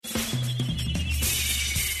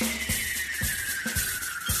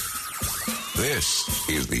This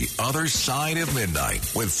is The Other Side of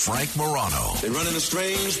Midnight with Frank Morano. They're running a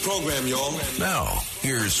strange program, y'all. Now,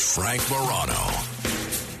 here's Frank Morano.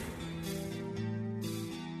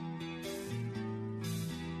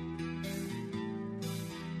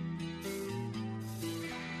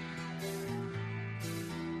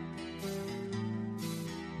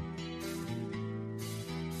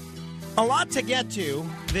 A lot to get to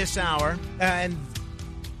this hour, and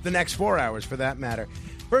the next 4 hours for that matter.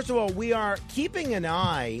 First of all, we are keeping an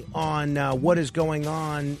eye on what is going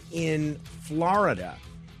on in Florida.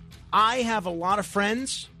 I have a lot of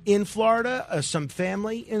friends in Florida, some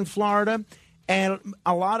family in Florida, and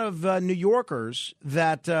a lot of New Yorkers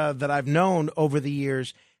that I've known over the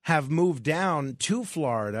years have moved down to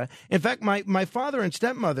Florida. In fact, my father and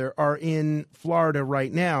stepmother are in Florida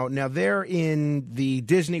right now. Now, they're in the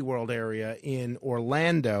Disney World area in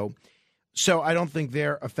Orlando, so I don't think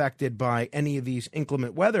they're affected by any of these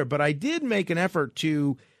inclement weather. But I did make an effort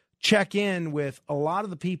to check in with a lot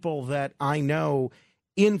of the people that I know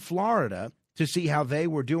in Florida to see how they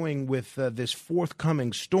were doing with this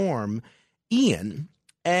forthcoming storm, Ian.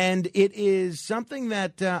 And it is something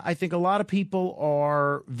that I think a lot of people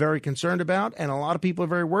are very concerned about, and a lot of people are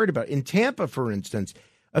very worried about. In Tampa, for instance,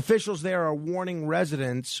 officials there are warning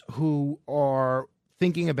residents who are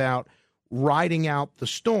thinking about riding out the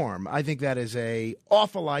storm. I think that is an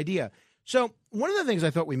awful idea. So one of the things I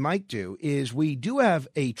thought we might do is we do have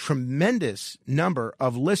a tremendous number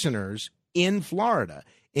of listeners in Florida,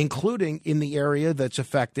 including in the area that's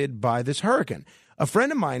affected by this hurricane. A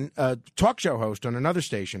friend of mine, a talk show host on another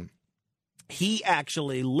station, he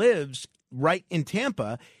actually lives right in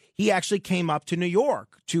Tampa. He actually came up to New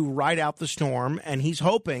York to ride out the storm, and he's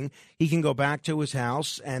hoping he can go back to his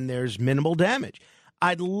house and there's minimal damage.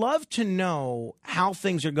 I'd love to know how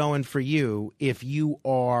things are going for you if you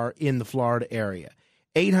are in the Florida area.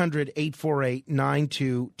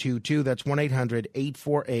 800-848-9222. That's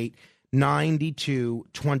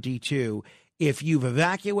 1-800-848-9222. If you've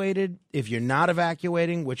evacuated, if you're not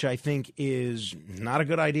evacuating, which I think is not a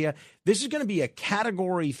good idea, this is going to be a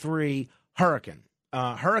Category 3 hurricane,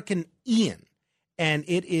 Hurricane Ian, and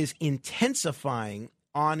it is intensifying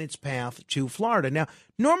on its path to Florida. Now,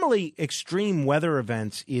 normally extreme weather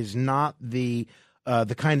events is not the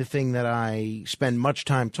kind of thing that I spend much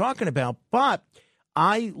time talking about, but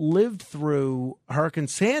I lived through Hurricane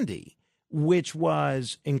Sandy, which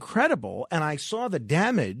was incredible, and I saw the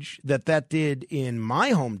damage that did in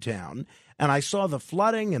my hometown, and I saw the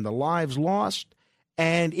flooding and the lives lost,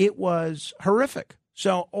 and it was horrific.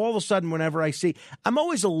 So all of a sudden, whenever I see, I'm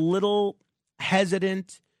always a little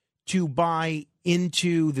hesitant to buy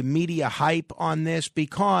into the media hype on this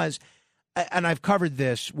because, and I've covered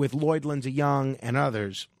this with Lloyd Lindsay Young and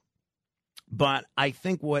others, but I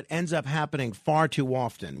think what ends up happening far too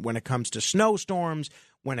often when it comes to snowstorms,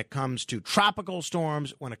 when it comes to tropical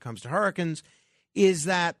storms, when it comes to hurricanes, is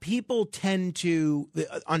that people tend to,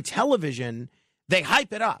 on television, they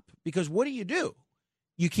hype it up because what do?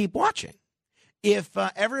 You keep watching. If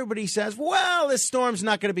everybody says, well, this storm's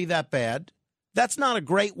not going to be that bad, that's not a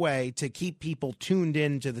great way to keep people tuned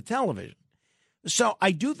into the television. So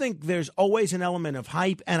I do think there's always an element of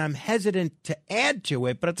hype, and I'm hesitant to add to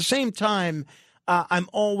it. But at the same time, I'm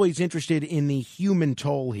always interested in the human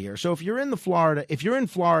toll here. So if you're in Florida,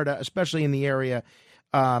 especially in the area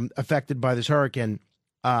affected by this hurricane,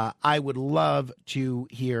 I would love to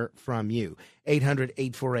hear from you.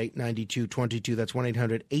 800-848-9222. That's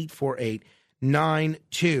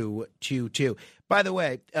 1-800-848-9222. By the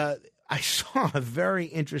way, I saw a very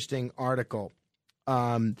interesting article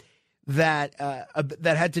that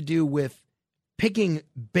had to do with picking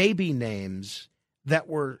baby names that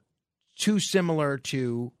were too similar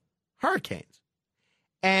to hurricanes.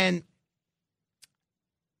 And,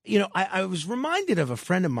 you know, I was reminded of a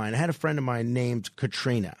friend of mine. I had a friend of mine named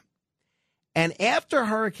Katrina. And after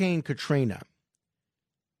Hurricane Katrina,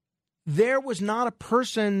 there was not a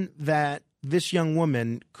person that this young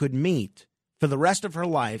woman could meet for the rest of her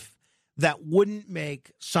life that wouldn't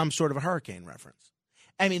make some sort of a hurricane reference.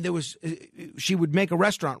 I mean, she would make a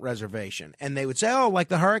restaurant reservation and they would say, oh, like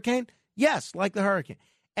the hurricane? Yes, like the hurricane.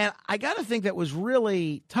 And I got to think that was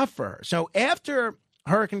really tough for her. So after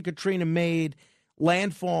Hurricane Katrina made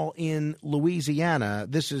landfall in Louisiana,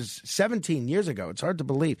 this is 17 years ago. It's hard to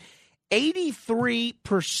believe.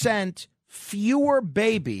 83% fewer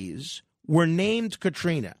babies were named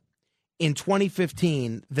Katrina in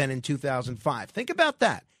 2015 than in 2005. Think about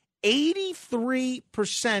that.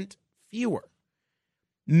 83% fewer.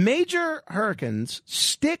 Major hurricanes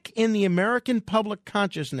stick in the American public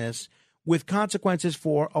consciousness with consequences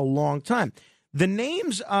for a long time. The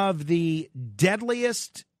names of the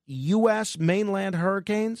deadliest U.S. mainland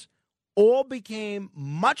hurricanes all became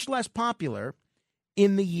much less popular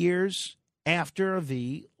in the years after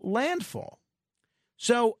the landfall.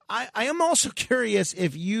 So I am also curious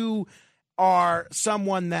if you are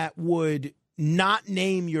someone that would not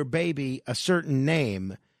name your baby a certain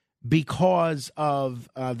name because of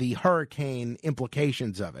the hurricane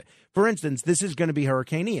implications of it. For instance, this is going to be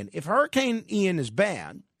Hurricane Ian. If Hurricane Ian is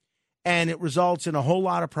bad and it results in a whole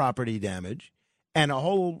lot of property damage and a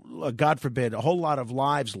whole, God forbid, a whole lot of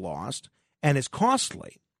lives lost and is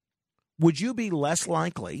costly, would you be less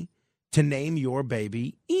likely to name your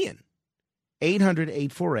baby Ian?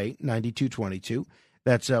 800-848-9222.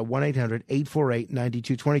 That's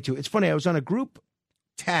 1-800-848-9222. It's funny, I was on a group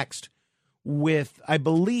text with, I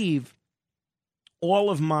believe, all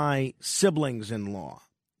of my siblings-in-law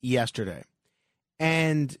yesterday.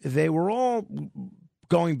 And they were all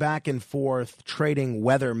going back and forth, trading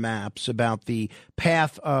weather maps about the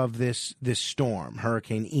path of this storm,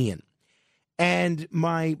 Hurricane Ian. And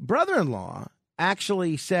my brother-in-law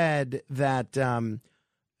actually said that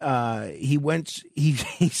he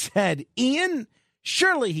said, Ian,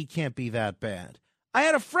 surely he can't be that bad. I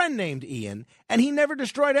had a friend named Ian, and he never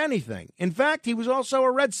destroyed anything. In fact, he was also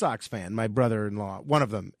a Red Sox fan, my brother-in-law. One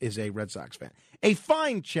of them is a Red Sox fan. A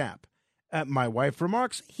fine chap. My wife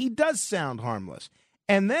remarks, he does sound harmless.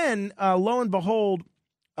 And then, lo and behold,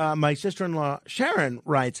 my sister-in-law, Sharon,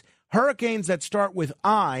 writes, hurricanes that start with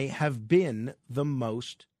I have been the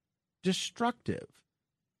most destructive.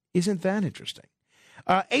 Isn't that interesting?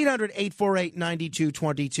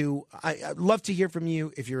 800-848-9222. I'd love to hear from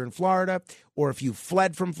you if you're in Florida or if you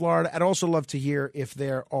fled from Florida. I'd also love to hear if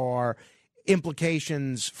there are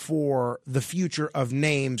implications for the future of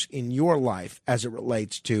names in your life as it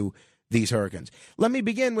relates to these hurricanes. Let me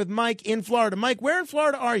begin with Mike in Florida. Mike, where in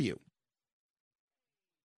Florida are you?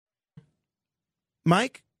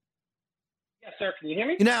 Mike? Yes, sir. Can you hear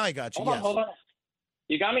me? Now I got you. Hold on.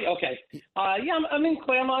 You got me? Okay. I'm in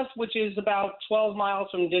Claremont, which is about 12 miles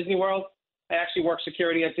from Disney World. I actually work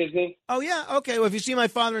security at Disney. Oh, yeah? Okay. Well, if you see my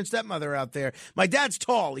father and stepmother out there, my dad's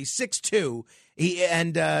tall. He's 6'2".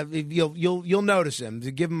 You'll notice him.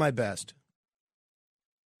 Give him my best.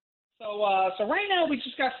 So right now we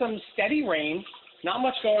just got some steady rain. Not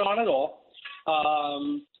much going on at all.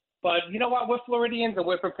 But you know what? We're Floridians and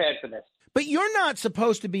we're prepared for this. But you're not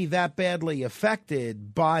supposed to be that badly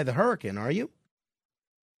affected by the hurricane, are you?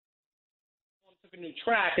 A new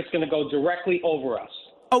track, it's going to go directly over us.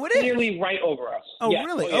 Oh, it is? Nearly right over us. Oh, yeah.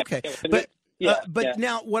 Really? Oh, yeah. Okay. Yeah. But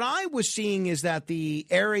now what I was seeing is that the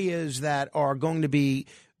areas that are going to be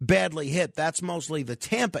badly hit, that's mostly the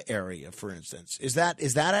Tampa area, for instance. Is that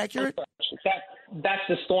accurate? That's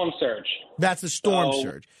the storm surge. That's the storm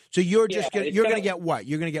surge. So you're going to get what?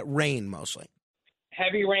 You're going to get rain mostly.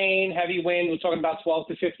 Heavy rain, heavy wind. We're talking about 12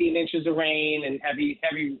 to 15 inches of rain and heavy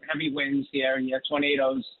winds here. Yeah,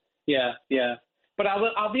 tornadoes. Yeah. But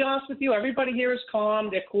I'll be honest with you. Everybody here is calm.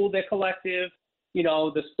 They're cool. They're collective. You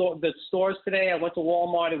know, the stores today. I went to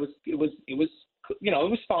Walmart. It was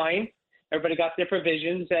fine. Everybody got their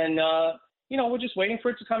provisions, and we're just waiting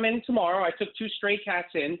for it to come in tomorrow. I took 2 stray cats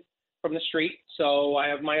in from the street, so I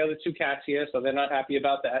have my other 2 cats here, so they're not happy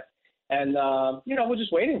about that. And we're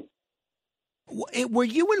just waiting. Were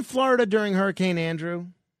you in Florida during Hurricane Andrew?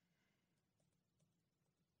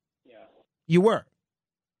 Yeah. You were.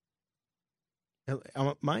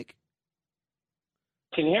 Mike?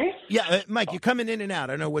 Can you hear me? Yeah, Mike, you're coming in and out.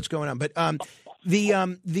 I don't know what's going on, but how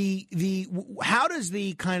does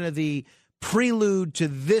the kind of the prelude to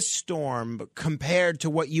this storm compared to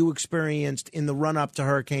what you experienced in the run up to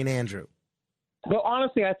Hurricane Andrew? Well,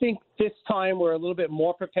 honestly, I think this time we're a little bit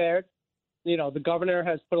more prepared. You know, the governor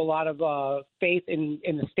has put a lot of faith in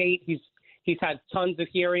the state. He's had tons of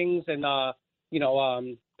hearings and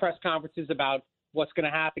press conferences about what's going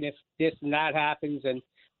to happen if this and that happens. And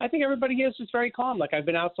I think everybody here is just very calm. Like, I've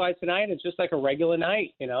been outside tonight. It's just like a regular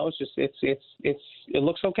night. You know, it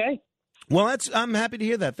looks okay. Well, I'm happy to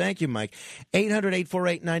hear that. Thank you, Mike.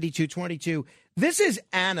 800-848-9222. This is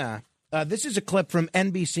Anna. This is a clip from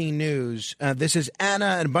NBC News. This is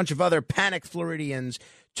Anna and a bunch of other panicked Floridians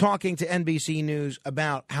talking to NBC News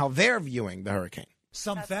about how they're viewing the hurricane.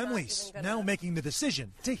 Some families now making the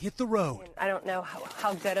decision to hit the road. I don't know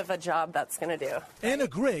how good of a job that's going to do. Anna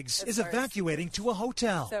Griggs is evacuating to a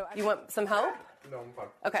hotel. So you want some help? No, I'm fine.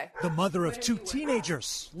 Okay. The mother of 2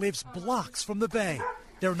 teenagers lives blocks from the bay.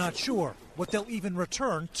 They're not sure what they'll even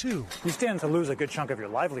return to. You stand to lose a good chunk of your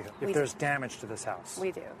livelihood if there's damage to this house.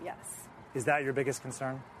 We do, yes. Is that your biggest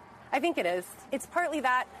concern? I think it is. It's partly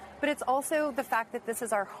that, but it's also the fact that this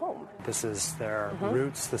is our home. This is their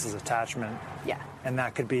roots, this is attachment. Yeah. And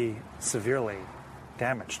that could be severely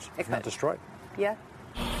damaged, It if not could. destroyed. Yeah.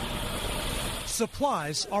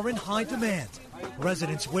 Supplies are in high demand.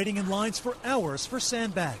 Residents waiting in lines for hours for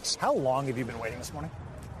sandbags. How long have you been waiting this morning?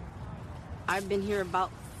 I've been here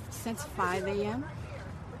since 5 a.m.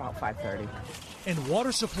 About 5:30. And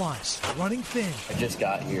water supplies running thin. I just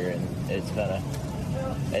got here and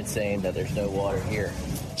it's saying that there's no water here.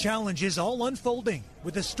 Challenges all unfolding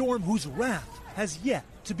with a storm whose wrath has yet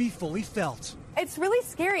to be fully felt. It's really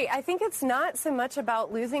scary. I think it's not so much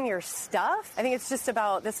about losing your stuff. I think it's just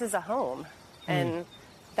about this is a home. And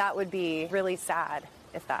that would be really sad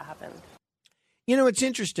if that happened. You know, it's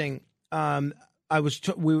interesting. I was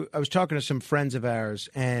talking to some friends of ours,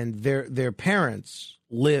 and their parents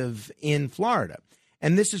live in Florida,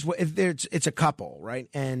 and this is what it's a couple, right?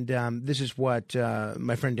 And this is what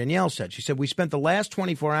my friend Danielle said. She said we spent the last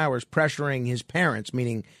 24 hours pressuring his parents,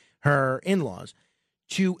 meaning her in-laws,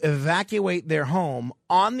 to evacuate their home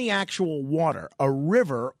on the actual water, a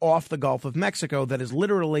river off the Gulf of Mexico that is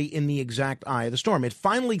literally in the exact eye of the storm. It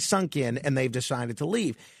finally sunk in, and they've decided to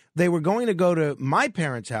leave. They were going to go to my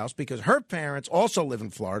parents' house because her parents also live in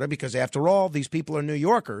Florida because, after all, these people are New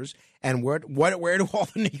Yorkers. And where do all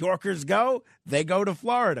the New Yorkers go? They go to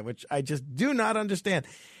Florida, which I just do not understand.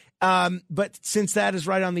 But since that is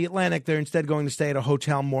right on the Atlantic, they're instead going to stay at a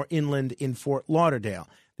hotel more inland in Fort Lauderdale.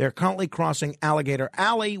 They're currently crossing Alligator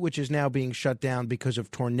Alley, which is now being shut down because of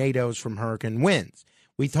tornadoes from hurricane winds.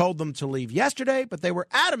 We told them to leave yesterday, but they were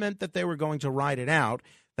adamant that they were going to ride it out.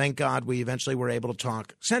 Thank God we eventually were able to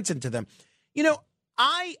talk sense into them. You know,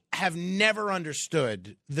 I have never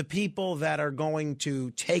understood the people that are going to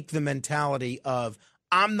take the mentality of,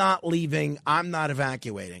 I'm not leaving, I'm not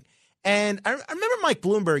evacuating. And I remember Mike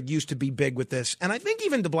Bloomberg used to be big with this, and I think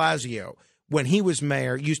even de Blasio, when he was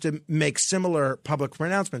mayor, used to make similar public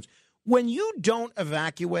pronouncements. When you don't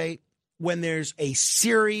evacuate, when there's a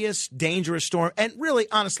serious, dangerous storm, and really,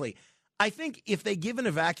 honestly, I think if they give an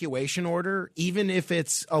evacuation order, even if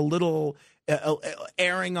it's a little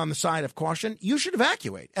erring on the side of caution, you should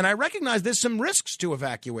evacuate. And I recognize there's some risks to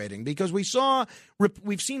evacuating because we've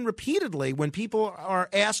seen repeatedly when people are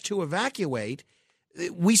asked to evacuate,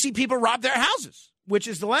 we see people rob their houses, which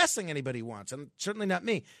is the last thing anybody wants, and certainly not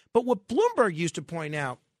me. But what Bloomberg used to point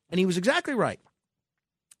out, and he was exactly right,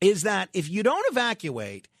 is that if you don't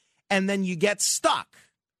evacuate and then you get stuck,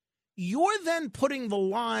 you're then putting the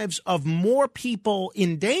lives of more people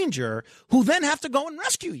in danger who then have to go and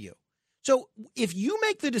rescue you. So if you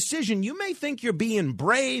make the decision, you may think you're being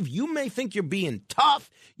brave, you may think you're being tough,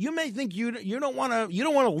 you may think you don't want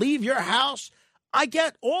to leave your house. I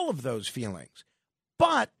get all of those feelings.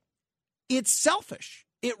 But it's selfish.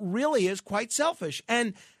 It really is quite selfish.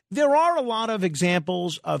 And there are a lot of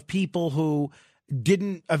examples of people who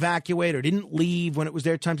didn't evacuate or didn't leave when it was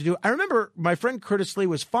their time to do it. I remember my friend Curtis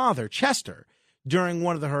Lewa's father, Chester, during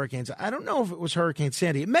one of the hurricanes. I don't know if it was Hurricane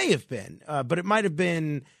Sandy. It may have been, but it might have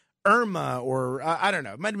been Irma or I don't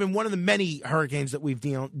know. It might have been one of the many hurricanes that we've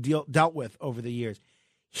dealt with over the years.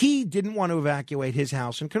 He didn't want to evacuate his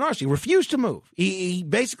house in Canarsie. He refused to move. He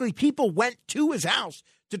basically, people went to his house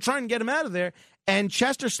to try and get him out of there. And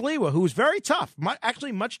Chester Sliwa, who was very tough,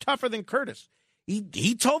 actually much tougher than Curtis,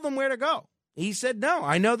 he told them where to go. He said, no,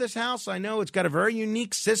 I know this house. I know it's got a very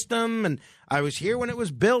unique system, and I was here when it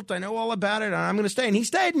was built. I know all about it, and I'm going to stay. And he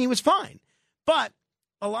stayed, and he was fine. But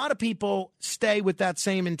a lot of people stay with that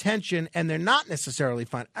same intention, and they're not necessarily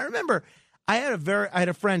fine. I remember I had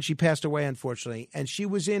a friend. She passed away, unfortunately, and she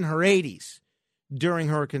was in her 80s during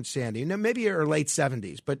Hurricane Sandy, maybe her late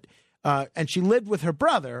 70s. But and she lived with her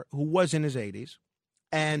brother, who was in his 80s,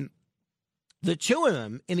 and the two of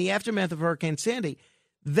them, in the aftermath of Hurricane Sandy,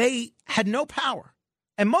 they had no power.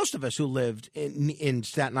 And most of us who lived in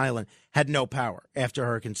Staten Island had no power after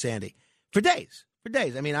Hurricane Sandy for days.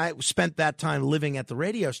 I mean, I spent that time living at the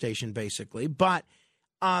radio station, basically. But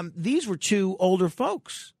these were two older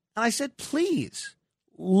folks. And I said, please,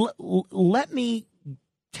 let me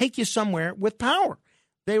take you somewhere with power.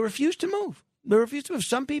 They refused to move.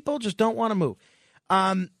 Some people just don't want to move.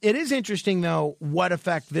 It is interesting, though, what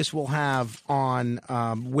effect this will have on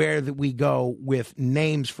where we go with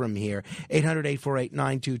names from here.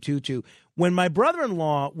 800-848-9222. When my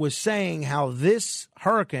brother-in-law was saying how this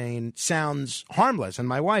hurricane sounds harmless, and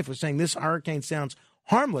my wife was saying this hurricane sounds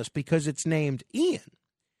harmless because it's named Ian,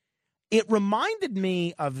 it reminded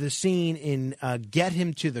me of the scene in Get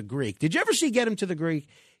Him to the Greek. Did you ever see Get Him to the Greek?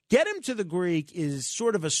 Get Him to the Greek is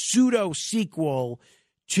sort of a pseudo-sequel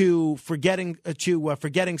to Forgetting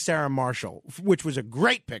Sarah Marshall, which was a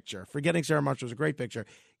great picture. Forgetting Sarah Marshall was a great picture.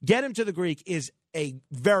 Get Him to the Greek is a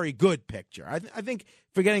very good picture. I think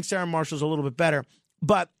Forgetting Sarah Marshall is a little bit better.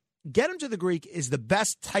 But Get Him to the Greek is the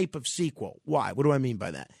best type of sequel. Why? What do I mean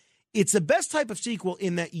by that? It's the best type of sequel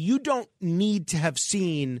in that you don't need to have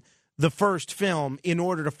seen the first film in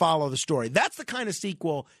order to follow the story. That's the kind of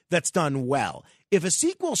sequel that's done well. If a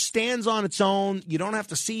sequel stands on its own, you don't have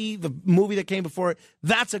to see the movie that came before it,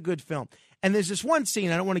 that's a good film. And there's this one scene,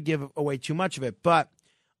 I don't want to give away too much of it, but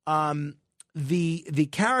the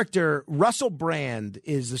character, Russell Brand,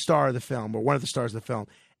 is the star of the film, or one of the stars of the film,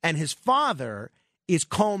 and his father is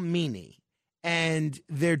Colm Meaney. And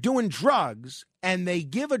they're doing drugs, and they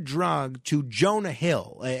give a drug to Jonah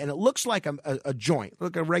Hill, and it looks like a joint,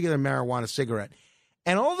 like a regular marijuana cigarette.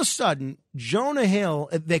 And all of a sudden, Jonah Hill,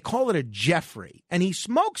 they call it a Jeffrey, and he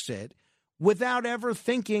smokes it without ever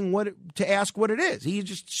thinking to ask what it is. He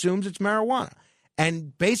just assumes it's marijuana.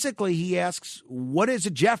 And basically, he asks, what is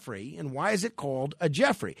a Jeffrey, and why is it called a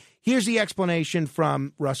Jeffrey? Here's the explanation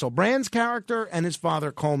from Russell Brand's character and his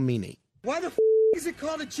father, Colm Meaney. Why the is it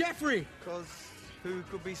called a Jeffrey? Because who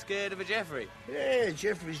could be scared of a Jeffrey? Yeah,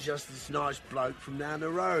 Jeffrey's just this nice bloke from down the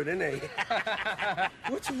road, isn't he?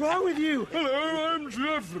 What's wrong with you? Hello, I'm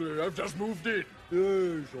Jeffrey. I've just moved in.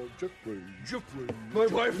 Yes, I'm Jeffrey. Jeffrey. My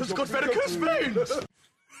wife has got varicose veins.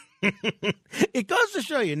 It goes to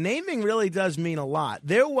show you, naming really does mean a lot.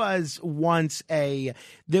 There was once a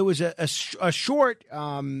short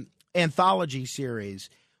anthology series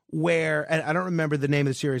where, and I don't remember the name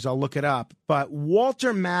of the series, I'll look it up, but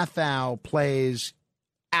Walter Matthau plays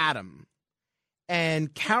Adam,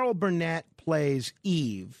 and Carol Burnett plays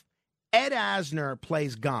Eve. Ed Asner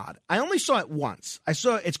plays God. I only saw it once.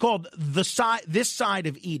 It's called This Side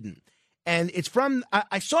of Eden. And it's from,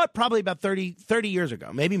 I saw it probably about 30 years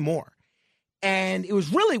ago, maybe more. And it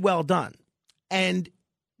was really well done. And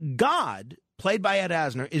God, played by Ed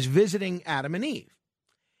Asner, is visiting Adam and Eve.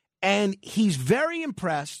 And he's very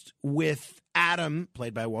impressed with Adam,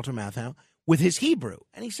 played by Walter Matthau, with his Hebrew.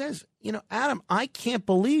 And he says, Adam, I can't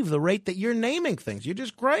believe the rate that you're naming things. You're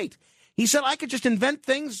just great. He said, I could just invent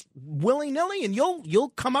things willy-nilly and you'll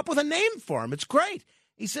come up with a name for them. It's great.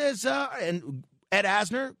 He says, and Ed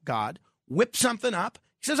Asner, God, whips something up.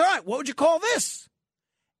 He says, all right, what would you call this?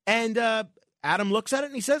 And Adam looks at it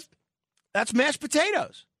and he says, that's mashed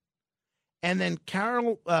potatoes. And then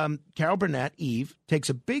Carol Burnett, Eve, takes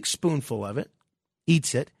a big spoonful of it,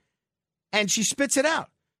 eats it, and she spits it out.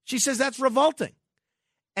 She says, that's revolting.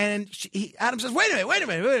 And Adam says, wait a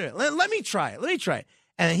minute. Let me try it.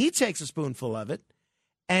 And he takes a spoonful of it,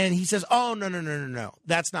 and he says, oh, no.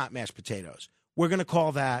 That's not mashed potatoes. We're going to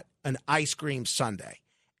call that an ice cream sundae.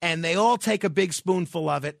 And they all take a big spoonful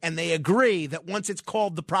of it, and they agree that once it's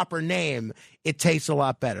called the proper name, it tastes a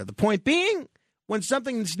lot better. The point being, when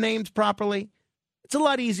something's named properly, it's a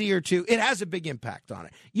lot easier it has a big impact on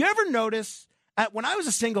it. You ever notice, when I was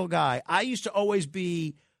a single guy, I used to always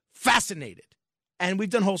be fascinated, and we've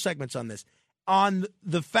done whole segments on this, on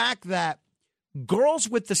the fact that girls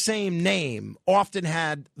with the same name often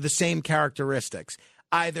had the same characteristics.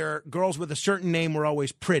 Either girls with a certain name were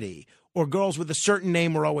always pretty, or girls with a certain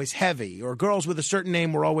name were always heavy, or girls with a certain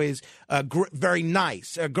name were always very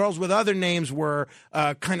nice. Girls with other names were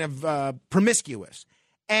kind of promiscuous.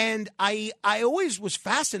 And I always was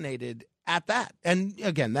fascinated at that. And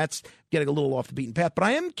again, that's getting a little off the beaten path. But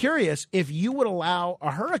I am curious if you would allow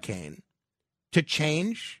a hurricane to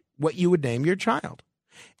change what you would name your child.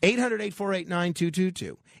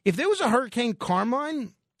 800-848-9222. If there was a Hurricane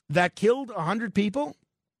Carmine that killed 100 people,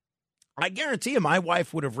 I guarantee you my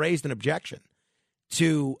wife would have raised an objection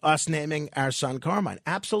to us naming our son Carmine.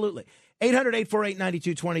 Absolutely.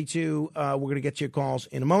 800-848-9222. We're going to get to your calls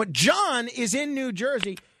in a moment. John is in New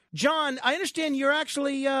Jersey. John, I understand you're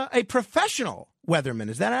actually a professional weatherman.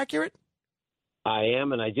 Is that accurate? I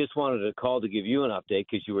am, and I just wanted to call to give you an update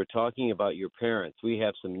because you were talking about your parents. We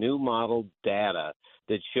have some new model data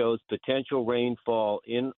that shows potential rainfall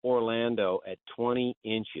in Orlando at 20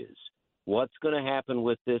 inches. What's going to happen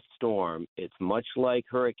with this storm? It's much like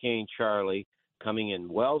Hurricane Charlie coming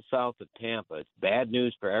in well south of Tampa. It's bad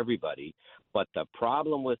news for everybody. But the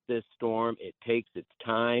problem with this storm, it takes its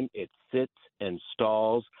time. It sits and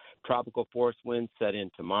stalls. Tropical force winds set in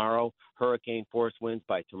tomorrow. Hurricane force winds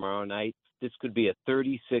by tomorrow night. This could be a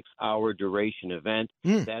 36-hour duration event.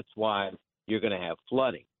 That's why you're going to have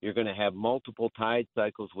flooding. You're going to have multiple tide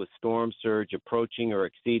cycles with storm surge approaching or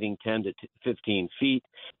exceeding 10 to 15 feet.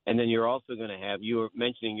 And then you're also going to have, you were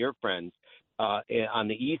mentioning your friends on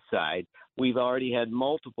the east side, we've already had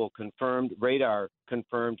multiple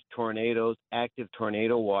radar-confirmed tornadoes. Active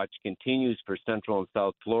tornado watch continues for Central and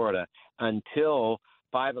South Florida until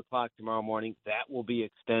 5 o'clock tomorrow morning. That will be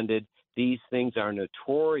extended. These things are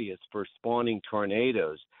notorious for spawning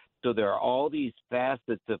tornadoes. So there are all these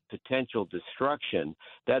facets of potential destruction.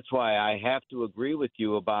 That's why I have to agree with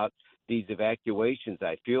you about these evacuations.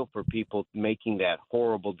 I feel for people making that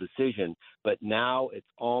horrible decision, but now it's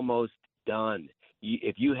almost done.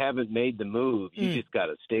 If you haven't made the move, you just got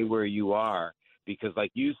to stay where you are because,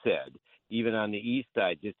 like you said, even on the east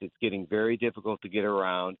side, it's getting very difficult to get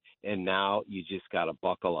around, and now you just got to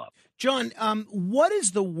buckle up. John, what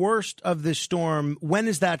is the worst of this storm? When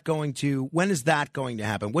is that going to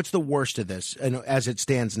happen? What's the worst of this as it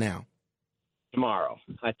stands now? Tomorrow.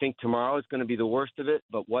 I think tomorrow is going to be the worst of it,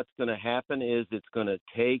 but what's going to happen is it's going to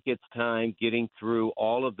take its time getting through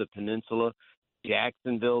all of the peninsula.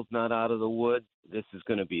 Jacksonville's not out of the woods. This is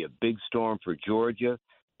going to be a big storm for Georgia,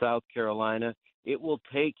 South Carolina. It will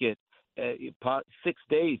take it 6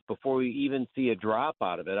 days before we even see a drop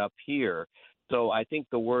out of it up here. So I think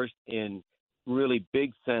the worst in really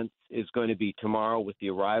big sense is going to be tomorrow with the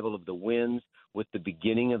arrival of the winds, with the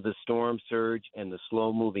beginning of the storm surge and the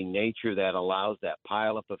slow-moving nature that allows that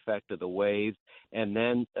pile-up effect of the waves, and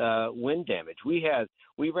then wind damage.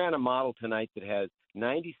 We ran a model tonight that has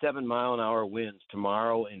 97-mile-an-hour winds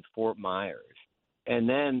tomorrow in Fort Myers. And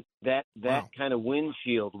then that kind of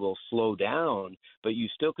windshield will slow down, but you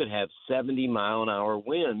still could have 70-mile-an-hour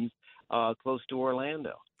winds close to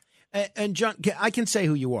Orlando. And John, I can say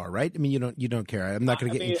who you are, right? I mean, you don't care. I'm not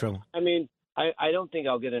going to get you in trouble. I mean, I don't think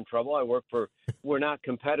I'll get in trouble. We're not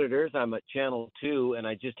competitors. I'm at Channel 2, and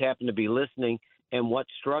I just happened to be listening. And what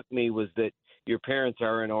struck me was that your parents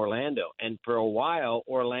are in Orlando. And for a while,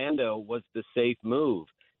 Orlando was the safe move.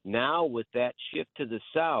 Now, with that shift to the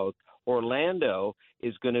south, Orlando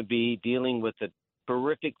is going to be dealing with a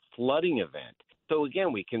horrific flooding event. So,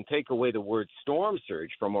 again, we can take away the word storm surge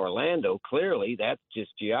from Orlando. Clearly, that's just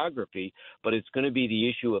geography. But it's going to be the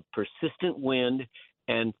issue of persistent wind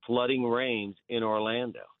and flooding rains in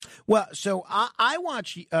Orlando. Well, so I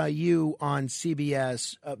watch you on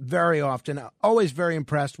CBS very often, always very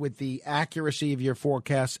impressed with the accuracy of your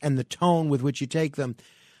forecasts and the tone with which you take them.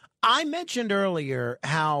 I mentioned earlier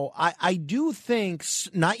how I do think,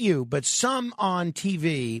 not you, but some on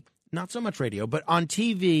TV, not so much radio, but on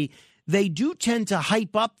TV, they do tend to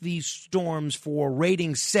hype up these storms for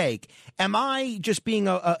ratings' sake. Am I just being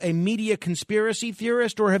a media conspiracy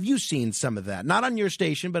theorist, or have you seen some of that? Not on your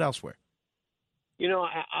station, but elsewhere. You know,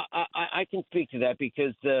 I can speak to that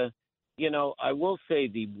because, I will say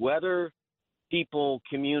the weather people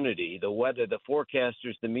community, the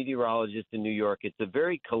forecasters, the meteorologists in New York, it's a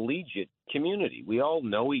very collegiate community. We all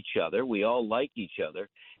know each other. We all like each other.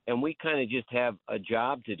 And we kind of just have a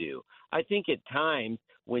job to do. I think at times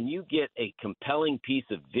when you get a compelling piece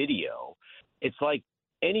of video, it's like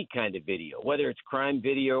any kind of video, whether it's crime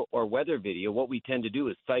video or weather video, what we tend to do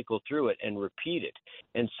is cycle through it and repeat it.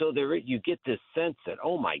 And so you get this sense that,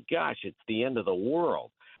 oh, my gosh, it's the end of the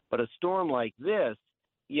world. But a storm like this,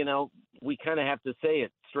 we kind of have to say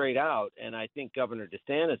it straight out, and I think Governor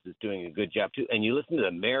DeSantis is doing a good job, too. And you listen to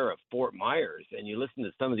the mayor of Fort Myers, and you listen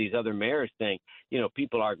to some of these other mayors saying,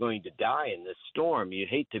 people are going to die in this storm. You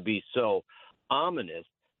hate to be so ominous,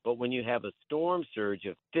 but when you have a storm surge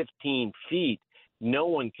of 15 feet, no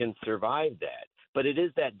one can survive that. But it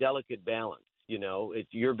is that delicate balance.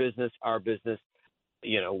 It's your business, our business.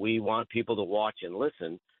 We want people to watch and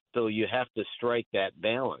listen, so you have to strike that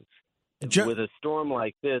balance. With a storm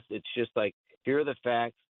like this, it's just like, here are the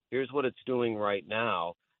facts. Here's what it's doing right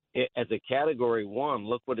now. As a Category 1,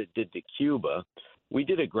 look what it did to Cuba. We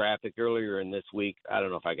did a graphic earlier in this week. I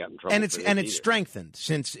don't know if I got in trouble. And it's strengthened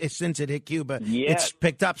since it hit Cuba. Yes. It's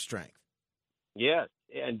picked up strength. Yes,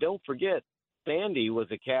 and don't forget, Sandy was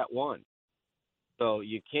a Cat 1. So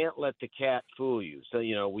you can't let the cat fool you. So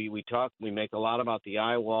we make a lot about the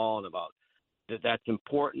eye wall and about that's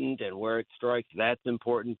important, and where it strikes, that's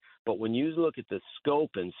important. But when you look at the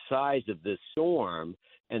scope and size of this storm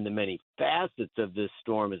and the many facets of this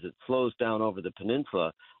storm as it slows down over the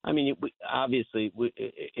peninsula, I mean,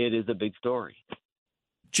 it is a big story.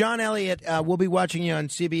 John Elliott, we'll be watching you on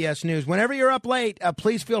CBS News. Whenever you're up late,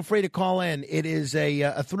 please feel free to call in. It is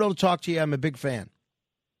a thrill to talk to you. I'm a big fan.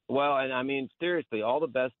 Well, and I mean, seriously, all the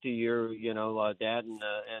best to your, dad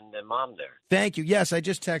and mom there. Thank you. Yes, I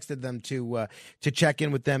just texted them to check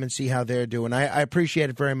in with them and see how they're doing. I appreciate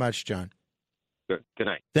it very much, John. Good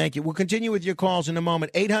night. Thank you. We'll continue with your calls in a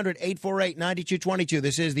moment. 800-848-9222.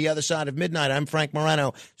 This is The Other Side of Midnight. I'm Frank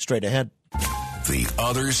Morano. Straight ahead. The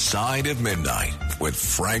Other Side of Midnight with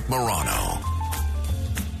Frank Morano.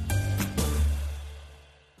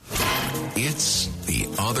 It's The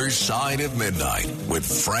Other Side of Midnight with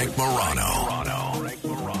Frank Morano. Frank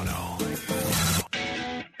Morano.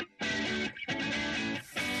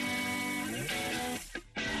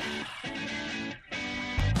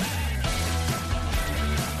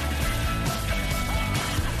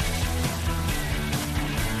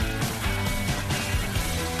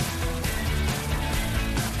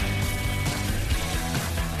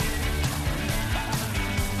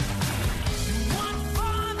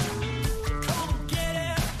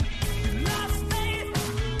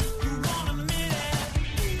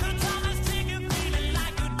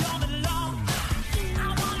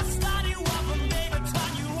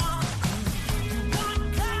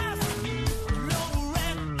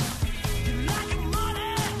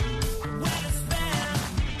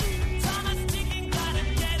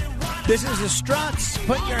 This is the Struts.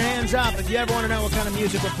 Put your hands up. If you ever want to know what kind of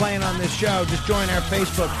music we're playing on this show, just join our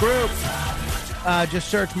Facebook group. Just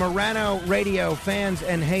search Morano Radio Fans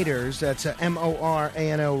and Haters. That's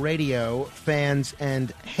Morano Radio Fans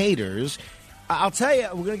and Haters. I'll tell you,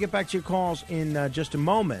 we're going to get back to your calls in just a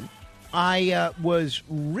moment. I was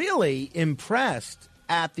really impressed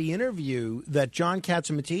at the interview that John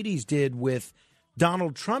Catsimatidis did with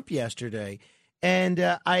Donald Trump yesterday. And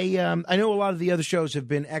I know a lot of the other shows have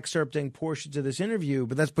been excerpting portions of this interview,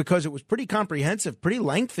 but that's because it was pretty comprehensive, pretty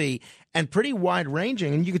lengthy, and pretty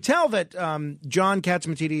wide-ranging. And you could tell that John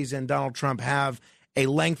Catsimatidis and Donald Trump have a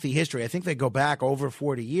lengthy history. I think they go back over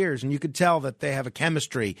 40 years, and you could tell that they have a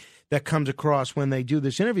chemistry that comes across when they do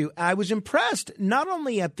this interview. I was impressed not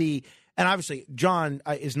only at the – and obviously John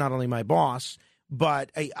is not only my boss, but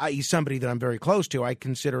he's somebody that I'm very close to. I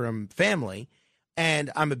consider him family.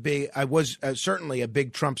 And I was certainly a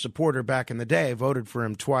big Trump supporter back in the day. I voted for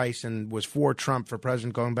him twice and was for Trump for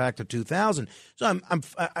president going back to 2000. So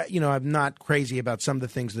I'm not crazy about some of the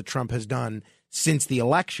things that Trump has done since the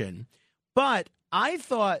election. But I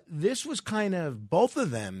thought this was kind of both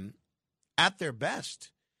of them at their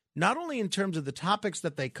best, not only in terms of the topics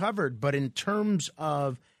that they covered, but in terms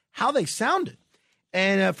of how they sounded.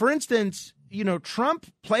 And for instance, Trump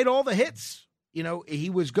played all the hits. He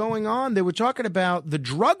was going on. They were talking about the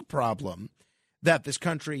drug problem that this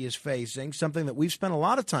country is facing, something that we've spent a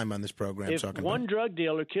lot of time on this program talking about. If one drug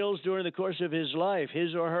dealer kills during the course of his life,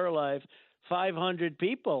 his or her life, 500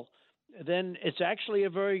 people, then it's actually a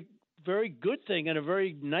very, very good thing and a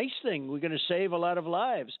very nice thing. We're going to save a lot of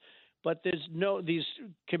lives. But there's these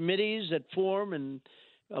committees that form, and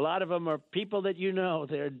a lot of them are people that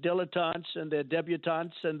They're dilettantes and they're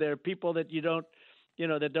debutantes, and they're people that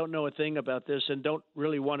that don't know a thing about this and don't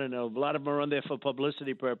really want to know. A lot of them are on there for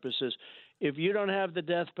publicity purposes. If you don't have the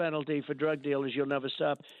death penalty for drug dealers, you'll never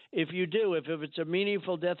stop. If you do, if it's a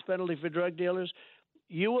meaningful death penalty for drug dealers,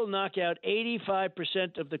 you will knock out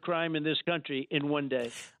 85% of the crime in this country in one day.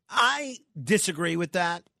 I disagree with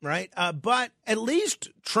that, right? But at least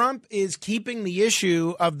Trump is keeping the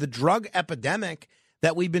issue of the drug epidemic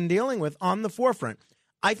that we've been dealing with on the forefront.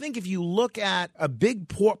 I think if you look at a big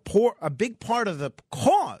part of the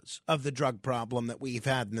cause of the drug problem that we've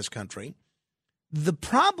had in this country, the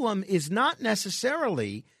problem is not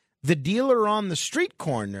necessarily the dealer on the street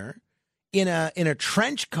corner in a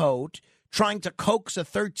trench coat trying to coax a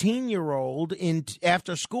 13-year-old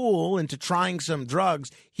after school into trying some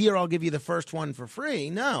drugs. Here, I'll give you the first one for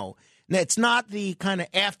free. No, it's not the kind of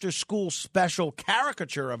after-school special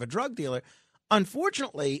caricature of a drug dealer.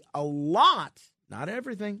 Unfortunately, not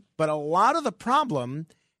everything, but a lot of the problem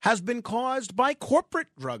has been caused by corporate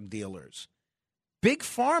drug dealers, big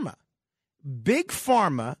pharma,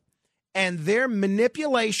 and their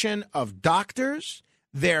manipulation of doctors,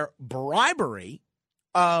 their bribery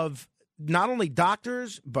of not only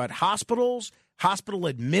doctors, but hospitals, hospital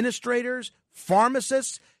administrators,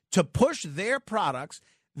 pharmacists to push their products,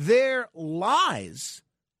 their lies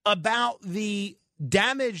about the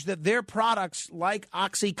damage that their products like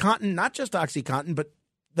OxyContin, not just OxyContin, but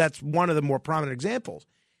that's one of the more prominent examples.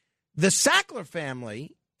 The Sackler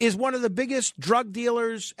family is one of the biggest drug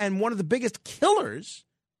dealers and one of the biggest killers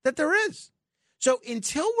that there is. So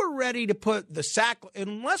until we're ready to put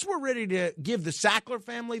unless we're ready to give the Sackler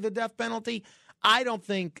family the death penalty, I don't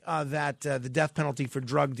think that the death penalty for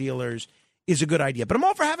drug dealers is a good idea. But I'm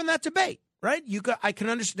all for having that debate, right? I can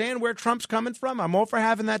understand where Trump's coming from. I'm all for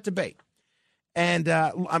having that debate. And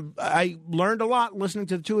I learned a lot listening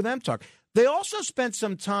to the two of them talk. They also spent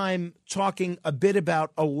some time talking a bit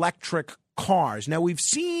about electric cars. Now, we've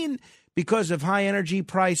seen, because of high energy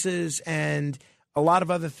prices and a lot of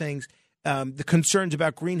other things, the concerns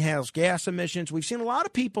about greenhouse gas emissions, we've seen a lot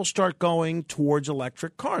of people start going towards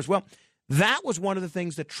electric cars. Well, that was one of the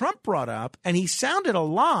things that Trump brought up, and he sounded a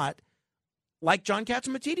lot like John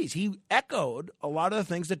Catsimatidis. He echoed a lot of the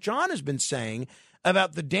things that John has been saying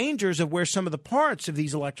about the dangers of where some of the parts of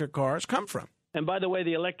these electric cars come from. And by the way,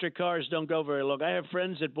 the electric cars don't go very long. I have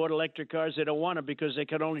friends that bought electric cars. They don't want them because they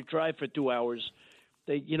can only drive for 2 hours.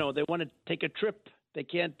 They want to take a trip. They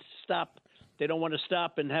can't stop. They don't want to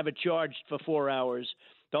stop and have it charged for 4 hours.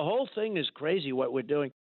 The whole thing is crazy what we're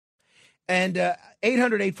doing. And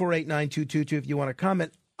 800-848-9222 if you want to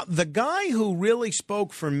comment. The guy who really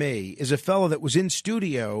spoke for me is a fellow that was in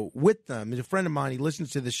studio with them. He's a friend of mine. He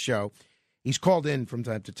listens to this show. He's called in from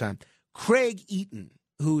time to time. Craig Eaton,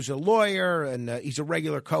 who's a lawyer, and he's a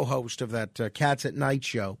regular co-host of that Cats at Night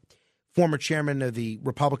show, former chairman of the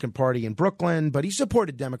Republican Party in Brooklyn, but he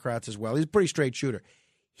supported Democrats as well. He's a pretty straight shooter.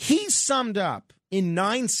 He summed up in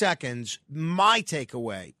 9 seconds my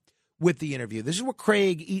takeaway with the interview. This is what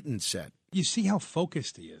Craig Eaton said. You see how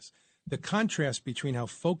focused he is. The contrast between how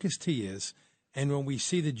focused he is and when we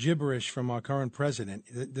see the gibberish from our current president,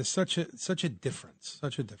 there's such a difference,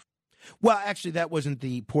 such a difference. Well, actually, that wasn't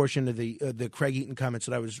the portion of the Craig Eaton comments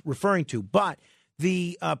that I was referring to, but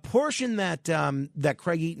the portion that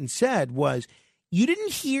Craig Eaton said was, you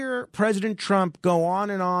didn't hear President Trump go on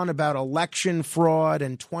and on about election fraud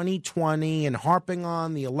and 2020 and harping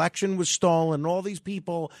on the election was stolen and all these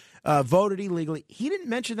people voted illegally. He didn't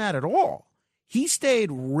mention that at all. He stayed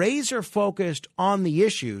razor focused on the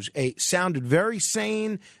issues. Sounded very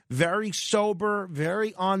sane, very sober,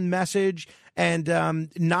 very on message, and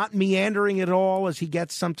not meandering at all as he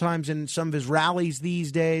gets sometimes in some of his rallies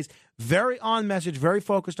these days. Very on message, very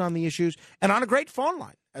focused on the issues, and on a great phone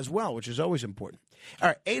line as well, which is always important. All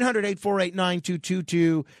right,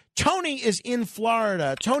 800-848-9222. Tony is in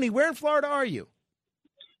Florida. Tony, where in Florida are you?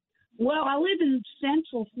 Well, I live in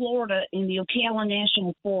central Florida in the Ocala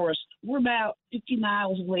National Forest. We're about 50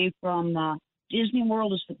 miles away from Disney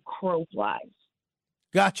World as the crow flies.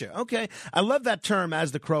 Gotcha. Okay. I love that term,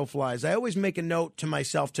 as the crow flies. I always make a note to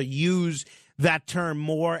myself to use that term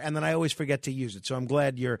more, and then I always forget to use it. So I'm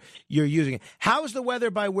glad you're using it. How's the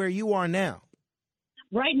weather by where you are now?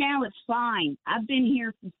 Right now it's fine. I've been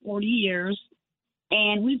here for 40 years,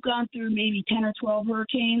 and we've gone through maybe 10 or 12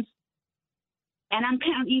 hurricanes, and I'm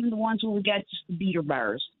counting even the ones where we got just the beater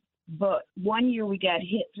bars. But one year we got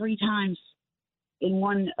hit 3 times in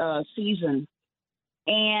one season,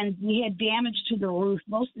 and we had damage to the roof.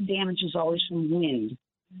 Most of the damage is always from wind.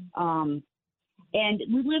 And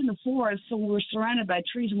we live in the forest, so we're surrounded by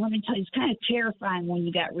trees. And let me tell you, it's kind of terrifying when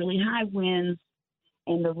you got really high winds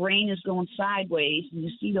and the rain is going sideways and you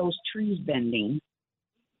see those trees bending.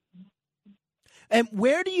 And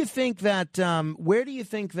where do you think that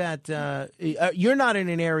you're not in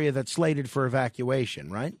an area that's slated for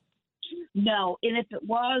evacuation, right? No, and if it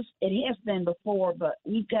was, it has been before, but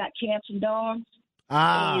we've got cats and dogs.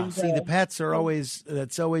 And, see, the pets are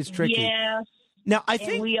that's always tricky. Yes. Now, I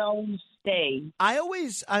think we always stay. I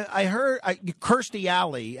heard Kirstie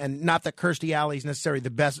Alley, and not that Kirstie Alley is necessarily the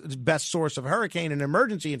best source of hurricane and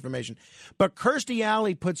emergency information, but Kirstie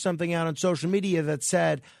Alley put something out on social media that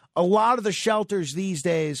said a lot of the shelters these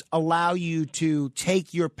days allow you to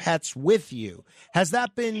take your pets with you. Has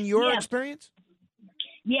that been your experience?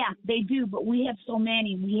 Yeah, they do, but we have so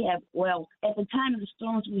many. At the time of the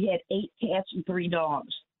storms, we had 8 cats and 3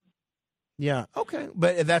 dogs. Yeah, okay.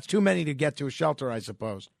 But that's too many to get to a shelter, I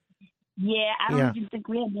suppose. Yeah, I don't even think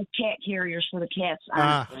we have enough cat carriers for the cats,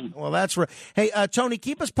 honestly. Well, that's right. Hey, Tony,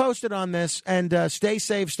 keep us posted on this, and stay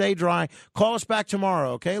safe, stay dry. Call us back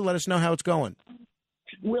tomorrow, okay? Let us know how it's going.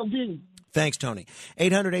 Will do. Thanks, Tony.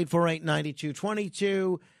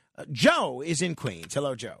 800-848-9222. Joe is in Queens.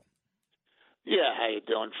 Hello, Joe. Yeah, how you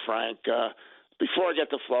doing, Frank? Before I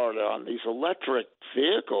get to Florida, on these electric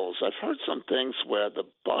vehicles, I've heard some things where the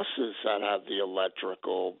buses that have the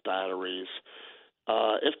electrical batteries,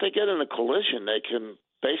 if they get in a collision, they can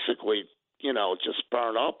basically, just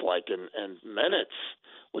burn up like in minutes,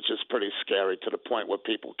 which is pretty scary, to the point where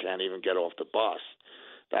people can't even get off the bus.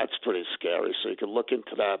 That's pretty scary, so you can look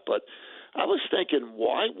into that. But I was thinking,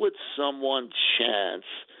 why would someone chance?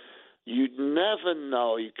 You'd never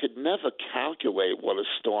know. You could never calculate what a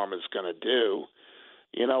storm is going to do.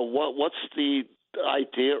 What's the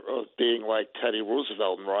idea of being like Teddy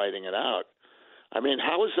Roosevelt and riding it out? I mean,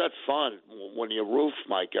 how is that fun when your roof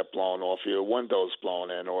might get blown off, your windows blown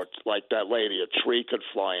in, or like that lady, a tree could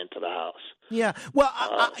fly into the house? Yeah, well,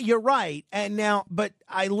 you're right. But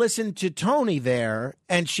I listened to Tony there,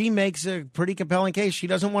 and she makes a pretty compelling case. She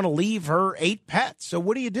doesn't want to leave her 8 pets. So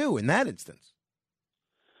what do you do in that instance?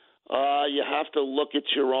 You have to look at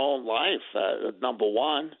your own life, number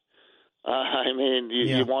one.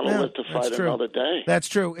 You want to live to fight another day. That's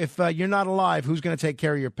true. If you're not alive, who's going to take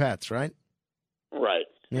care of your pets, right? Right.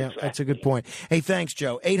 Yeah, exactly. That's a good point. Hey, thanks,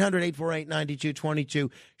 Joe. 800-848-9222.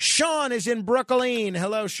 Sean is in Brooklyn.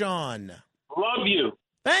 Hello, Sean. Love you.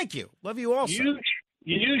 Thank you. Love you also.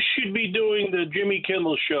 You should be doing the Jimmy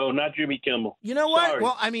Kimmel show, not Jimmy Kimmel. You know what? Sorry.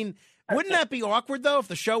 Well, wouldn't that be awkward, though, if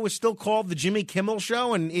the show was still called the Jimmy Kimmel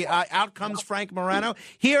Show and out comes Frank Morano?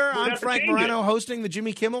 Here, I'm Frank Morano hosting the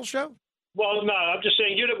Jimmy Kimmel Show? Well, no, I'm just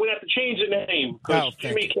saying we have to change the name. And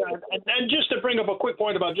just to bring up a quick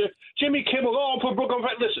point about Jimmy Kimmel, I'm from Brooklyn.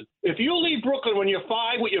 Listen, if you leave Brooklyn when you're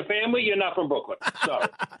 5 with your family, you're not from Brooklyn. Sorry.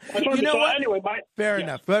 You know what? Anyway, Fair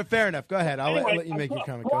enough. Fair enough. Go ahead. I'll let you make your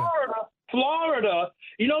comment. Florida,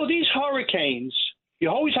 these hurricanes, you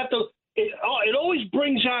always have to it always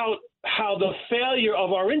brings out how the failure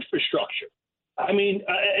of our infrastructure. I mean,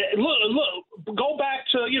 look, go back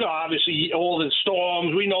to, obviously all the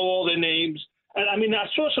storms. We know all their names. And, I mean, I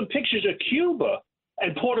saw some pictures of Cuba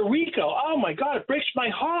and Puerto Rico. Oh, my God, it breaks my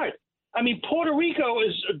heart. I mean, Puerto Rico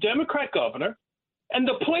is a Democrat governor, and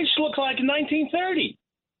the place looked like 1930.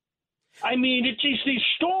 I mean, it's these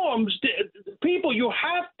storms. People, you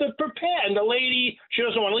have to prepare. And the lady, she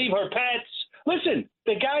doesn't want to leave her pets. Listen,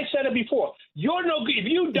 the guy said it before. You're no good. If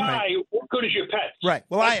you die, what good is your pets? Right.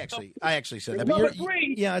 Well, I actually said that. But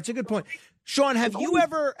yeah, it's a good point. Sean, have you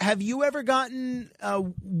ever gotten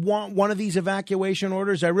one of these evacuation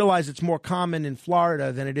orders? I realize it's more common in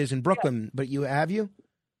Florida than it is in Brooklyn, but have you?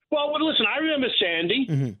 Well, listen, I remember Sandy.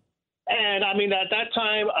 Mm-hmm. And, I mean, at that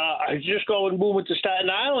time, I was just going moving to Staten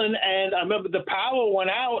Island, and I remember the power went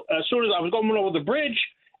out as soon as I was going over the bridge,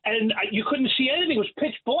 and you couldn't see anything. It was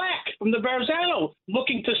pitch black from the Verrazano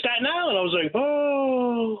looking to Staten Island. I was like,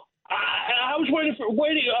 oh. I was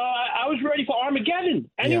I was ready for Armageddon.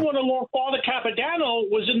 Anyone along Father Capodanno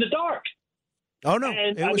was in the dark. Oh, no.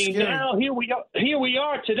 And, it was scary. Now here we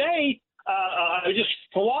are today, just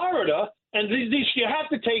Florida. And these, you have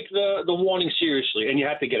to take the warning seriously, and you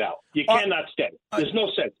have to get out. You cannot stay. There's no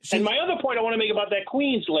sense. And my other point I want to make about that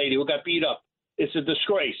Queens lady who got beat up, it's a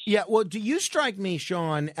disgrace. Yeah, well, do you strike me,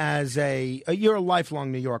 Sean, as you're a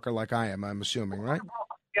lifelong New Yorker like I am, I'm assuming, right?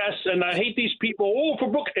 Yes, and I hate these people. Oh, for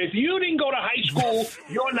Brooklyn. If you didn't go to high school,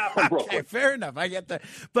 you're not from Brooklyn. Okay, fair enough. I get that.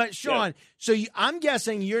 But, Sean, so I'm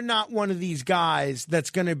guessing you're not one of these guys that's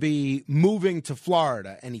going to be moving to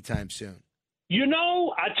Florida anytime soon. You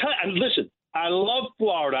know, listen, I love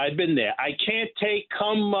Florida. I've been there. I can't take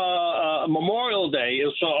Memorial Day.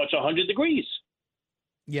 It's 100 degrees.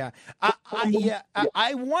 Yeah.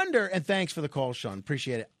 I wonder, and thanks for the call, Sean.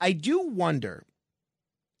 Appreciate it. I do wonder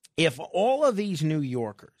if all of these New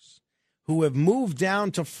Yorkers who have moved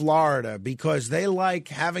down to Florida because they like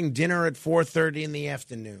having dinner at 4:30 in the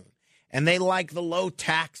afternoon, and they like the low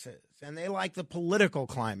taxes, and they like the political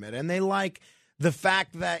climate, and they like the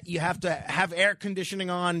fact that you have to have air conditioning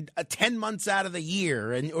on 10 months out of the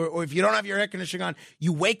year, or if you don't have your air conditioning on,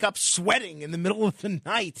 you wake up sweating in the middle of the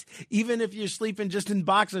night, even if you're sleeping just in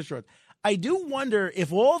boxer shorts. I do wonder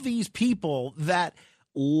if all these people that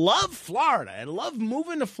love Florida and love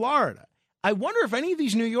moving to Florida, I wonder if any of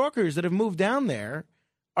these New Yorkers that have moved down there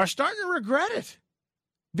are starting to regret it.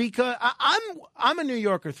 Because I'm a New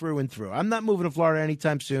Yorker through and through. I'm not moving to Florida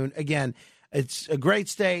anytime soon. Again, it's a great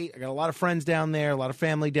state. I got a lot of friends down there, a lot of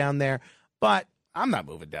family down there, but I'm not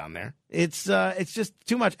moving down there. It's just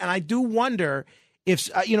too much. And I do wonder if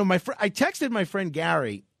I texted my friend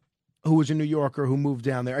Gary, who was a New Yorker who moved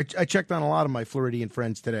down there. I checked on a lot of my Floridian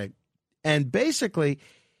friends today, and basically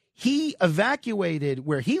he evacuated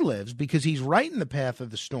where he lives because he's right in the path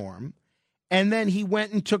of the storm, and then he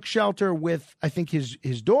went and took shelter with I think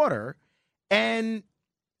his daughter, and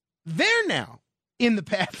they're now in the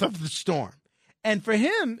path of the storm. And for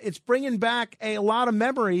him, it's bringing back a lot of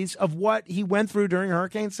memories of what he went through during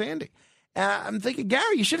Hurricane Sandy. I'm thinking,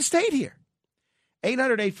 Gary, you should have stayed here.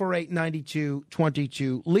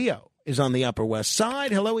 800-848-9222. Leo is on the Upper West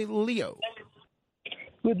Side. Hello, Leo.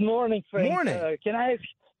 Good morning, Frank. Morning. Can I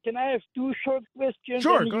have two short questions?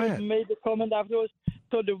 Sure, and go ahead. Made a comment afterwards.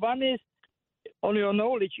 So the one is, on your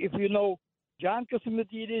knowledge, if you know, John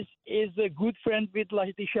Cassimatidis is a good friend with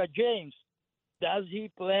Letitia James. Does he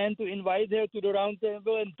plan to invite her to the round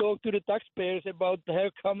table and talk to the taxpayers about her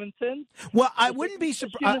common sense? Well, I wouldn't be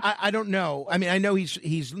surprised. I don't know. I mean, I know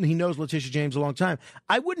he knows Letitia James a long time.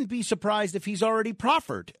 I wouldn't be surprised if he's already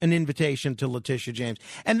proffered an invitation to Letitia James.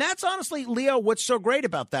 And that's honestly, Leo, what's so great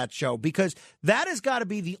about that show, because that has got to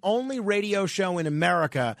be the only radio show in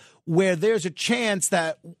America where there's a chance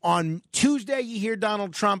that on Tuesday you hear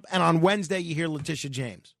Donald Trump and on Wednesday you hear Letitia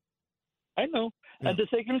James. I know. And the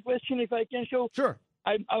second question, if I can show. Sure.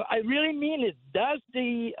 I really mean it. Does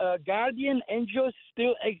the Guardian Angels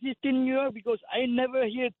still exist in New York? Because I never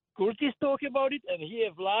hear Curtis talk about it, and he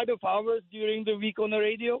have a lot of hours during the week on the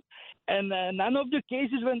radio. And none of the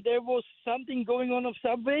cases when there was something going on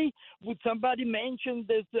Subway, would somebody mention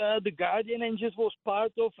that the Guardian Angels was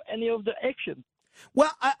part of any of the action?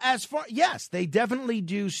 Well, yes, they definitely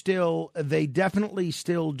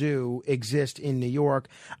still do exist in New York.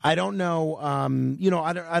 I don't know, I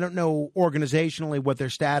don't know organizationally what their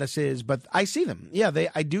status is, but I see them. Yeah,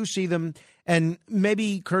 I do see them. And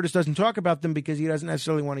maybe Curtis doesn't talk about them because he doesn't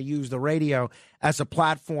necessarily want to use the radio as a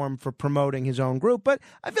platform for promoting his own group. But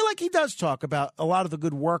I feel like he does talk about a lot of the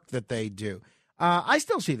good work that they do. I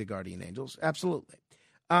still see the Guardian Angels. Absolutely.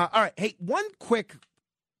 All right. Hey, one quick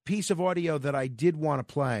piece of audio that I did want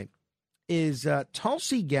to play is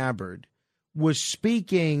Tulsi Gabbard was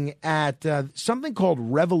speaking at something called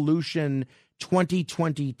Revolution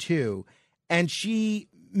 2022, and she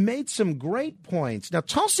made some great points. Now,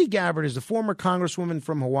 Tulsi Gabbard is the former congresswoman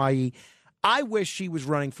from Hawaii. I wish she was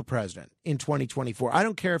running for president in 2024. I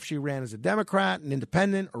don't care if she ran as a Democrat, an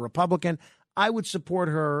independent, or Republican. I would support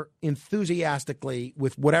her enthusiastically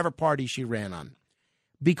with whatever party she ran on,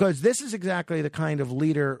 because this is exactly the kind of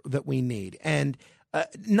leader that we need. And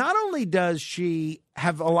not only does she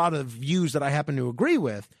have a lot of views that I happen to agree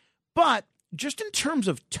with, but just in terms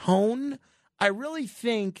of tone, I really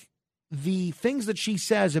think the things that she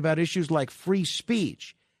says about issues like free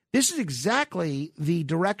speech, this is exactly the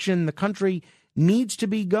direction the country needs to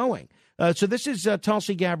be going. So this is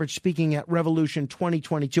Tulsi Gabbard speaking at Revolution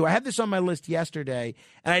 2022. I had this on my list yesterday,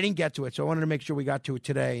 and I didn't get to it, so I wanted to make sure we got to it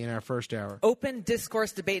today in our first hour. Open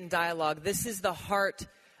discourse, debate, and dialogue. This is the heart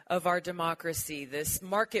of our democracy, this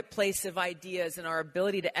marketplace of ideas and our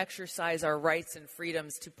ability to exercise our rights and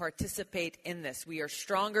freedoms to participate in this. We are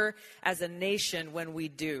stronger as a nation when we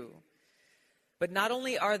do. But not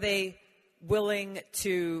only are they willing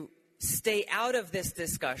to stay out of this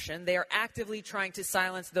discussion, they are actively trying to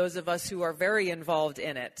silence those of us who are very involved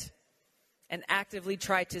in it and actively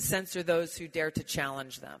try to censor those who dare to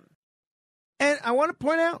challenge them. And I want to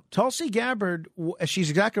point out, Tulsi Gabbard, she's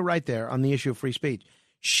exactly right there on the issue of free speech.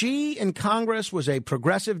 She in Congress was a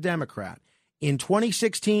progressive Democrat. In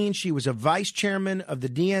 2016, she was a vice chairman of the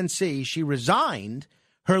DNC. She resigned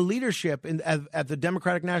her leadership at the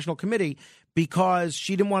Democratic National Committee because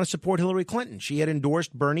she didn't want to support Hillary Clinton. She had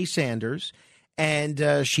endorsed Bernie Sanders,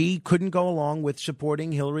 and she couldn't go along with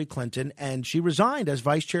supporting Hillary Clinton, and she resigned as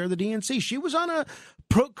vice chair of the DNC. She was on a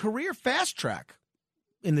career fast track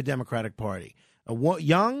in the Democratic Party.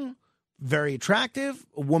 Young, very attractive,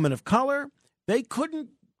 a woman of color. They couldn't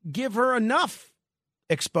give her enough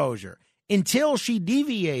exposure until she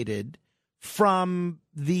deviated from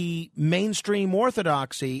the mainstream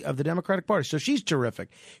orthodoxy of the Democratic Party. So she's terrific.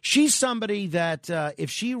 She's somebody that if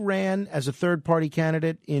she ran as a third-party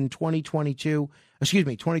candidate in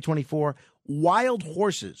 2024, wild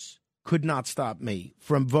horses could not stop me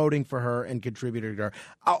from voting for her and contributing to her.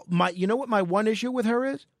 You know what my one issue with her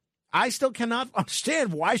is? I still cannot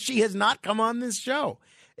understand why she has not come on this show.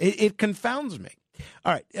 It confounds me.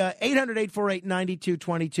 All right,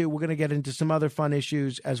 800-848-9222. We're going to get into some other fun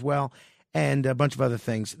issues as well and a bunch of other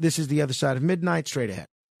things. This is The Other Side of Midnight, straight ahead.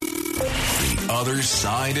 The Other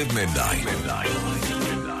Side of Midnight.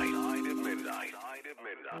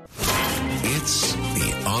 It's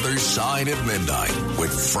The Other Side of Midnight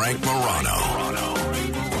with Frank Morano.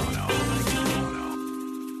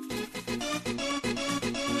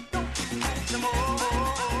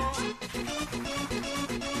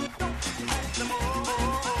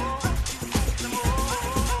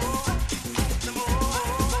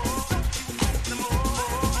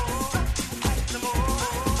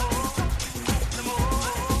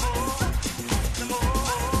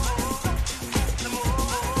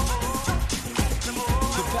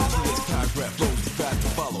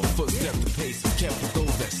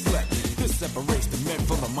 Separates the men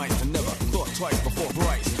from the mice and never thought twice before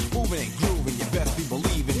Bryce. Moving and grooving, you best be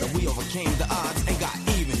believing that we overcame the odds and got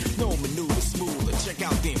even. No maneuver smooth, check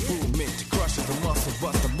out the improvement. To crush the muscle,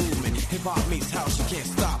 bust the movement. Hip hop meets house, you can't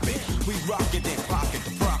stop it. We rock it, then pocket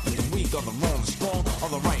the profit. The weak are the wrong, the strong are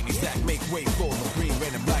the right. That make way for the green,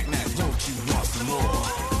 red, and black. Now don't you want some more?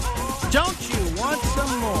 Don't you want some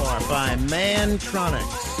more by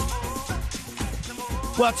Mantronics?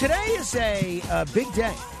 Well, today is a big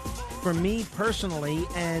day for me personally,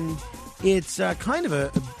 and it's kind of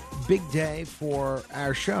a big day for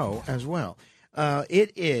our show as well.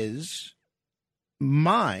 It is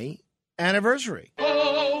my anniversary.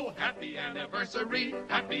 Oh, happy anniversary,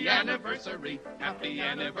 happy anniversary, happy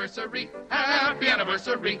anniversary, happy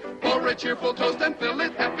anniversary. Pour a cheerful toast and fill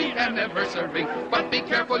it, happy anniversary. But be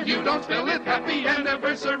careful you don't spill it, happy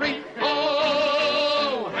anniversary.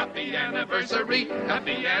 Oh, happy anniversary,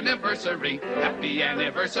 happy anniversary, happy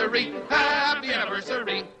anniversary, happy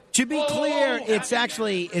anniversary. To be clear,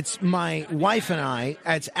 it's my wife and I.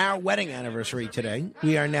 It's our wedding anniversary today.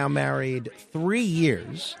 We are now married 3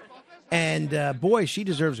 years. And, boy, she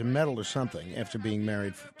deserves a medal or something after being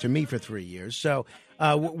married to me for 3 years. So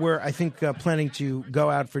we're, I think, planning to go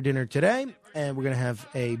out for dinner today. And we're going to have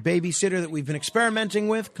a babysitter that we've been experimenting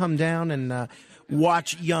with come down and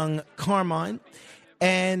watch young Carmine.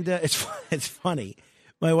 And it's funny.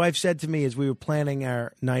 My wife said to me as we were planning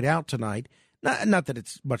our night out tonight, not that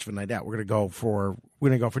it's much of a night out. We're going to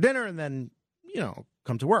go for dinner and then,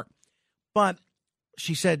 come to work. But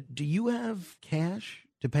she said, "Do you have cash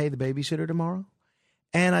to pay the babysitter tomorrow?"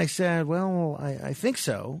 And I said, "Well, I think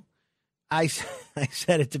so." I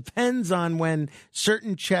said, "It depends on when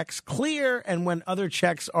certain checks clear and when other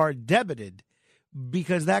checks are debited.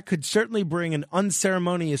 because that could certainly bring an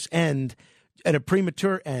unceremonious end at a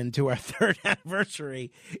premature end to our third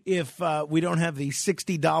anniversary if we don't have the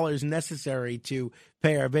 $60 necessary to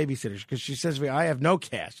pay our babysitters. Because she says to me, I have no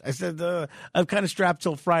cash. I said, I'm kind of strapped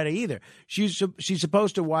till Friday either. She's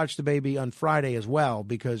supposed to watch the baby on Friday as well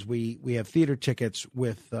because we have theater tickets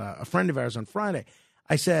with a friend of ours on Friday.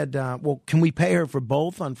 I said, well, can we pay her for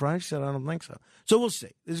both on Friday? She said, I don't think so. So we'll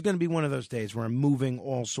see. This is going to be one of those days where I'm moving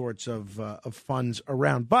all sorts of funds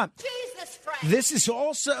around. But this is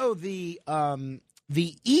also the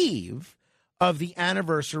eve of the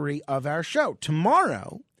anniversary of our show.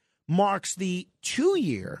 Tomorrow marks the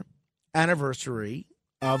 2-year anniversary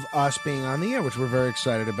of us being on the air, which we're very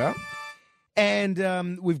excited about.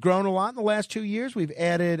 And we've grown a lot in the last 2 years. We've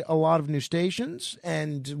added a lot of new stations,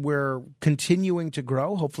 and we're continuing to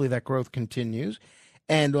grow. Hopefully that growth continues.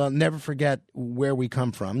 And I'll never forget where we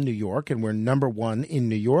come from, New York, and we're number one in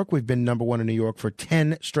New York. We've been number one in New York for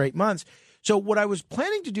 10 straight months. So what I was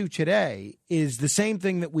planning to do today is the same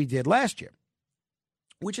thing that we did last year,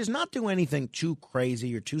 which is not do anything too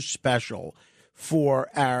crazy or too special for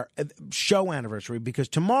our show anniversary, because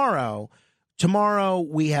tomorrow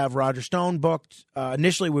we have Roger Stone booked.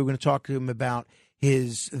 Initially, we were going to talk to him about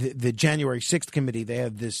the January 6th committee. They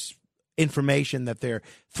have this information that they're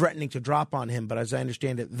threatening to drop on him. But as I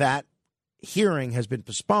understand it, that hearing has been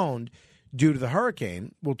postponed due to the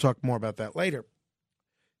hurricane. We'll talk more about that later.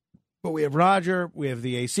 But we have Roger. We have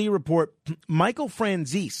the AC report. Michael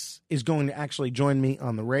Franzese is going to actually join me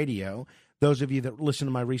on the radio. Those of you that listen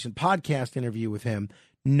to my recent podcast interview with him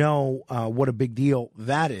know what a big deal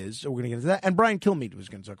that is. So we're going to get into that. And Brian Kilmeade was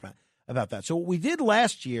going to talk about that. So what we did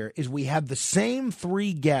last year is we had the same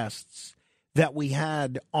 3 guests that we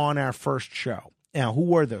had on our first show. Now, who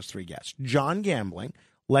were those 3 guests? John Gambling,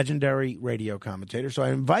 legendary radio commentator. So I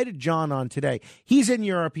invited John on today. He's in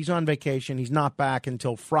Europe. He's on vacation. He's not back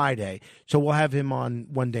until Friday. So we'll have him on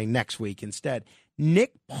one day next week instead.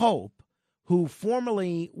 Nick Pope, who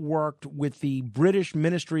formerly worked with the British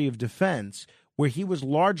Ministry of Defense, where he was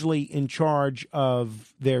largely in charge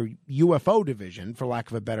of their UFO division, for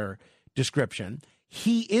lack of a better description.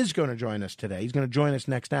 He is going to join us today. He's going to join us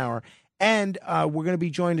next hour. And we're going to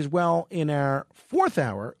be joined as well in our 4th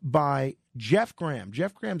hour by Jeff Graham.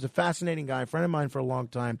 Jeff Graham's a fascinating guy, a friend of mine for a long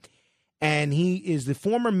time. And he is the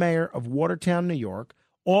former mayor of Watertown, New York,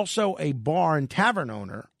 also a bar and tavern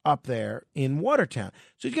owner up there in Watertown.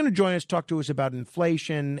 So he's going to join us, talk to us about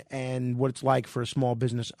inflation and what it's like for a small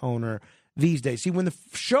business owner these days. See, when the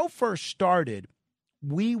show first started,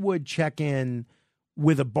 we would check in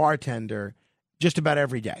with a bartender just about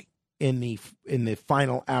every day in the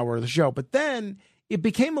final hour of the show. But then it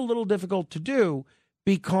became a little difficult to do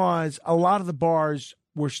because a lot of the bars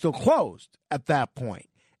were still closed at that point.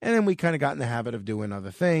 And then we kind of got in the habit of doing other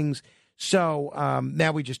things. So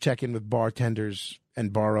now we just check in with bartenders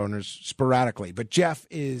and bar owners sporadically. But Jeff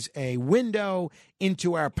is a window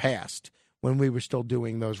into our past when we were still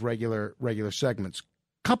doing those regular segments.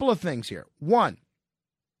 Couple of things here. One,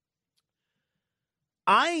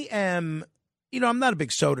 I am, I'm not a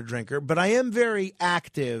big soda drinker, but I am very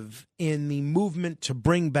active in the movement to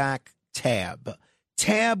bring back Tab.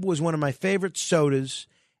 Tab was one of my favorite sodas,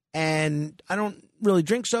 and I don't really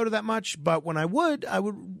drink soda that much, but when I would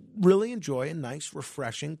really enjoy a nice,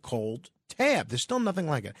 refreshing, cold Tab. There's still nothing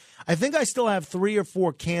like it. I think I still have 3 or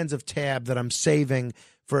 4 cans of Tab that I'm saving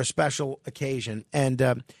for a special occasion.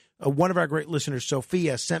 And one of our great listeners,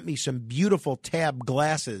 Sophia, sent me some beautiful Tab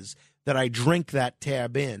glasses that I drink that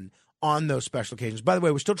Tab in on those special occasions. By the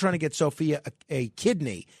way, we're still trying to get Sophia a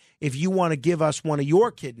kidney. If you want to give us one of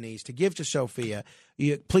your kidneys to give to Sophia,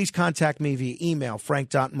 please contact me via email,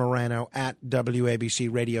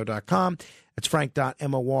 frank.morano@wabcradio.com. It's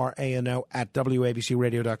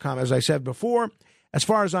frank.morano@wabcradio.com. As I said before, as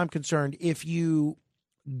far as I'm concerned, if you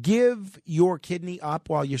give your kidney up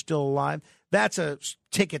while you're still alive, that's a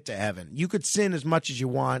ticket to heaven. You could sin as much as you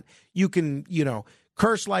want. You can,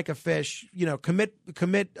 curse like a fish, commit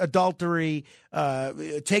adultery,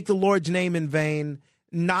 take the Lord's name in vain,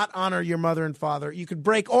 not honor your mother and father. You could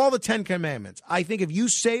break all the 10 commandments. I think if you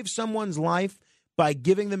save someone's life by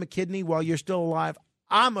giving them a kidney while you're still alive,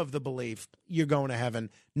 I'm of the belief you're going to heaven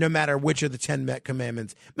no matter which of the 10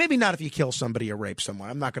 commandments. Maybe not if you kill somebody or rape someone.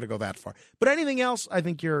 I'm not going to go that far. But anything else, I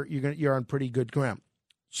think you're on pretty good ground.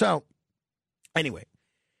 So anyway,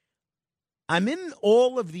 I'm in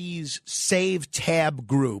all of these Save Tab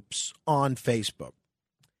groups on Facebook,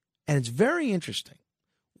 and it's very interesting.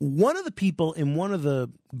 One of the people in one of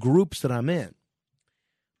the groups that I'm in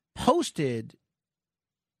posted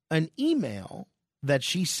an email that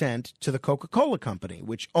she sent to the Coca-Cola company,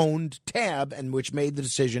 which owned Tab and which made the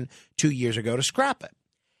decision 2 years ago to scrap it.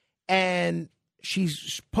 And she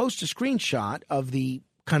posts a screenshot of the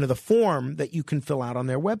kind of the form that you can fill out on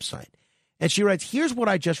their website. And she writes, here's what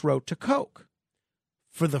I just wrote to Coke.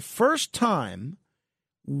 For the first time,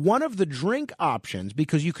 one of the drink options,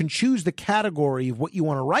 because you can choose the category of what you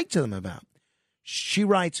want to write to them about. She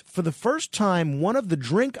writes, for the first time, one of the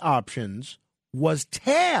drink options was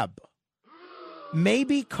Tab.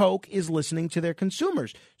 Maybe Coke is listening to their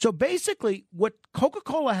consumers. So basically, what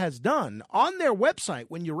Coca-Cola has done on their website,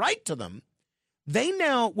 when you write to them, they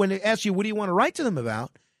now, when they ask you, what do you want to write to them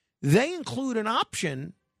about, they include an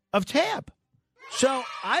option of Tab. So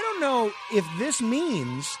I don't know if this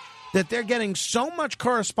means that they're getting so much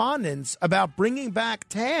correspondence about bringing back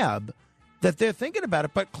Tab that they're thinking about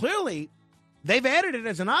it. But clearly, they've added it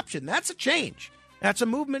as an option. That's a change. That's a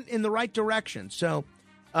movement in the right direction. So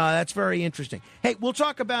that's very interesting. Hey, we'll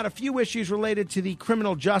talk about a few issues related to the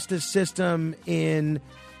criminal justice system in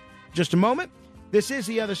just a moment. This is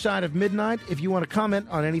The Other Side of Midnight. If you want to comment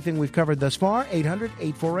on anything we've covered thus far,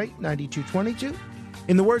 800-848-9222.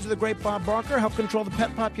 In the words of the great Bob Barker, help control the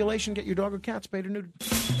pet population. Get your dog or cat spayed or neutered.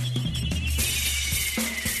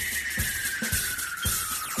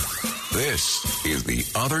 This is The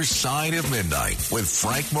Other Side of Midnight with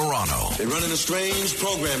Frank Morano. They're running a strange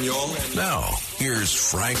program, y'all. Now, here's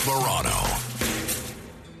Frank Morano.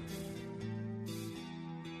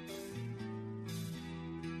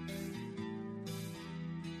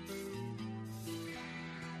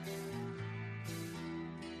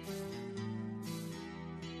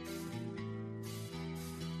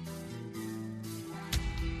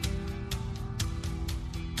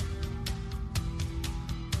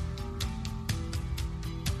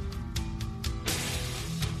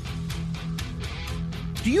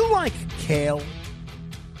 Do you like kale?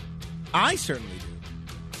 I certainly do.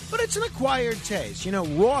 But it's an acquired taste. You know,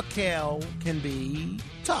 raw kale can be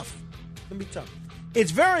tough.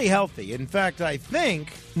 It's very healthy. In fact, I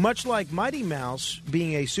think, much like Mighty Mouse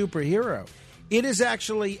being a superhero, it is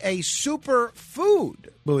actually a super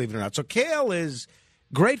food, believe it or not. So kale is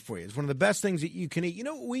great for you. It's one of the best things that you can eat. You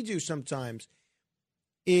know what we do sometimes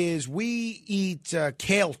is we eat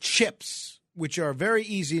kale chips, which are very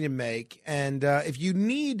easy to make. And if you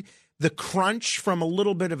need the crunch from a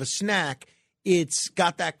little bit of a snack, it's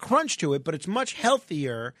got that crunch to it, but it's much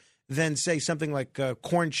healthier than, say, something like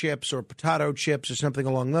corn chips or potato chips or something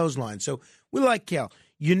along those lines. So we like kale.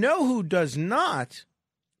 You know who does not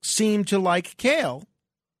seem to like kale?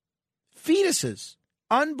 Fetuses,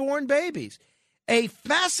 unborn babies. A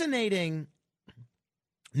fascinating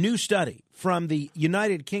new study from the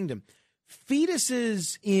United Kingdom.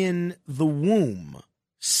 Fetuses in the womb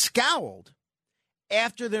scowled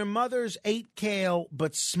after their mothers ate kale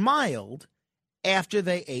but smiled after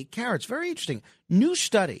they ate carrots. Very interesting. New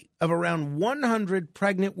study of around 100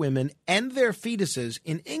 pregnant women and their fetuses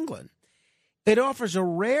in England. It offers a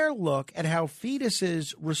rare look at how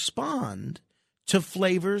fetuses respond to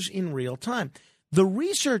flavors in real time. The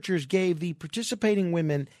researchers gave the participating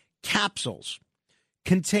women capsules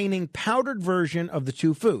containing powdered version of the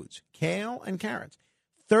two foods, kale and carrots.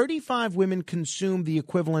 35 women consumed the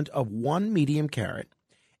equivalent of one medium carrot,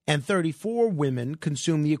 and 34 women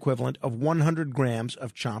consumed the equivalent of 100 grams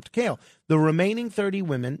of chopped kale. The remaining 30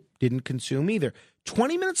 women didn't consume either.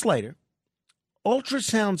 20 minutes later,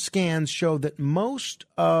 ultrasound scans showed that most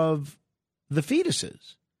of the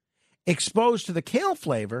fetuses exposed to the kale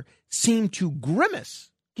flavor seemed to grimace.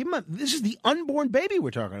 This is the unborn baby we're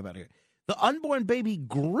talking about here. The unborn baby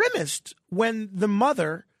grimaced when the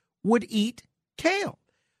mother would eat kale.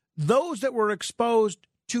 Those that were exposed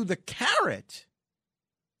to the carrot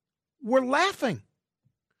were laughing.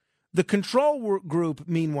 The control group,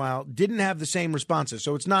 meanwhile, didn't have the same responses.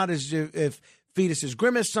 So it's not as if fetuses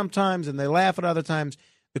grimace sometimes and they laugh at other times.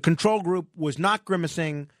 The control group was not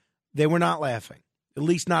grimacing. They were not laughing, at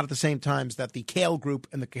least not at the same times that the kale group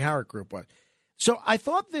and the carrot group was. So I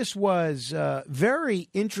thought this was very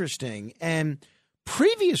interesting, and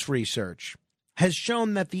previous research has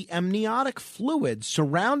shown that the amniotic fluid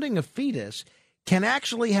surrounding a fetus can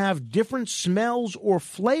actually have different smells or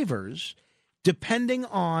flavors depending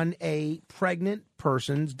on a pregnant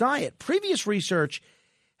person's diet. Previous research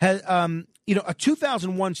has, a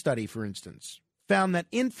 2001 study, for instance, found that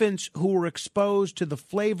infants who were exposed to the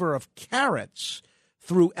flavor of carrots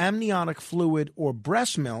through amniotic fluid or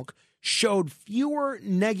breast milk showed fewer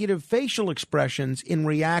negative facial expressions in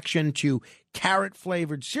reaction to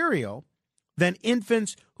carrot-flavored cereal than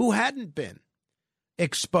infants who hadn't been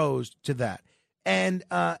exposed to that. And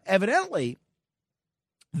evidently,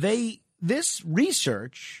 this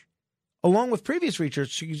research along with previous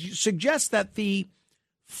research, suggests that the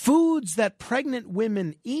foods that pregnant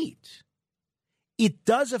women eat, it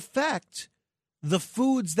does affect the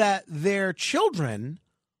foods that their children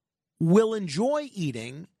will enjoy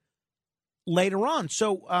eating later on.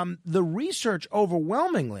 So the research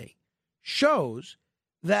overwhelmingly shows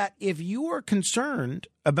that if you are concerned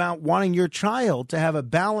about wanting your child to have a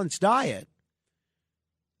balanced diet,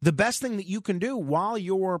 the best thing that you can do while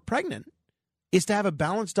you're pregnant is to have a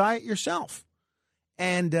balanced diet yourself.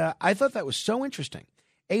 And I thought that was so interesting.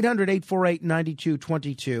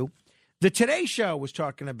 800-848-9222. The Today Show was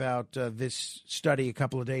talking about this study a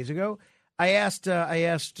couple of days ago. I asked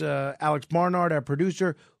Alex Barnard, our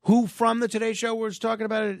producer, who from the Today Show was talking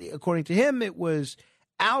about it. According to him, it was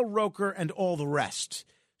Al Roker and all the rest.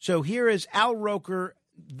 So here is Al Roker,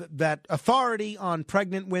 that authority on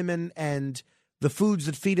pregnant women and the foods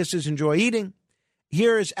that fetuses enjoy eating.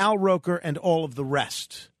 Here is Al Roker and all of the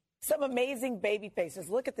rest. Some amazing baby faces.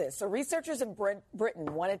 Look at this. So researchers in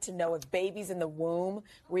Britain wanted to know if babies in the womb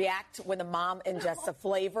react when the mom ingests a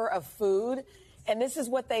flavor of food. And this is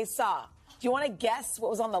what they saw. Do you want to guess what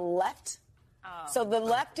was on the left? So the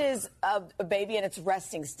left is a baby in its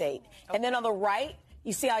resting state. Okay. And then on the right,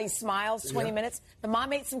 you see how he smiles 20 minutes? The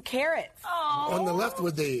mom ate some carrots. Oh. On the left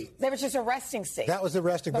with the... That was just a resting state. That was the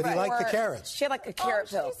resting, but he liked the carrots. She had like a carrot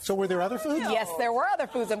pill. So were there other foods? Yes, there were other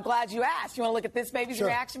foods. I'm glad you asked. You want to look at this baby's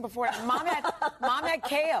reaction before? Mom had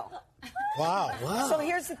kale. Wow. So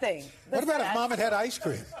here's the thing. What about if Mom had ice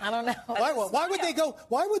cream? I don't know. Why would they go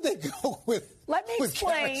with Let me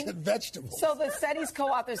explain. Carrots and vegetables? So the study's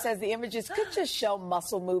co-author says the images could just show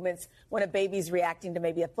muscle movements when a baby's reacting to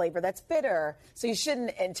maybe a flavor that's bitter. So you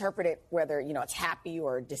shouldn't interpret it whether, it's happy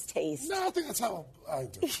or distaste. No, I think that's how I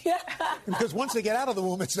do. Yeah. Because once they get out of the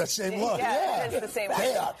womb, it's that same look. Yeah, it's the same.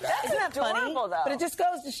 Isn't that funny? Though. But it just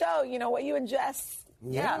goes to show, what you ingest.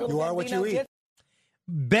 Yeah. You are what you eat.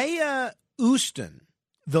 Bea Houston,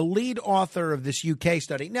 the lead author of this UK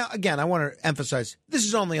study. Now, again, I want to emphasize, this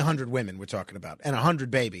is only 100 women we're talking about and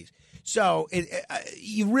 100 babies. So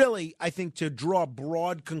you really, I think, to draw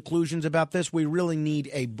broad conclusions about this, we really need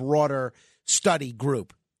a broader study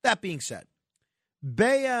group. That being said,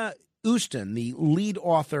 Bea Houston, the lead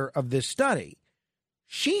author of this study,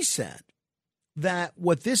 she said that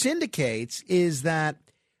what this indicates is that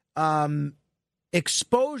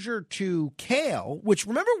exposure to kale, which,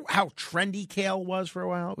 remember how trendy kale was for a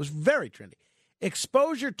while? It was very trendy.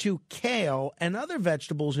 Exposure to kale and other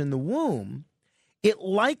vegetables in the womb, it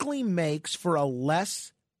likely makes for a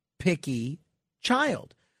less picky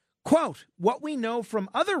child. Quote, what we know from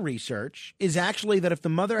other research is actually that if the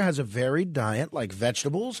mother has a varied diet like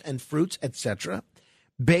vegetables and fruits, etc.,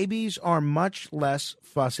 babies are much less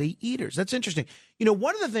fussy eaters. That's interesting.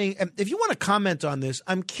 One of the things, if you want to comment on this,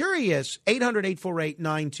 I'm curious,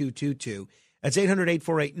 800-848-9222. That's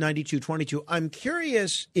 800-848-9222. I'm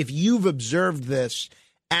curious if you've observed this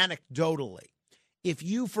anecdotally. If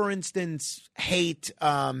you, for instance, hate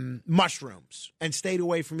mushrooms and stayed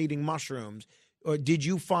away from eating mushrooms, or did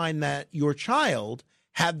you find that your child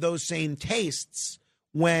had those same tastes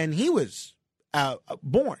when he was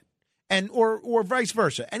born? And or vice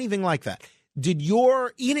versa, anything like that. Did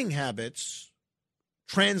your eating habits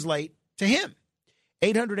translate to him?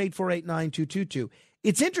 800-848-9222.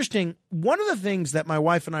 It's interesting. One of the things that my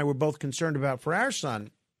wife and I were both concerned about for our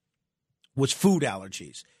son was food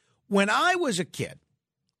allergies. When I was a kid,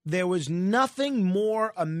 there was nothing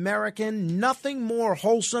more American, nothing more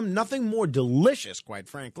wholesome, nothing more delicious, quite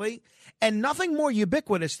frankly, and nothing more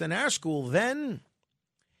ubiquitous than our school than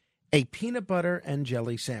a peanut butter and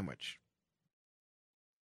jelly sandwich.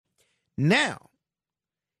 Now,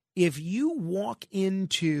 if you walk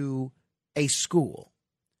into a school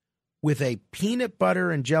with a peanut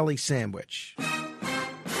butter and jelly sandwich,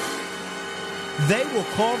 they will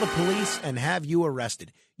call the police and have you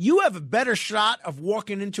arrested. You have a better shot of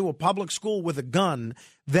walking into a public school with a gun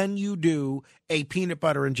than you do a peanut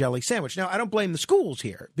butter and jelly sandwich. Now, I don't blame the schools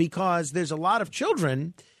here because there's a lot of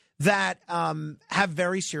children that have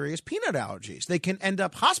very serious peanut allergies. They can end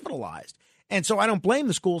up hospitalized. And so I don't blame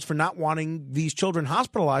the schools for not wanting these children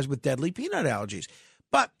hospitalized with deadly peanut allergies.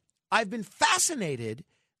 But I've been fascinated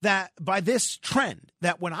by this trend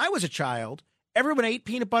that when I was a child, everyone ate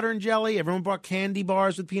peanut butter and jelly. Everyone bought candy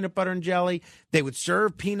bars with peanut butter and jelly. They would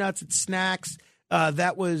serve peanuts at snacks.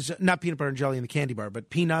 That was not peanut butter and jelly in the candy bar, but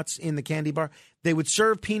peanuts in the candy bar. They would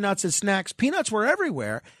serve peanuts as snacks. Peanuts were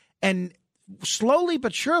everywhere. And slowly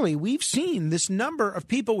but surely, we've seen this number of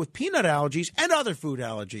people with peanut allergies and other food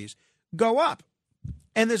allergies go up.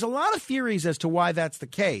 And there's a lot of theories as to why that's the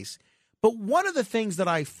case. But one of the things that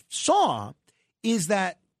I saw is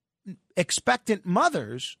that expectant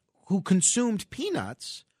mothers who consumed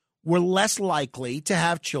peanuts were less likely to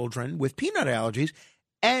have children with peanut allergies,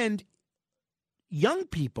 and young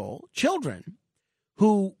people, children,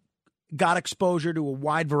 who got exposure to a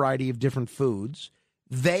wide variety of different foods,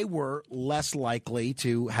 they were less likely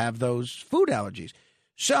to have those food allergies.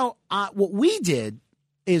 So what we did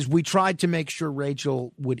is we tried to make sure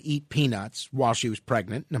Rachel would eat peanuts while she was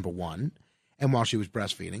pregnant, number one, and while she was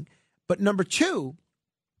breastfeeding. But number two,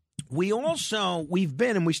 we've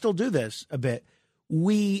been, and we still do this a bit,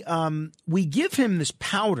 we give him this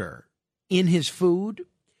powder in his food,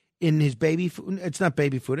 in his baby food. It's not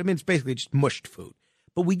baby food. I mean, it's basically just mushed food.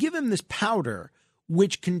 But we give him this powder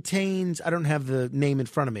which contains, I don't have the name in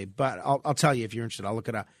front of me, but I'll tell you if you're interested. I'll look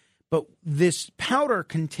it up. But this powder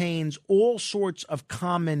contains all sorts of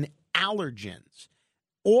common allergens,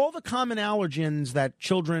 all the common allergens that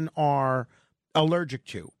children are allergic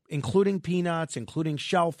to, including peanuts, including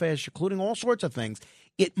shellfish, including all sorts of things.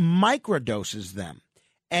 It microdoses them,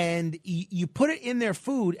 and you put it in their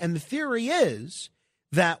food, and the theory is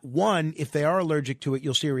that, one, if they are allergic to it,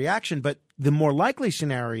 you'll see a reaction, but the more likely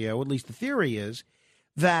scenario, at least the theory is,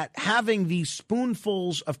 that having these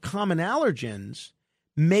spoonfuls of common allergens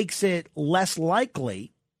makes it less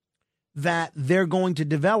likely that they're going to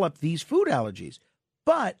develop these food allergies.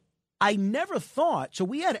 But I never thought, so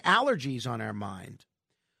we had allergies on our mind,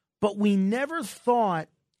 but we never thought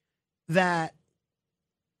that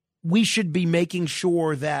we should be making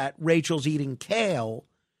sure that Rachel's eating kale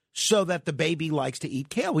so that the baby likes to eat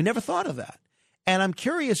kale. We never thought of that. And I'm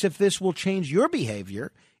curious if this will change your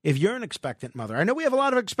behavior if you're an expectant mother. I know we have a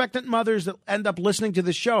lot of expectant mothers that end up listening to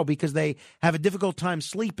the show because they have a difficult time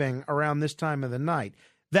sleeping around this time of the night.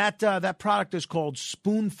 That product is called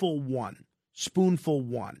Spoonful One. Spoonful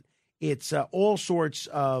One. It's all sorts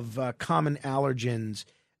of common allergens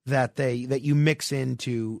that you mix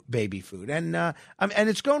into baby food, and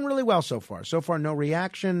it's going really well so far. So far, no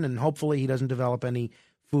reaction, and hopefully he doesn't develop any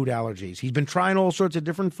food allergies. He's been trying all sorts of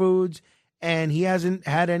different foods, and he hasn't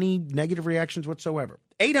had any negative reactions whatsoever.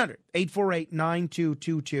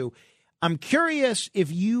 800-848-9222. I'm curious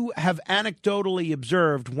if you have anecdotally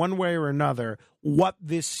observed one way or another what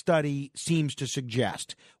this study seems to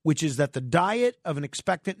suggest, which is that the diet of an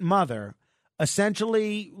expectant mother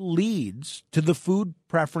essentially leads to the food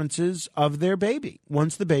preferences of their baby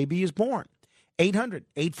once the baby is born.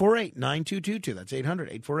 800-848-9222. That's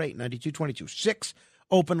 800-848-9222. 6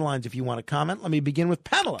 open lines if you want to comment. Let me begin with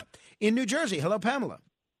Pamela in New Jersey. Hello, Pamela.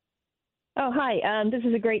 Oh, hi. This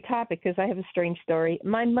is a great topic because I have a strange story.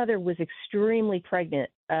 My mother was extremely pregnant,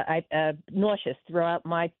 nauseous throughout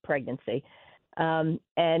my pregnancy. And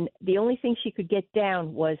the only thing she could get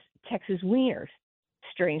down was Texas wieners,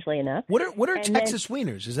 strangely enough. What are Texas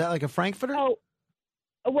wieners? Is that like a Frankfurter? Oh,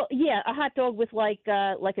 well, yeah, a hot dog with like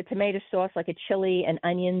a tomato sauce, like a chili and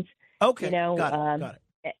onions. Okay, got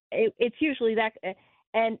it. It's usually that.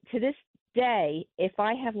 And to this day, if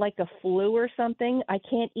I have like a flu or something, I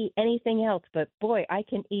can't eat anything else. But boy, I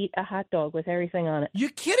can eat a hot dog with everything on it. You're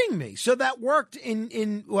kidding me. So that worked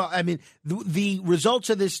in well, I mean, the results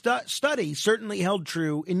of this study certainly held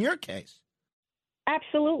true in your case.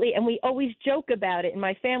 Absolutely. And we always joke about it in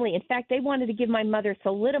my family. In fact, they wanted to give my mother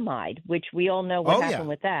thalidomide, which we all know what happened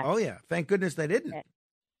with that. Oh, yeah. Thank goodness they didn't.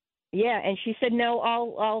 Yeah, and she said, no,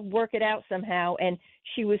 I'll work it out somehow. And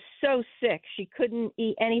she was so sick. She couldn't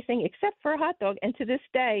eat anything except for a hot dog. And to this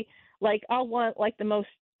day, like, I'll want, like, the most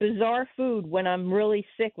bizarre food when I'm really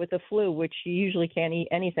sick with the flu, which you usually can't eat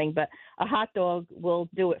anything. But a hot dog will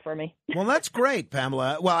do it for me. Well, that's great,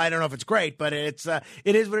 Pamela. Well, I don't know if it's great, but it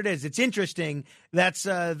is what it is. It's interesting. That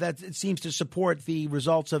it seems to support the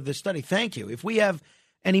results of this study. Thank you. If we have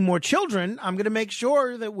any more children, I'm going to make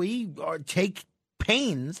sure that we take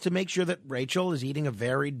pains to make sure that Rachel is eating a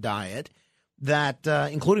varied diet, that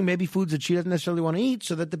including maybe foods that she doesn't necessarily want to eat,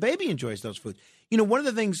 so that the baby enjoys those foods. You know, one of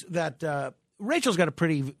the things that Rachel's got a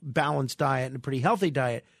pretty balanced diet and a pretty healthy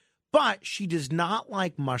diet, but she does not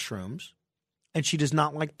like mushrooms and she does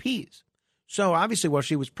not like peas. So obviously while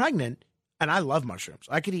she was pregnant, and I love mushrooms,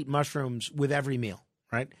 I could eat mushrooms with every meal,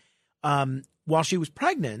 right? While she was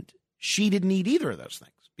pregnant, she didn't eat either of those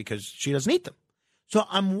things because she doesn't eat them. So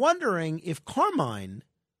I'm wondering if Carmine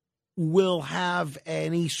will have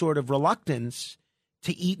any sort of reluctance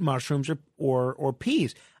to eat mushrooms or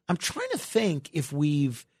peas. I'm trying to think if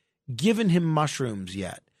we've given him mushrooms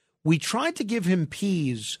yet. We tried to give him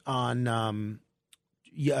peas on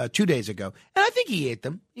 2 days ago, and I think he ate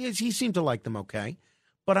them. He seemed to like them okay.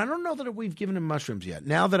 But I don't know that we've given him mushrooms yet.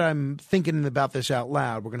 Now that I'm thinking about this out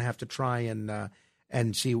loud, we're going to have to try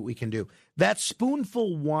and see what we can do. That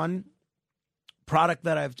Spoonful One product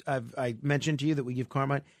that I mentioned to you that we give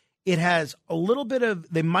Carmine, It has a little bit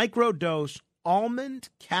of the microdose almond,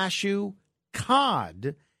 cashew,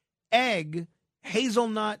 cod, egg,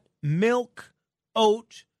 hazelnut, milk,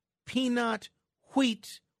 oat, peanut,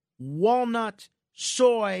 wheat, walnut,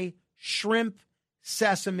 soy, shrimp,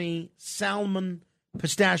 sesame, salmon,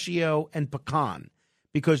 pistachio, and pecan,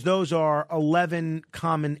 because those are 11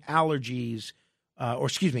 common allergies,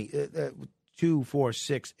 2, 4,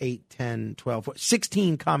 6, 8, 10, 12,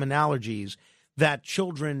 16 common allergies that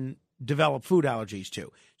children develop food allergies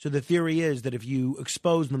to. So the theory is that if you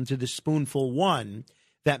expose them to the spoonful one,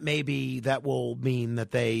 that maybe that will mean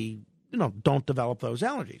that they, don't develop those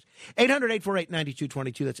allergies.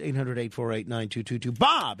 800-848-9222. That's 800-848-9222.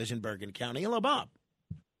 Bob is in Bergen County. Hello, Bob.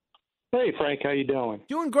 Hey, Frank. How you doing?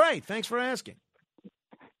 Doing great. Thanks for asking.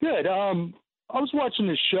 Good. I was watching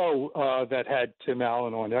this show that had Tim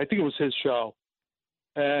Allen on it. I think it was his show.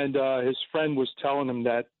 And his friend was telling him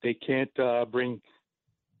that they can't bring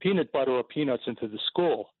peanut butter or peanuts into the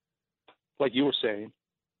school, like you were saying.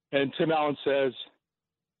 And Tim Allen says,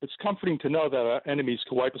 it's comforting to know that our enemies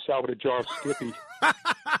can wipe us out with a jar of Skippy.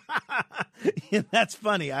 Yeah, that's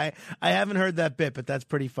funny. I haven't heard that bit, but that's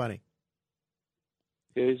pretty funny.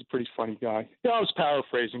 Yeah, he's a pretty funny guy. Yeah, I was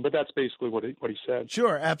paraphrasing, but that's basically what he said.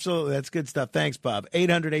 Sure, absolutely. That's good stuff. Thanks, Bob.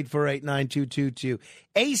 800-848-9222.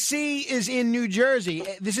 AC is in New Jersey.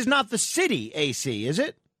 This is not the city, AC, is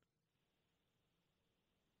it?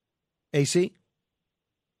 AC?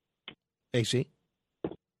 AC?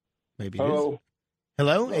 Maybe it is.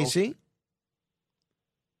 Hello, AC?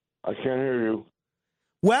 I can't hear you.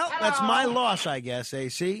 Well, that's my loss, I guess,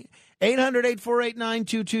 AC.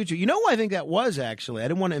 800-848-9222. You know who I think that was, actually? I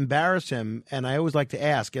didn't want to embarrass him, and I always like to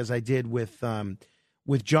ask, as I did with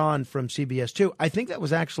John from CBS 2. I think that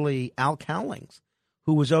was actually Al Cowlings,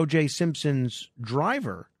 who was O.J. Simpson's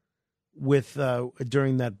driver with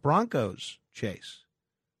during that Broncos chase.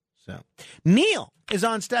 So, Neil is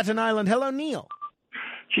on Staten Island. Hello, Neil.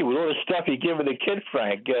 Gee, with all the stuff you're giving the kid,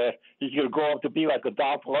 Frank, he's going to grow up to be like a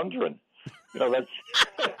Dolph Lundgren. That's.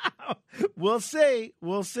 We'll see.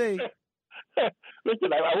 We'll see.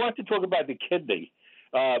 Listen, I want to talk about the kidney.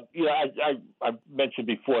 I mentioned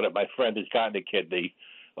before that my friend has gotten a kidney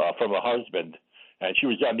from her husband, and she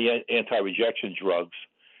was on the anti-rejection drugs.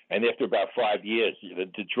 And after about 5 years,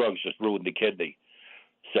 the drugs just ruined the kidney.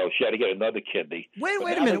 So she had to get another kidney.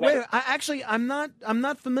 Wait a minute. I'm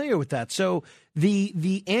not familiar with that. So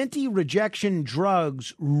the anti-rejection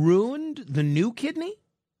drugs ruined the new kidney?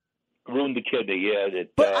 Ruined the kidney, yeah.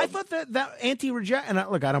 But I thought that anti-rejection, and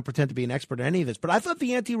look, I don't pretend to be an expert in any of this, but I thought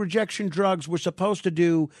the anti-rejection drugs were supposed to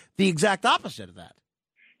do the exact opposite of that.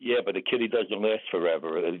 Yeah, but the kidney doesn't last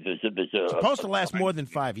forever. It's supposed to last more than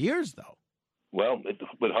 5 years, though. Well,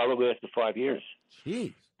 with her, it lasted 5 years.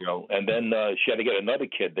 Jeez. And then she had to get another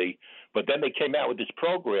kidney. But then they came out with this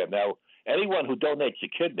program. Now, anyone who donates a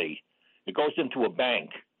kidney, it goes into a bank.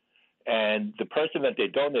 And the person that they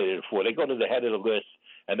donated it for, they go to the head of the list,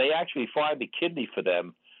 and they actually find a kidney for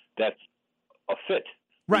them that's a fit.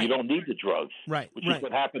 Right. You don't need the drugs. Right. Which is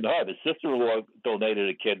what happened to her. The sister-in-law donated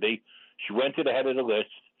a kidney. She went to the head of the list.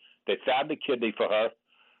 They found the kidney for her.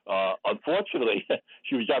 Unfortunately,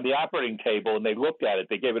 she was on the operating table, and they looked at it.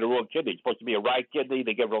 They gave her the wrong kidney. It's supposed to be a right kidney.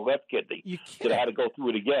 They gave her a left kidney. So they had to go through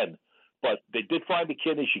it again. But they did find the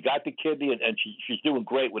kidney. She got the kidney, and she's doing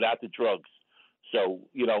great without the drugs. So,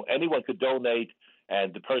 anyone could donate,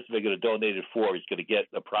 and the person they're going to donate it for is going to get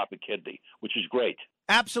a proper kidney, which is great.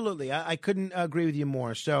 Absolutely. I couldn't agree with you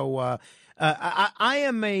more. So I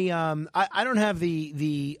am I don't have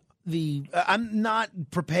I'm not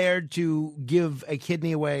prepared to give a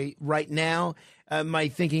kidney away right now. My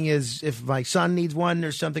thinking is if my son needs one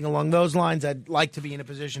or something along those lines, I'd like to be in a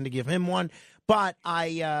position to give him one. But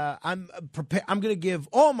I'm prepared. I'm going to give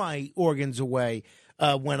all my organs away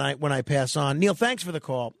when I pass on. Neil, thanks for the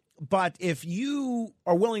call. But if you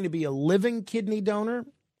are willing to be a living kidney donor,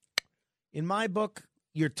 in my book,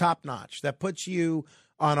 you're top notch. That puts you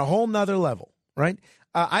on a whole nother level, right?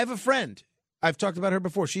 I have a friend. I've talked about her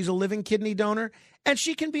before. She's a living kidney donor, and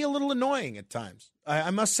she can be a little annoying at times,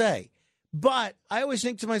 I must say. But I always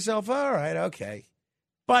think to myself, all right, okay.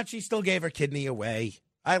 But she still gave her kidney away.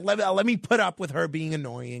 Let me put up with her being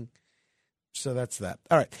annoying. So that's that.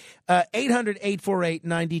 All right.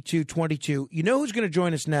 800-848-9222. You know who's going to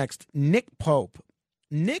join us next? Nick Pope.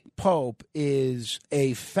 Nick Pope is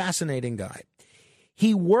a fascinating guy.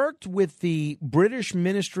 He worked with the British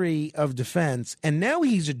Ministry of Defense, and now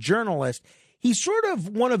he's a journalist. He's sort of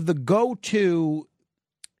one of the go-to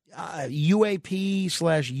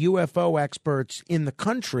UAP/UFO experts in the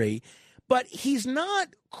country, but he's not,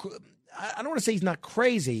 I don't want to say he's not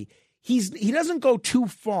crazy. He doesn't go too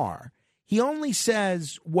far. He only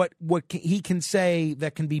says what he can say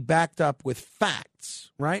that can be backed up with facts,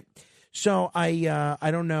 right? So I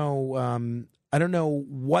don't know I don't know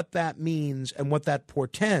what that means and what that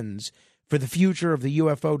portends for the future of the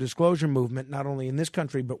UFO disclosure movement, not only in this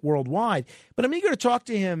country but worldwide. But I'm eager to talk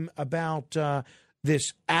to him about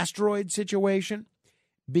this asteroid situation,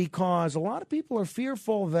 because a lot of people are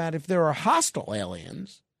fearful that if there are hostile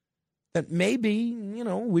aliens, that maybe,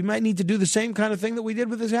 we might need to do the same kind of thing that we did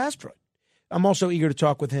with this asteroid. I'm also eager to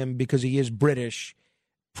talk with him because he is British.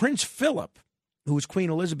 Prince Philip, who was Queen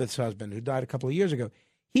Elizabeth's husband, who died a couple of years ago,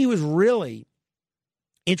 he was really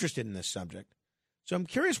interested in this subject. So I'm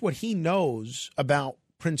curious what he knows about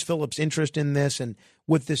Prince Philip's interest in this and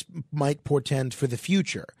what this might portend for the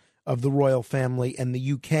future of the royal family and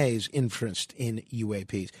the UK's interest in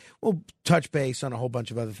UAPs. We'll touch base on a whole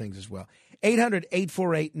bunch of other things as well.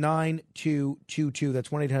 800-848-9222. That's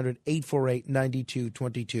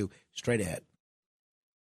 1-800-848-9222. Straight ahead.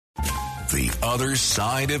 The Other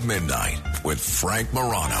Side of Midnight with Frank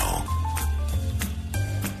Morano.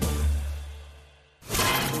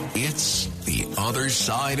 It's The Other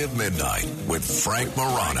Side of Midnight with Frank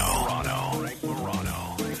Morano.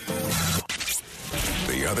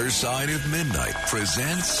 The Other Side of Midnight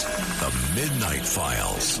presents The Midnight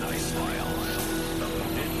Files.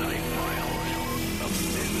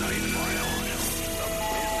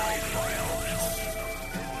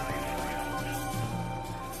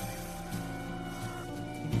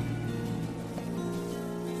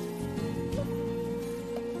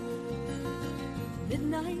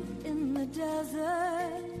 Midnight in the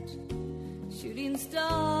desert, shooting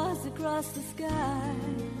stars across the sky.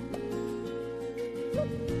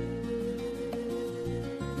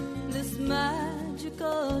 This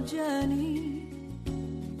magical journey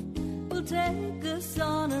will take us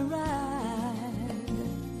on a ride,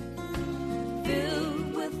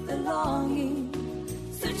 filled with the longing,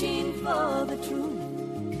 searching for the truth.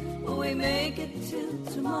 Will we make it till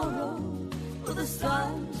tomorrow? Will the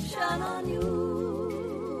sun shine on you?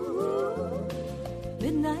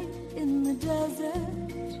 Midnight in the desert,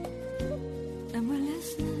 and we're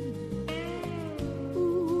listening.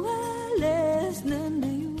 Ooh, we're listening to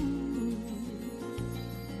you.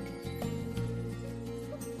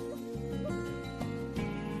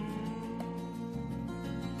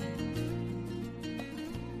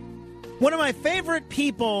 One of my favorite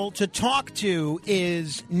people to talk to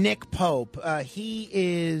is Nick Pope. He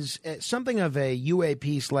is something of a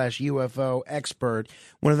UAP/UFO expert,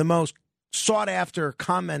 one of the most sought-after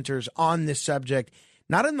commenters on this subject,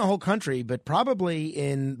 not in the whole country, but probably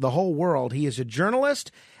in the whole world. He is a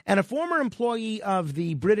journalist and a former employee of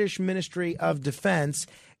the British Ministry of Defense,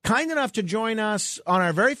 kind enough to join us on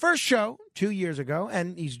our very first show 2 years ago,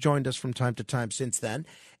 and he's joined us from time to time since then.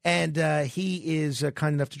 And he is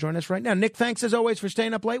kind enough to join us right now. Nick, thanks as always for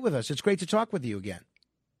staying up late with us. It's great to talk with you again.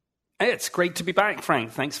 It's great to be back,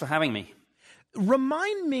 Frank. Thanks for having me.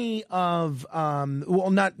 Remind me of, well,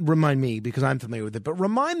 not remind me because I'm familiar with it, but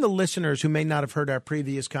remind the listeners who may not have heard our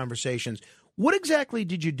previous conversations, what exactly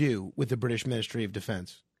did you do with the British Ministry of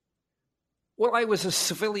Defense? Well, I was a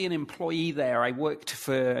civilian employee there. I worked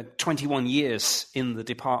for 21 years in the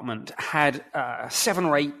department, had 7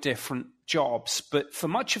 or 8 different jobs. But for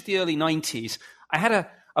much of the early 90s, I had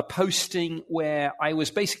a posting where I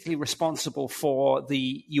was basically responsible for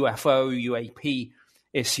the UFO, UAP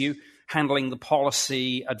issue, handling the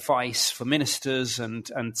policy advice for ministers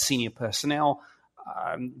and senior personnel,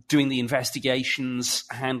 doing the investigations,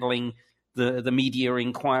 handling the media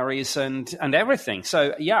inquiries and everything.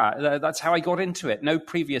 So, yeah, that's how I got into it. No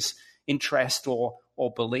previous interest or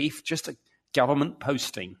belief, just a government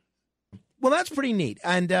posting. Well, that's pretty neat.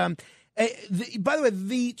 And by the way,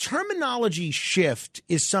 the terminology shift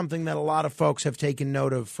is something that a lot of folks have taken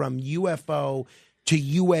note of from UFO to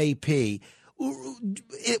UAP.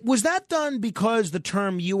 Was that done because the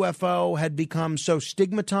term UFO had become so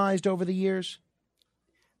stigmatized over the years?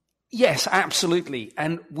 Yes, absolutely.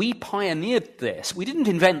 And we pioneered this. We didn't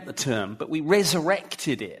invent the term, but we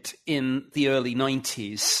resurrected it in the early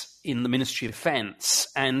 90s in the Ministry of Defense.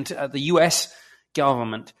 And the US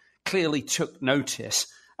government clearly took notice.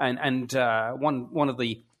 And one of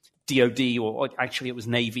the DOD, or actually it was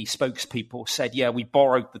Navy spokespeople, said, yeah, we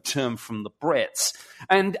borrowed the term from the Brits.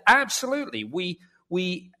 And absolutely,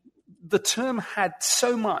 the term had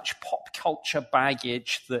so much pop culture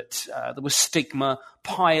baggage that there was stigma.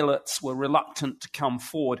 Pilots were reluctant to come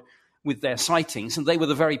forward with their sightings, and they were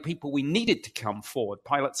the very people we needed to come forward,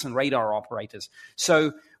 pilots and radar operators.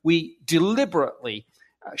 So we deliberately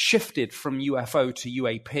shifted from UFO to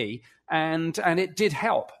UAP, and it did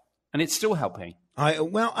help, and it's still helping.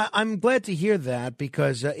 I'm glad to hear that,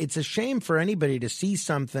 because it's a shame for anybody to see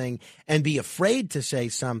something and be afraid to say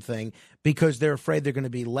something because they're afraid they're going to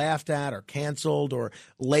be laughed at or canceled or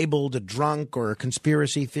labeled a drunk or a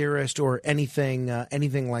conspiracy theorist or anything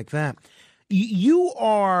like that. You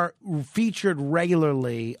are featured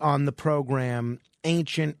regularly on the program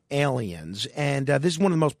Ancient Aliens, and this is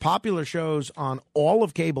one of the most popular shows on all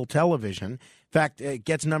of cable television. In fact, it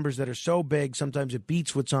gets numbers that are so big, sometimes it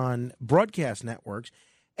beats what's on broadcast networks.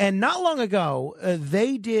 And not long ago,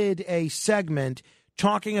 they did a segment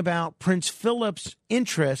talking about Prince Philip's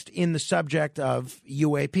interest in the subject of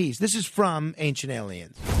UAPs. This is from Ancient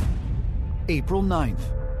Aliens. April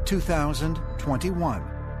 9th, 2021.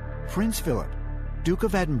 Prince Philip, Duke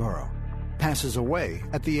of Edinburgh, passes away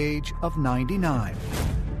at the age of 99.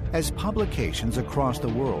 As publications across the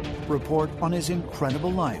world report on his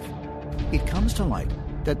incredible life, it comes to light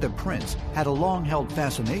that the prince had a long-held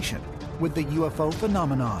fascination with the UFO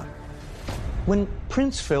phenomenon. When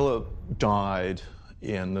Prince Philip died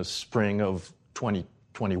in the spring of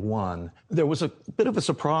 2021, there was a bit of a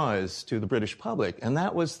surprise to the British public, and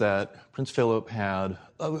that was that Prince Philip had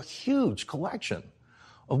a huge collection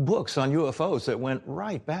of books on UFOs that went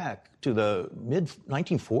right back to the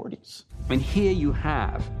mid-1940s. I mean, here you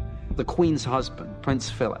have the Queen's husband, Prince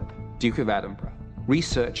Philip, Duke of Edinburgh,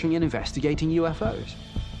 researching and investigating UFOs.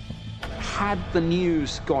 Had the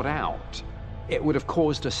news got out, it would have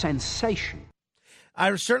caused a sensation.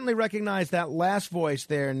 I certainly recognize that last voice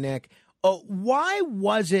there, Nick. Why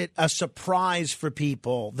was it a surprise for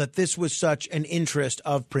people that this was such an interest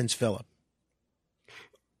of Prince Philip?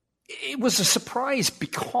 It was a surprise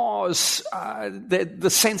because the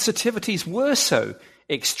sensitivities were so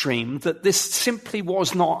extreme that this simply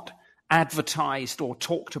was not advertised or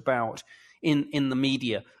talked about in the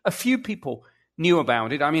media. A few people knew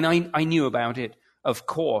about it. I mean, I knew about it, of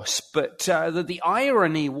course, but the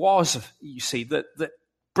irony was, you see, that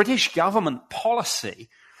British government policy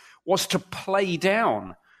was to play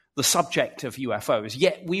down the subject of UFOs,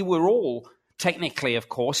 yet we were all technically, of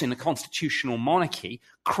course, in a constitutional monarchy,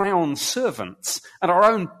 crown servants, and our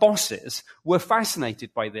own bosses were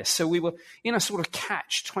fascinated by this. So we were in a sort of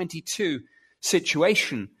catch-22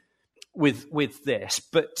 situation with this.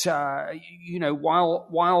 But, while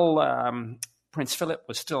Prince Philip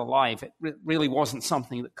was still alive, it really wasn't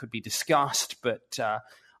something that could be discussed. But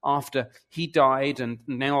after he died, and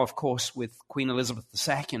now, of course, with Queen Elizabeth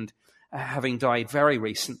II having died very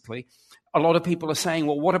recently, a lot of people are saying,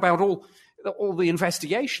 well, what about all the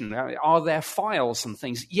investigation? Are there files and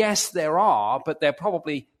things? Yes, there are, but they're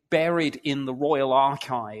probably buried in the royal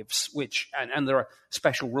archives, and there are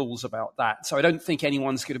special rules about that. So I don't think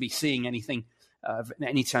anyone's going to be seeing anything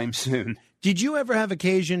anytime soon. Did you ever have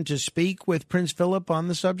occasion to speak with Prince Philip on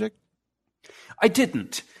the subject? I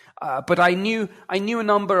didn't, but I knew a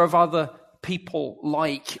number of other people,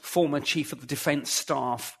 like former Chief of the Defence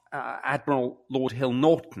Staff, Admiral Lord Hill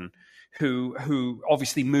Norton, who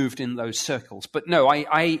obviously moved in those circles. But no,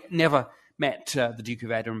 I never met the Duke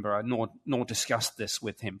of Edinburgh nor discussed this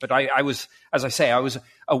with him. But I was, as I say, I was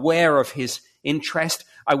aware of his interest.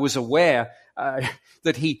 I was aware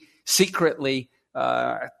that he secretly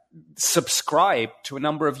subscribed to a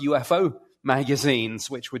number of UFO magazines,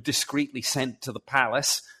 which were discreetly sent to the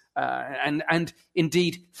palace. And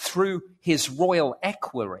indeed, through his royal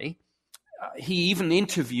equerry, he even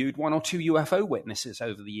interviewed one or two UFO witnesses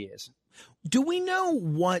over the years. Do we know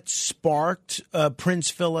what sparked Prince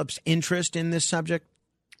Philip's interest in this subject?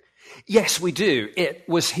 Yes, we do. It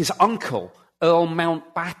was his uncle, Earl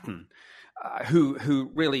Mountbatten,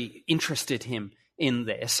 who really interested him in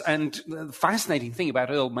this. And the fascinating thing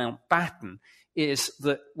about Earl Mountbatten is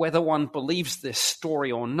that whether one believes this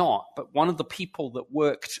story or not, but one of the people that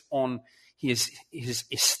worked on his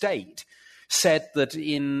estate said that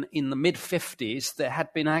in the mid-50s there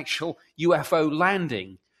had been actual UFO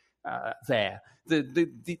landing there.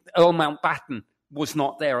 The Earl Mountbatten was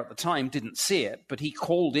not there at the time, didn't see it, but he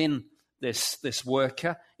called in this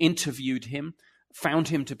worker, interviewed him, found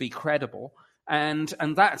him to be credible, and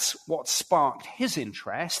that's what sparked his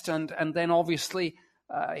interest. And then obviously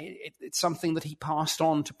it's something that he passed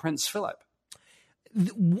on to Prince Philip.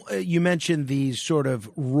 You mentioned these sort of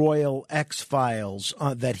royal X-files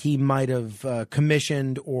that he might have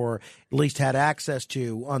commissioned or at least had access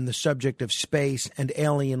to on the subject of space and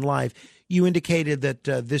alien life. You indicated that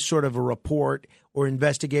this sort of a report or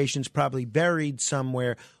investigation is probably buried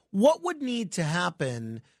somewhere. What would need to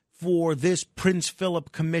happen for this Prince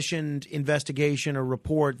Philip commissioned investigation or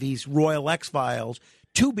report, these royal X-files,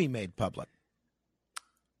 to be made public?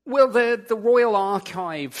 Well, the Royal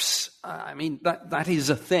Archives, I mean, that is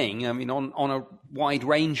a thing, I mean, on a wide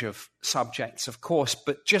range of subjects, of course,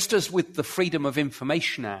 but just as with the Freedom of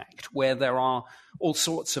Information Act, where there are all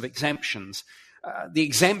sorts of exemptions, the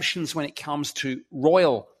exemptions when it comes to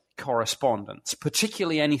royal correspondence,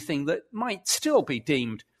 particularly anything that might still be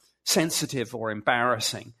deemed sensitive or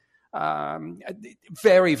embarrassing,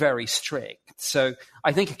 very, very strict. So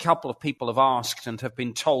I think a couple of people have asked and have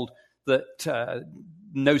been told that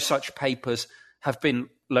no such papers have been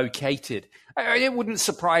located. It wouldn't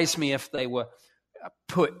surprise me if they were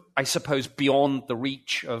put, I suppose, beyond the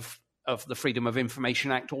reach of the Freedom of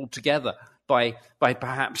Information Act altogether by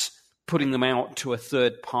perhaps putting them out to a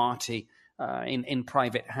third party in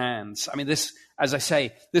private hands. I mean, this, as I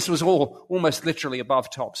say, this was all almost literally above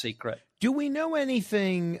top secret. Do we know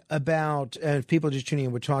anything about, if people just tuning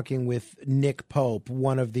in, we're talking with Nick Pope,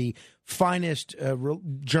 one of the finest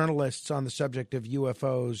journalists on the subject of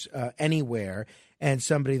UFOs anywhere, and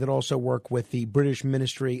somebody that also worked with the British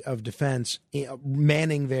Ministry of Defense,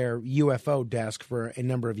 manning their UFO desk for a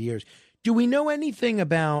number of years. Do we know anything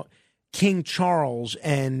about King Charles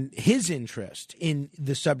and his interest in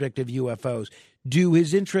the subject of UFOs? Do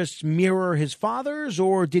his interests mirror his father's,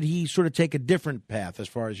 or did he sort of take a different path as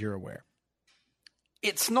far as you're aware?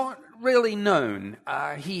 It's not really known.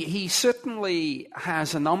 He certainly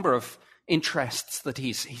has a number of interests that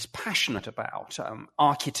he's passionate about.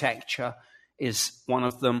 Architecture is one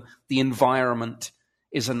of them. The environment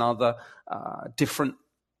is another. Different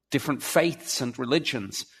faiths and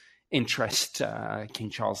religions interest King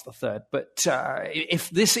Charles III. But if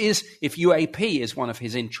UAP is one of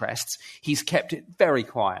his interests, he's kept it very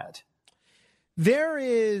quiet. There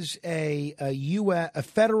is a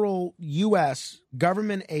federal U.S.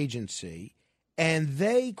 government agency, and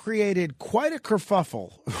they created quite a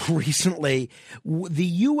kerfuffle recently. The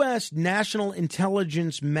U.S. National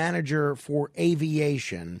Intelligence Manager for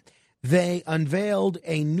Aviation, they unveiled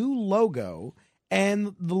a new logo,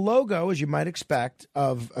 and the logo, as you might expect,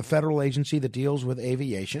 of a federal agency that deals with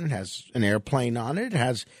aviation. It has an airplane on it. It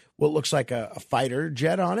has what looks like a fighter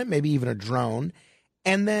jet on it, maybe even a drone.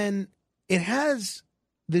 And then it has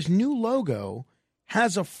this new logo,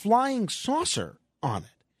 has a flying saucer on it.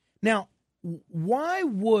 Now, why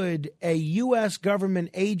would a U.S. government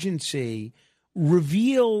agency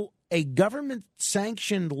reveal a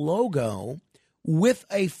government-sanctioned logo with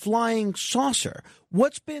a flying saucer?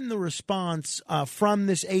 What's been the response from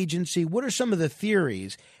this agency? What are some of the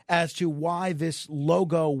theories as to why this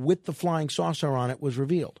logo with the flying saucer on it was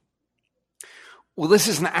revealed? Well, this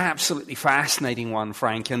is an absolutely fascinating one,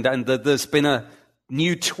 Frank, and there's been a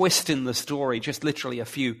new twist in the story just literally a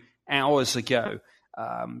few hours ago.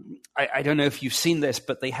 I don't know if you've seen this,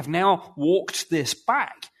 but they have now walked this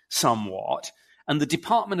back somewhat, and the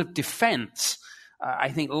Department of Defense, I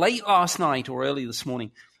think late last night or early this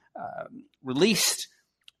morning, released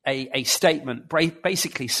a statement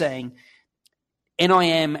basically saying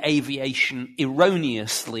NIM Aviation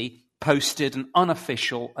erroneously posted an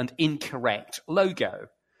unofficial and incorrect logo.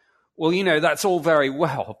 Well, you know, that's all very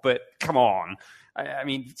well, but come on. I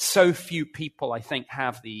mean, so few people, I think,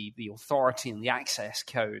 have the authority and the access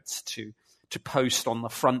codes to post on the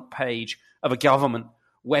front page of a government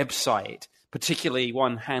website, particularly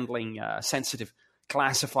one handling sensitive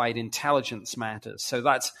classified intelligence matters. So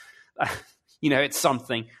that's, it's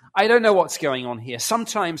something. I don't know what's going on here.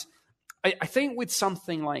 Sometimes, I think with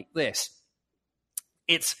something like this,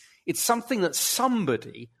 it's something that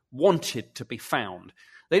somebody wanted to be found.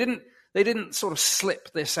 They didn't sort of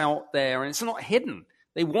slip this out there, and it's not hidden.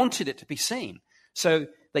 They wanted it to be seen. So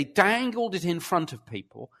they dangled it in front of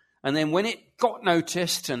people, and then when it got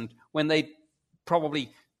noticed and when they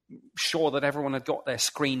probably sure that everyone had got their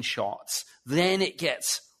screenshots, then it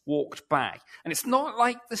gets walked back. And it's not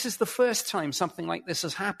like this is the first time something like this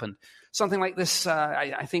has happened. Something like this,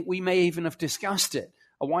 I think we may even have discussed it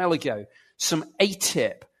a while ago. Some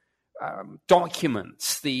ATIP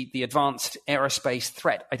documents, the Advanced Aerospace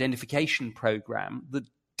Threat Identification Program, the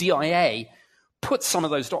DIA put some of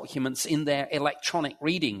those documents in their electronic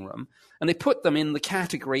reading room, and they put them in the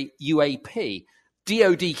category UAP.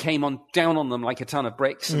 DOD came down on them like a ton of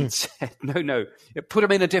bricks and said, no, put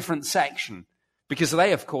them in a different section, because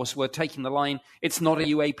they, of course, were taking the line, it's not a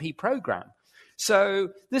UAP program. So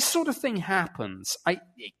this sort of thing happens.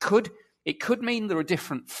 It could mean there are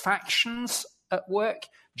different factions at work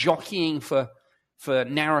jockeying for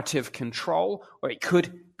narrative control, or it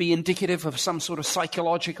could be indicative of some sort of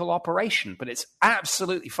psychological operation, but it's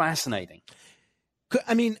absolutely fascinating.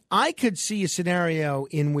 I mean, I could see a scenario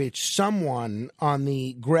in which someone on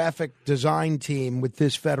the graphic design team with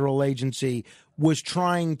this federal agency was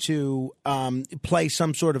trying to play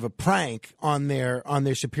some sort of a prank on their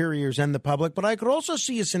superiors and the public. But I could also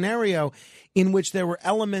see a scenario in which there were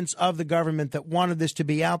elements of the government that wanted this to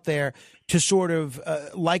be out there to sort of,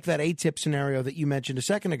 like that ATIP scenario that you mentioned a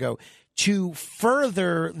second ago, to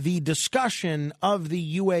further the discussion of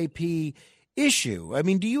the UAP issue. I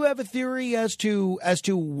mean, do you have a theory as to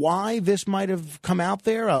why this might have come out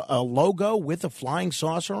there, a logo with a flying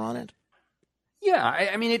saucer on it? Yeah,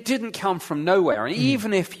 I mean, it didn't come from nowhere. And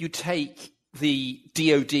even if you take the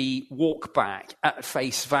DOD walk back at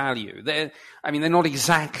face value, they're not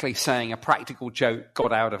exactly saying a practical joke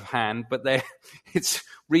got out of hand, but it's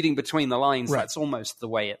reading between the lines. Right. That's almost the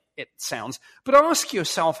way it sounds. But ask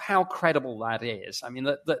yourself how credible that is. I mean,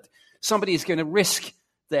 that somebody is going to risk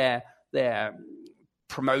their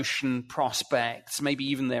promotion prospects, maybe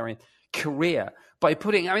even their career, by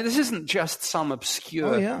putting, I mean, this isn't just some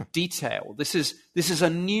obscure detail. This is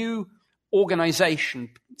a new organization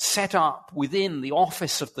set up within the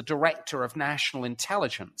Office of the Director of National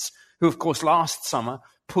Intelligence, who, of course, last summer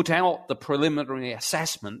put out the preliminary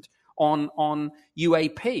assessment on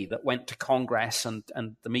UAP that went to Congress and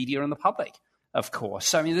the media and the public, of course.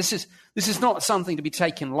 So, I mean, this is not something to be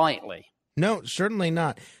taken lightly. No, certainly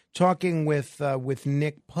not. Talking with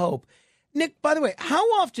Nick Pope. Nick, by the way, how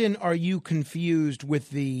often are you confused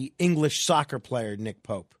with the English soccer player Nick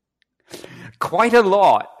Pope? Quite a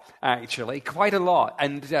lot, actually, quite a lot.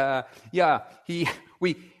 And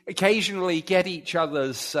we occasionally get each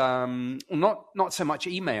other's not so much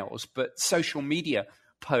emails, but social media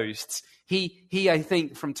posts. He, I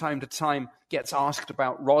think, from time to time gets asked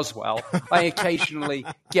about Roswell. I occasionally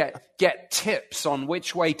get tips on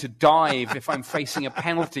which way to dive if I'm facing a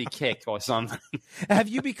penalty kick or something. Have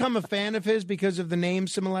you become a fan of his because of the name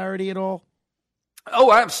similarity at all?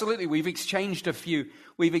 Oh, absolutely. We've exchanged a few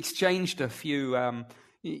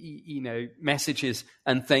messages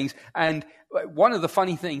and things. And one of the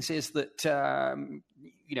funny things is that,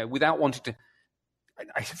 without wanting to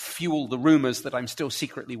I fuel the rumors that I'm still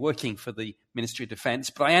secretly working for the Ministry of Defense,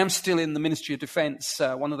 but I am still in the Ministry of Defense,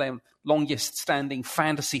 one of their longest standing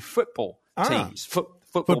fantasy football teams,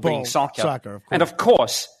 football being soccer. Of course. And of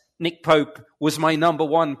course, Nick Pope was my number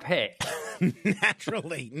one pick.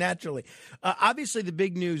 Naturally. Obviously, the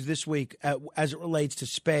big news this week as it relates to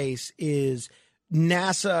space is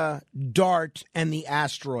NASA, DART, and the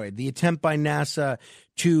asteroid, the attempt by NASA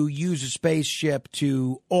to use a spaceship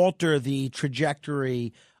to alter the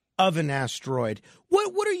trajectory of an asteroid.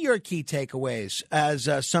 What are your key takeaways as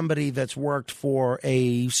somebody that's worked for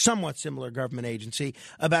a somewhat similar government agency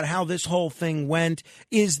about how this whole thing went?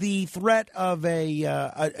 Is the threat of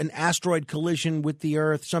an asteroid collision with the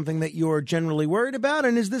Earth something that you're generally worried about?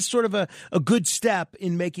 And is this sort of a good step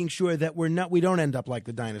in making sure that we don't end up like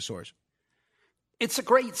the dinosaurs? It's a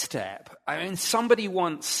great step. I mean, somebody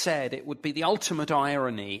once said it would be the ultimate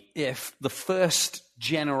irony if the first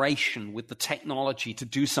generation with the technology to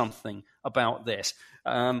do something about this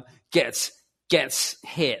gets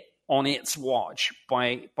hit on its watch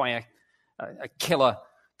by a killer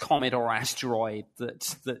comet or asteroid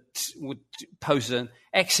that would pose an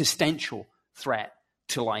existential threat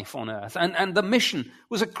to life on Earth. And the mission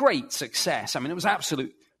was a great success. I mean, it was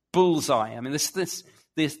absolute bullseye. I mean, this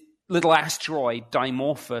little asteroid,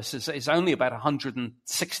 Dimorphos, is only about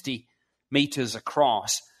 160 meters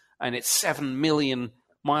across, and it's 7 million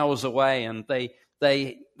miles away, and they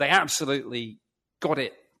absolutely got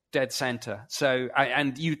it dead center. So,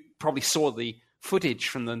 and you probably saw the footage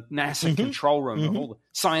from the NASA control room of all the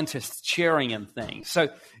scientists cheering and things. So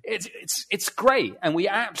it's great, and we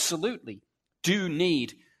absolutely do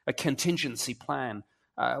need a contingency plan.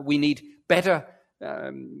 We need better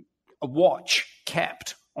a watch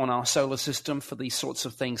kept on our solar system for these sorts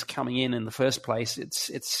of things coming in the first place. It's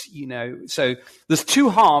so there's two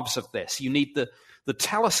halves of this. You need the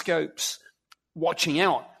telescopes watching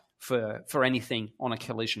out for anything on a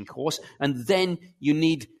collision course, and then you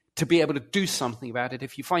need to be able to do something about it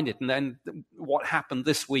if you find it. And then what happened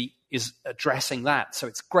this week is addressing that. So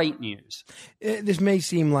it's great news. This may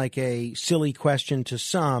seem like a silly question to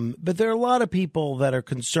some, but there are a lot of people that are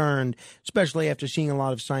concerned, especially after seeing a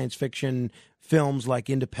lot of science fiction films like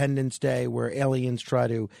Independence Day, where aliens try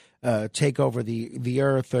to take over the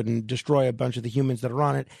Earth and destroy a bunch of the humans that are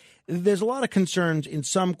on it. There's a lot of concerns in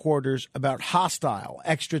some quarters about hostile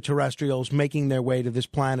extraterrestrials making their way to this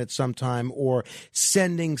planet sometime or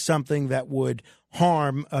sending something that would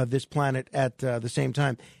harm this planet at the same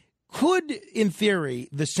time. Could, in theory,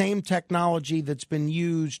 the same technology that's been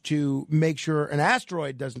used to make sure an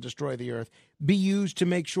asteroid doesn't destroy the Earth be used to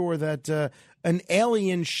make sure that an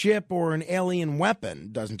alien ship or an alien weapon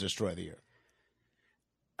doesn't destroy the Earth?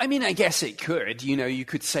 I mean, I guess it could. You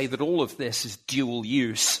could say that all of this is dual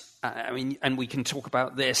use. And we can talk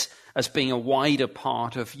about this as being a wider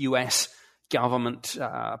part of U.S. government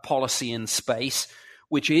policy in space,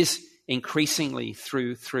 which is increasingly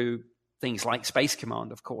through things like Space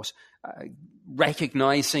Command, of course,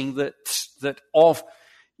 recognizing that of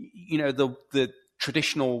the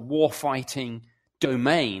traditional warfighting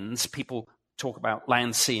domains, people talk about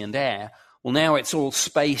land, sea, and air. Well, now it's all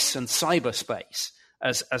space and cyberspace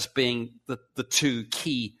as being the two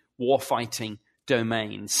key warfighting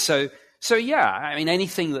domains. So yeah, I mean,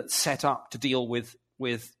 anything that's set up to deal with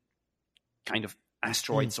kind of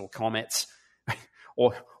asteroids or comets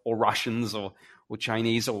or Russians or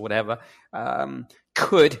Chinese or whatever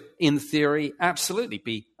could, in theory, absolutely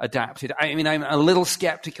be adapted. I mean, I'm a little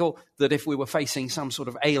skeptical that if we were facing some sort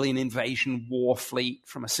of alien invasion war fleet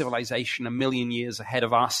from a civilization a million years ahead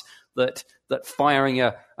of us, that firing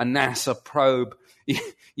a NASA probe,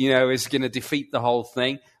 is going to defeat the whole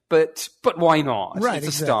thing. But why not? Right, it's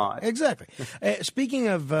exactly. a start. Exactly. Speaking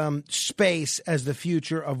of space as the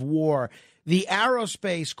future of war, the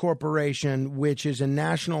Aerospace Corporation, which is a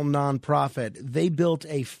national nonprofit, they built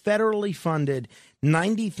a federally funded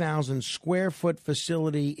 90,000 square foot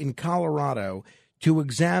facility in Colorado to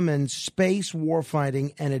examine space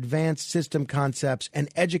warfighting and advanced system concepts and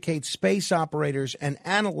educate space operators and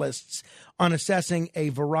analysts on assessing a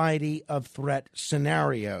variety of threat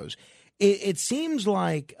scenarios. It seems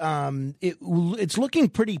like it's looking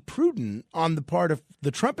pretty prudent on the part of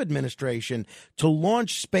the Trump administration to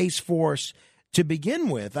launch Space Force to begin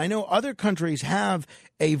with. I know other countries have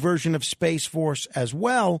a version of Space Force as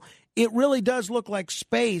well. It really does look like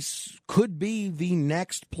space could be the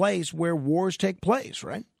next place where wars take place,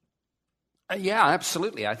 right? Yeah,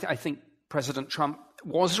 absolutely. I think President Trump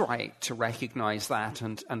was right to recognize that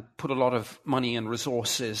and put a lot of money and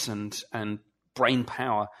resources and brain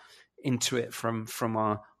power into it from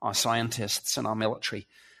our scientists and our military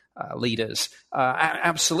leaders.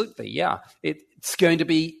 Absolutely, yeah. It's going to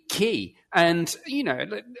be key. And,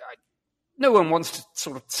 no one wants to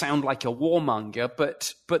sort of sound like a warmonger,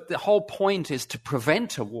 but the whole point is to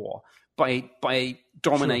prevent a war by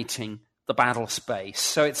dominating the battle space.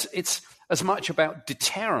 So it's as much about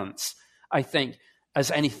deterrence, I think, as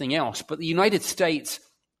anything else. But the United States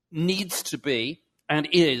needs to be and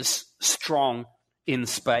is strong in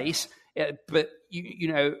space, but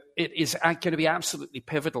it is going to be absolutely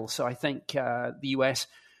pivotal. So I think the US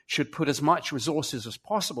should put as much resources as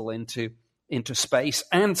possible into space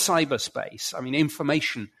and cyberspace. I mean,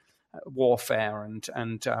 information warfare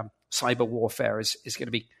and cyber warfare is going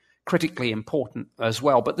to be critically important as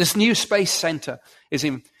well. But this new space center is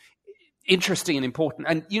interesting and important.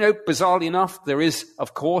 And bizarrely enough, there is,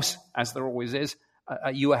 of course, as there always is,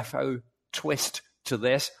 a UFO twist to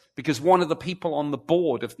this, because one of the people on the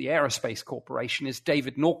board of the Aerospace Corporation is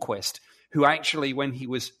David Norquist, who actually, when he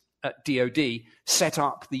was at DOD, set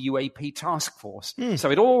up the UAP task force.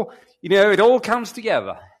 So it all comes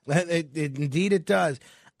together. Indeed it does.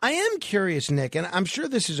 I am curious, Nick, and I'm sure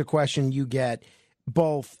this is a question you get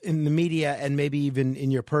both in the media and maybe even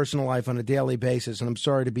in your personal life on a daily basis, and I'm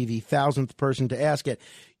sorry to be the 1,000th person to ask it.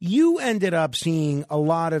 You ended up seeing a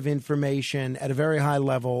lot of information at a very high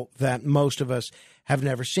level that most of us have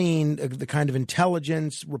never seen, the kind of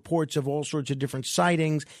intelligence, reports of all sorts of different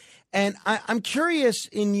sightings. And I'm curious,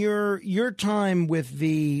 in your time with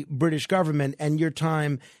the British government and your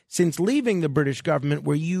time since leaving the British government,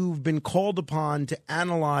 where you've been called upon to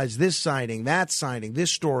analyze this sighting,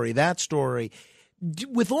 this story, that story,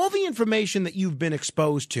 with all the information that you've been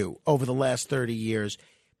exposed to over the last 30 years,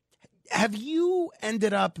 have you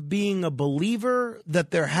ended up being a believer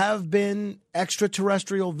that there have been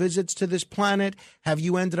extraterrestrial visits to this planet? Have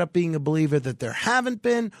you ended up being a believer that there haven't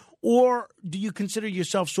been? Or do you consider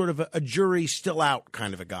yourself sort of a jury still out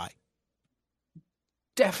kind of a guy?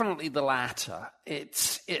 Definitely the latter.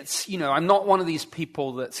 It's I'm not one of these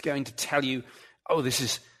people that's going to tell you, oh, this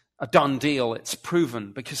is a done deal, it's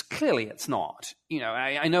proven, because clearly it's not.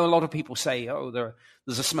 I know a lot of people say, oh,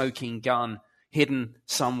 there's a smoking gun hidden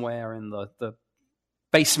somewhere in the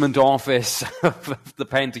basement office of the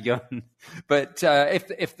Pentagon. But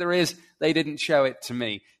if there is, they didn't show it to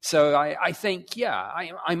me. So I think,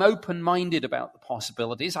 I'm open-minded about the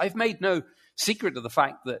possibilities. I've made no secret of the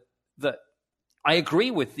fact that I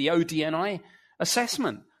agree with the ODNI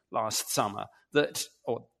assessment last summer,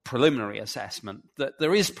 or preliminary assessment, that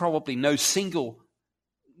there is probably no single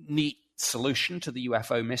neat solution to the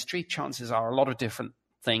UFO mystery. Chances are a lot of different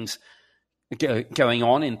things going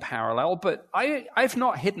on in parallel, but I've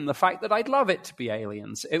not hidden the fact that I'd love it to be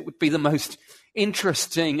aliens. It would be the most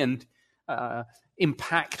interesting and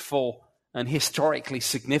impactful and historically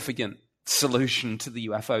significant solution to the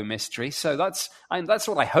UFO mystery. So that's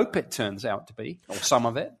what I hope it turns out to be, or some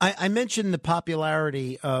of it. I mentioned the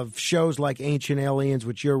popularity of shows like Ancient Aliens,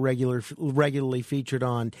 which you're regularly featured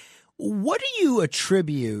on. What do you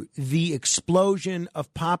attribute the explosion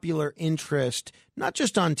of popular interest, not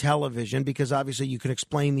just on television, because obviously you can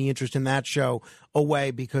explain the interest in that show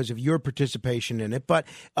away because of your participation in it, but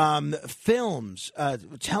films,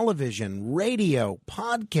 television, radio,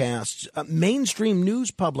 podcasts, mainstream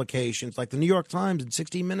news publications like the New York Times and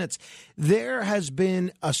 60 Minutes, there has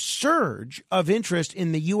been a surge of interest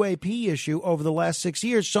in the UAP issue over the last 6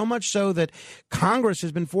 years, so much so that Congress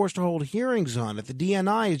has been forced to hold hearings on it. The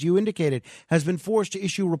DNI, as you indicated, has been forced to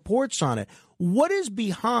issue reports on it. What is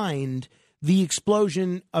behind the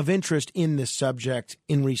explosion of interest in this subject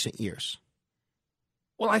in recent years?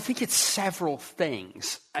 Well, I think it's several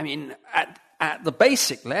things. I mean, at the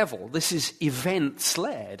basic level, this is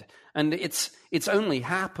events-led, and it's only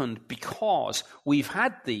happened because we've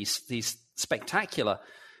had these spectacular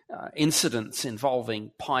incidents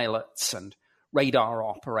involving pilots and radar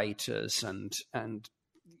operators, and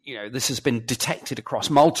this has been detected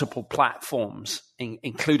across multiple platforms,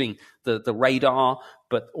 including the radar,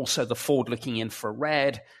 but also the forward-looking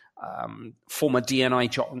infrared. Former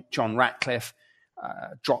DNI John Ratcliffe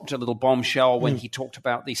dropped a little bombshell when he talked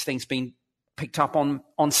about these things being picked up on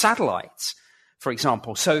satellites, for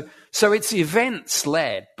example. So it's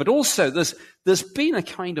events-led, but also there's been a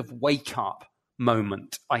kind of wake-up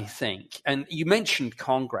moment, I think. And you mentioned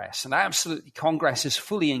Congress, and absolutely Congress is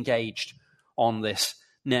fully engaged on this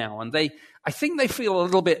now. And I think they feel a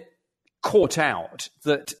little bit caught out,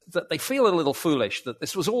 that they feel a little foolish, that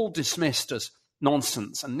this was all dismissed as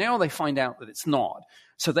nonsense, and now they find out that it's not.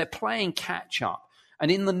 So they're playing catch-up.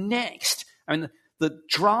 And in the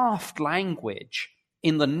draft language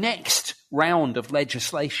in the next round of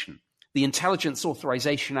legislation, the Intelligence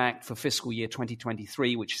Authorization Act for fiscal year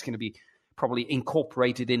 2023, which is going to be probably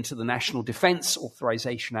incorporated into the National Defense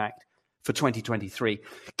Authorization Act for 2023,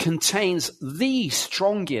 contains the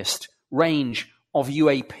strongest range of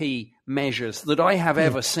UAP measures that I have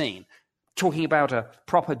ever seen, talking about a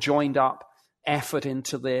proper joined-up effort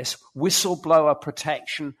into this, whistleblower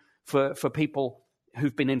protection for people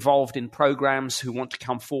who've been involved in programs who want to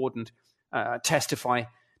come forward and testify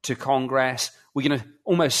to Congress. We're going to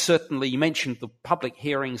almost certainly, you mentioned the public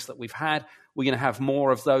hearings that we've had, we're going to have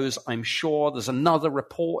more of those, I'm sure. There's another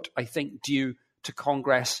report, I think, due to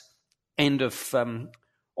Congress end of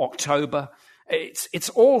October. It's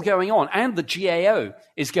all going on. And the GAO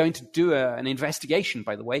is going to do an investigation,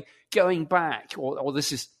 by the way, going back, or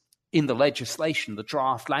this is in the legislation, the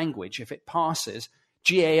draft language, if it passes,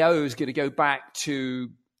 GAO is going to go back to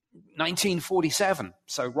 1947,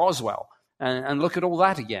 so Roswell, and look at all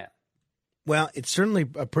that again. Well, it's certainly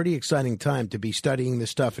a pretty exciting time to be studying this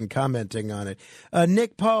stuff and commenting on it.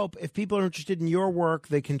 Nick Pope, if people are interested in your work,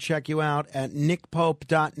 they can check you out at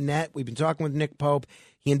nickpope.net. We've been talking with Nick Pope.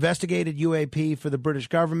 He investigated UAP for the British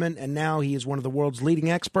government, and now he is one of the world's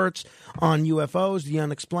leading experts on UFOs, the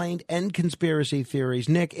unexplained, and conspiracy theories.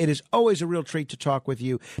 Nick, it is always a real treat to talk with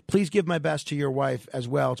you. Please give my best to your wife as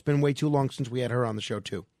well. It's been way too long since we had her on the show,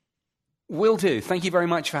 too. Will do. Thank you very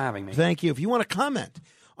much for having me. Thank you. If you want to comment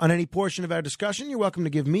on any portion of our discussion, you're welcome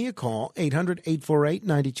to give me a call,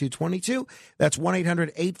 800-848-9222. That's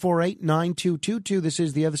 1-800-848-9222. This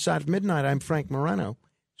is The Other Side of Midnight. I'm Frank Morano.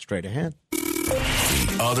 Straight ahead.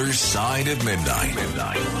 The Other Side of Midnight.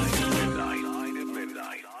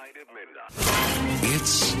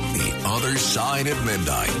 It's The Other Side of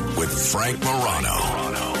Midnight with Frank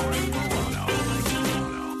Morano.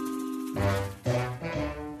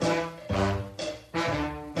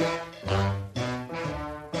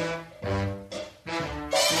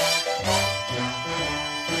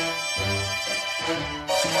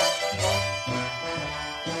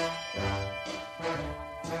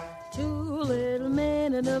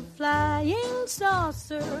 Flying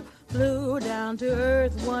saucer flew down to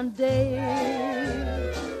earth one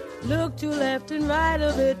day. Looked to left and right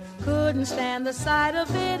of it, couldn't stand the sight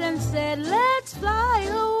of it, and said, let's fly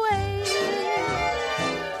away.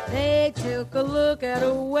 They took a look at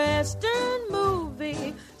a Western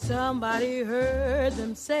movie, somebody heard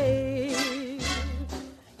them say,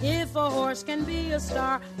 if a horse can be a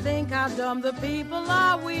star, think how dumb the people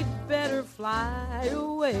are, we'd better fly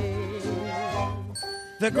away.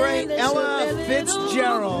 The great Ella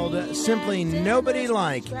Fitzgerald, simply nobody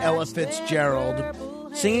like Ella Fitzgerald,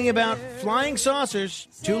 singing about flying saucers,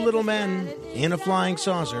 two little men in a flying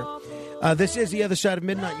saucer. This is The Other Side of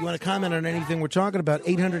Midnight. You want to comment on anything we're talking about,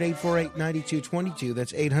 800-848-9222.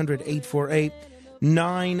 That's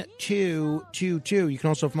 9222. You can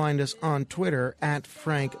also find us on Twitter at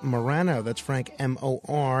Frank Morano. That's Frank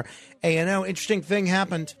Morano. Interesting thing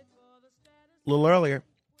happened a little earlier.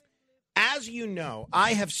 As you know,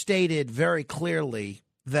 I have stated very clearly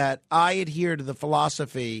that I adhere to the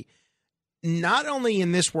philosophy, not only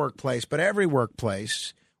in this workplace, but every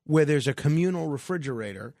workplace where there's a communal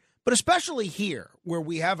refrigerator, but especially here where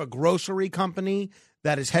we have a grocery company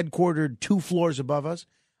that is headquartered 2 floors above us.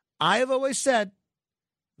 I have always said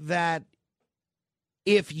that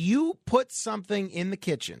if you put something in the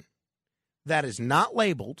kitchen that is not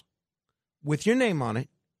labeled with your name on it,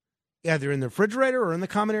 either in the refrigerator or in the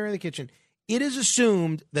common area of the kitchen, it is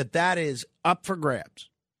assumed that that is up for grabs.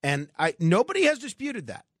 And nobody has disputed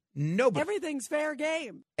that. Nobody. Everything's fair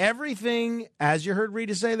game. Everything, as you heard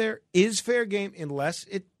Rita say there, is fair game unless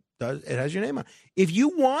it has your name on it. If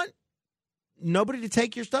you want nobody to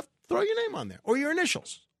take your stuff, throw your name on there or your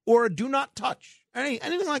initials or a do not touch,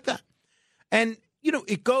 anything like that. And,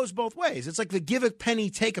 it goes both ways. It's like the give a penny,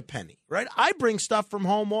 take a penny, right? I bring stuff from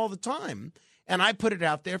home all the time, and I put it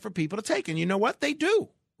out there for people to take. And you know what? They do,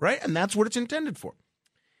 right? And that's what it's intended for.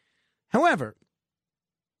 However,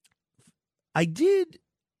 I did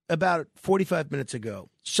about 45 minutes ago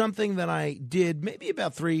something that I did maybe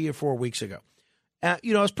about 3 or 4 weeks ago. I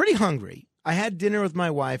was pretty hungry. I had dinner with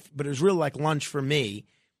my wife, but it was really like lunch for me,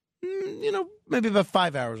 maybe about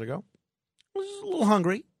 5 hours ago. I was a little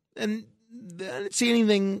hungry, and I didn't see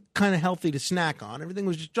anything kind of healthy to snack on. Everything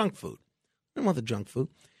was just junk food. I didn't want the junk food.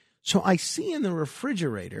 So I see in the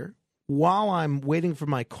refrigerator, while I'm waiting for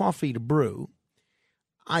my coffee to brew,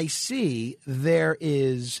 I see there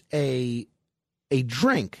is a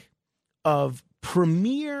drink of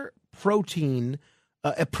Premier Protein,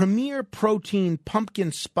 a Premier Protein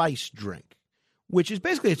pumpkin spice drink, which is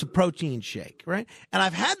basically it's a protein shake, right? And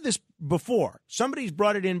I've had this before. Somebody's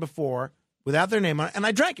brought it in before without their name on it, and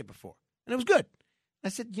I drank it before, and it was good. I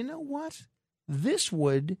said, you know what? This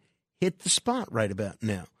would hit the spot right about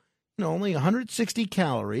now. Only 160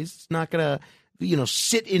 calories. It's not going to,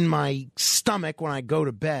 sit in my stomach when I go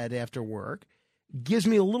to bed after work. Gives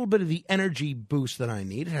me a little bit of the energy boost that I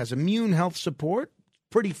need. It has immune health support.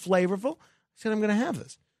 Pretty flavorful. I said, I'm going to have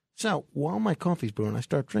this. So while my coffee's brewing, I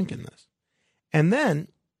start drinking this. And then,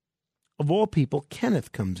 of all people,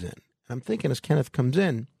 Kenneth comes in. I'm thinking as Kenneth comes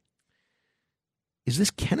in, is this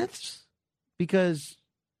Kenneth's? Because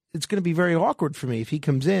it's going to be very awkward for me if he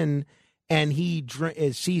comes in and he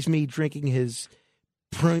sees me drinking his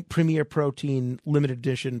Premier Protein limited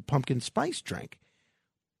edition pumpkin spice drink.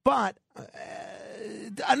 But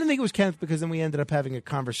I didn't think it was Kenneth because then we ended up having a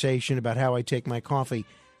conversation about how I take my coffee.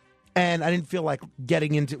 And I didn't feel like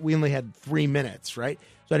getting into – we only had 3 minutes, right?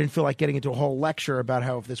 So I didn't feel like getting into a whole lecture about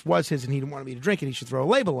how if this was his and he didn't want me to drink it, he should throw a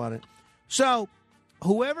label on it. So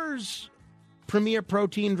whoever's Premier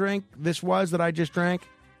Protein drink this was that I just drank,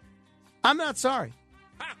 I'm not sorry.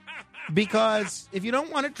 Because if you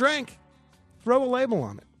don't want to drink, throw a label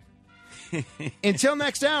on it. Until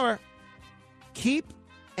next hour, keep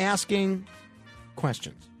asking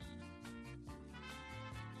questions.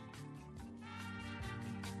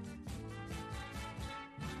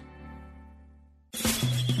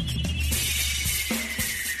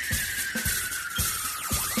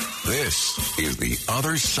 This is The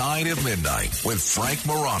Other Side of Midnight with Frank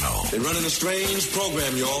Morano. They're running a strange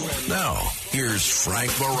program, y'all. Now, here's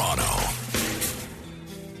Frank Morano.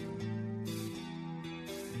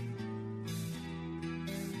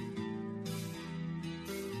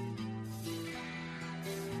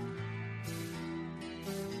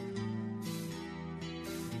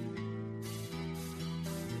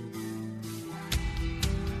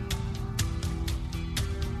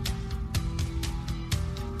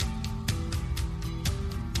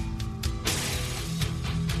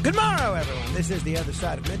 Good morrow, everyone. This is The Other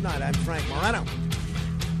Side of Midnight. I'm Frank Morano.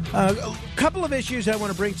 A couple of issues I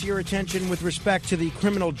want to bring to your attention with respect to the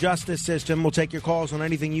criminal justice system. We'll take your calls on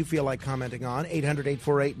anything you feel like commenting on.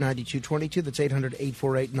 800-848-9222. That's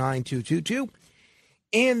 800-848-9222.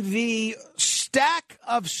 In the stack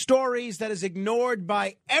of stories that is ignored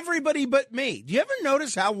by everybody but me. Do you ever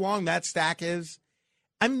notice how long that stack is?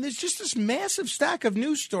 I mean, there's just this massive stack of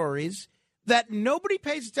news stories that nobody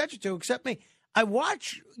pays attention to except me. I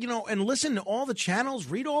watch, and listen to all the channels,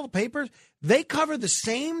 read all the papers. They cover the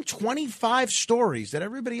same 25 stories that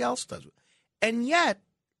everybody else does. And yet,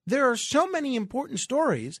 there are so many important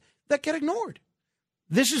stories that get ignored.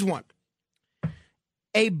 This is one.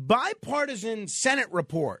 A bipartisan Senate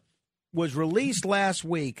report was released last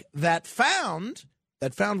week that found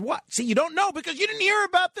what? See, you don't know because you didn't hear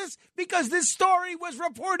about this because this story was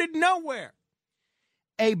reported nowhere.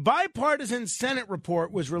 A bipartisan Senate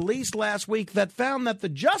report was released last week that found that the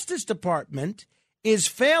Justice Department is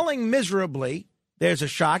failing miserably. There's a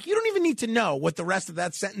shock. You don't even need to know what the rest of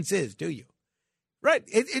that sentence is, do you? Right?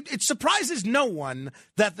 It surprises no one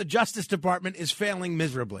that the Justice Department is failing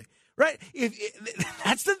miserably. Right?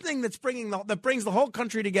 That's the thing that brings the whole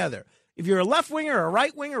country together. If you're a left-winger, or a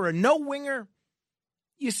right-winger, or a no-winger,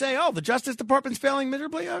 you say, oh, the Justice Department's failing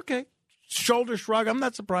miserably? Okay. Shoulder shrug. I'm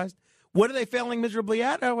not surprised. What are they failing miserably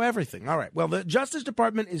at? Oh, everything. All right. Well, the Justice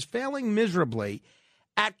Department is failing miserably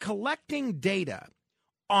at collecting data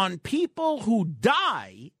on people who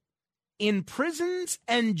die in prisons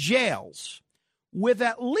and jails with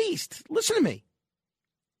at least, listen to me,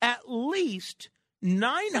 at least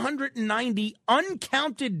 990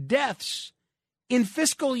 uncounted deaths in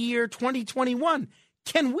fiscal year 2021.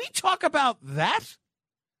 Can we talk about that?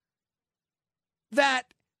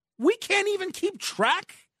 That we can't even keep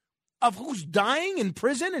track of who's dying in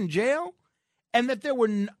prison and jail, and that there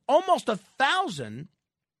were almost 1,000,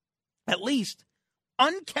 at least,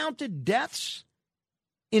 uncounted deaths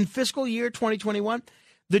in fiscal year 2021.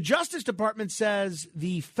 The Justice Department says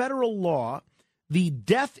the federal law, the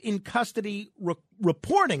Death in Custody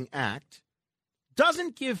Reporting Act,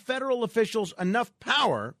 doesn't give federal officials enough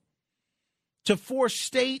power to force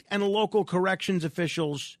state and local corrections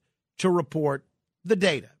officials to report the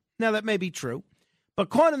data. Now, that may be true, but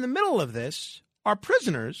caught in the middle of this are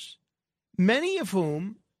prisoners, many of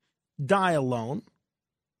whom die alone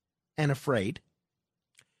and afraid,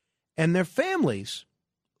 and their families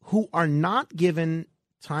who are not given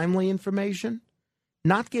timely information,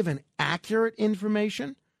 not given accurate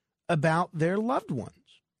information about their loved ones.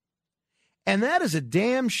 And that is a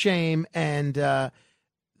damn shame, and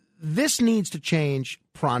this needs to change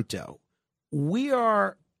pronto. We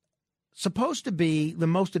are supposed to be the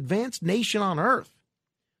most advanced nation on earth,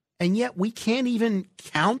 and yet we can't even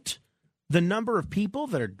count the number of people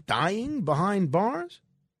that are dying behind bars.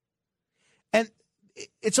 And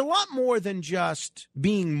it's a lot more than just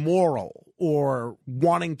being moral or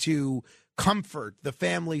wanting to comfort the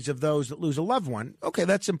families of those that lose a loved one. Okay,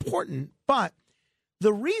 that's important, but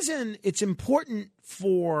the reason it's important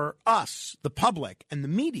for us, the public and the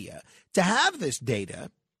media, to have this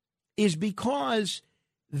data is because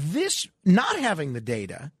this not having the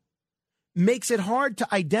data makes it hard to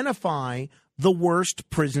identify the worst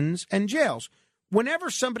prisons and jails. Whenever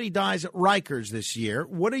somebody dies at Rikers this year,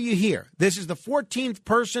 what do you hear? This is the 14th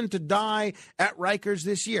person to die at Rikers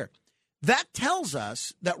this year. That tells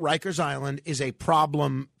us that Rikers Island is a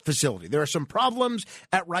problem facility. There are some problems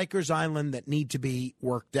at Rikers Island that need to be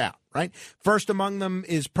worked out, right? First among them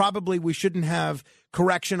is probably we shouldn't have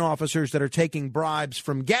correction officers that are taking bribes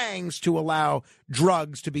from gangs to allow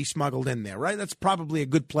drugs to be smuggled in there, right? That's probably a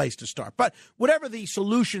good place to start. But whatever the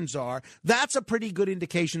solutions are, that's a pretty good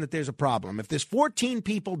indication that there's a problem. If there's 14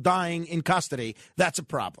 people dying in custody, that's a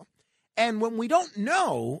problem. And when we don't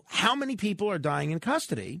know how many people are dying in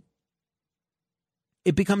custody,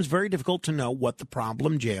 it becomes very difficult to know what the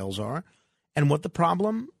problem jails are and what the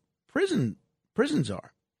problem prisons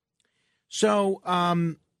are. So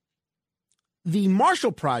the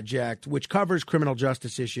Marshall Project, which covers criminal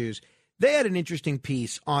justice issues, they had an interesting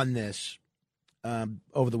piece on this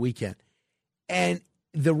over the weekend. And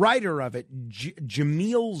the writer of it,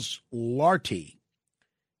 Jamil Larty,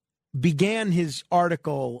 began his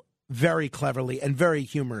article very cleverly and very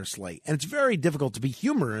humorously. And it's very difficult to be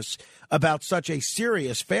humorous about such a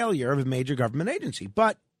serious failure of a major government agency,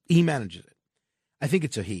 but he manages it. I think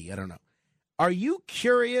it's a he. I don't know. Are you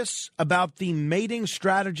curious about the mating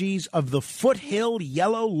strategies of the foothill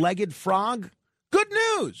yellow-legged frog? Good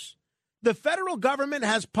news! The federal government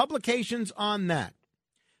has publications on that.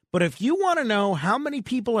 But if you want to know how many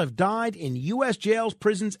people have died in U.S. jails,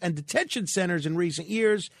 prisons, and detention centers in recent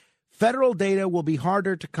years, federal data will be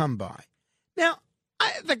harder to come by. Now,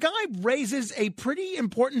 the guy raises a pretty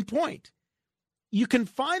important point. You can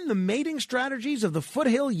find the mating strategies of the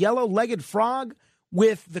foothill yellow-legged frog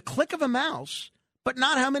with the click of a mouse, but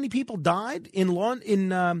not how many people died in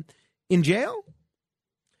jail.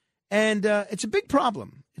 And it's a big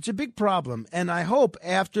problem. It's a big problem. And I hope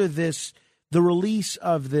after the release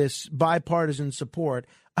of this bipartisan support,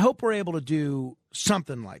 I hope we're able to do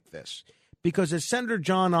something like this. Because as Senator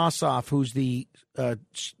John Ossoff, who's the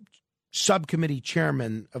subcommittee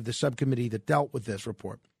chairman of the subcommittee that dealt with this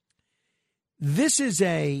report, this is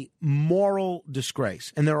a moral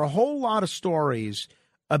disgrace. And there are a whole lot of stories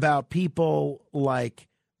about people like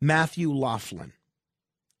Matthew Laughlin.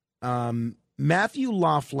 Matthew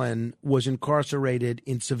Laughlin was incarcerated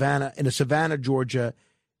in a Savannah, Georgia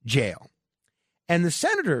jail. And the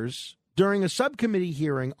senators, during a subcommittee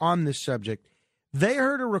hearing on this subject, They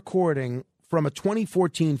heard a recording from a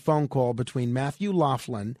 2014 phone call between Matthew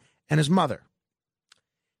Laughlin and his mother.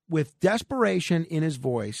 With desperation in his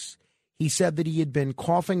voice, he said that he had been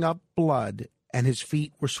coughing up blood and his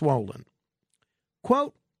feet were swollen.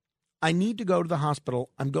 Quote, "I need to go to the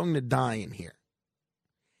hospital. I'm going to die in here."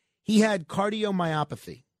 He had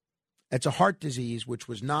cardiomyopathy. It's a heart disease which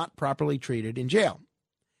was not properly treated in jail.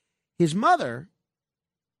 His mother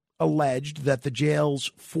alleged that the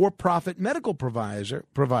jail's for-profit medical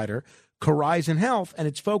provider, Corizon Health, and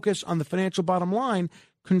its focus on the financial bottom line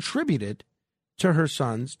contributed to her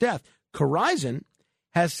son's death. Corizon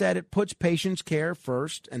has said it puts patients' care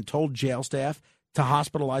first and told jail staff to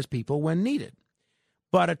hospitalize people when needed.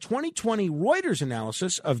 But a 2020 Reuters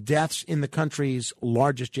analysis of deaths in the country's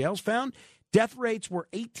largest jails found death rates were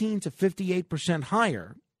 18 to 58%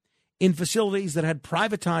 higher in facilities that had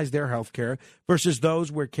privatized their health care versus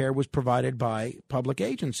those where care was provided by public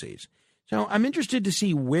agencies. So I'm interested to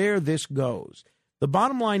see where this goes. The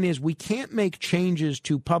bottom line is we can't make changes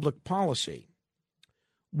to public policy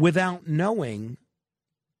without knowing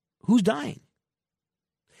who's dying.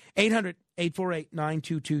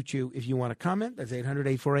 800-848-9222 if you want to comment. That's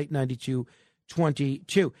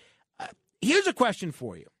 800-848-9222. Here's a question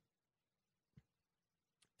for you.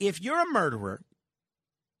 If you're a murderer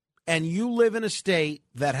and you live in a state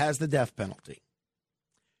that has the death penalty,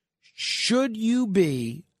 should you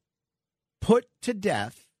be put to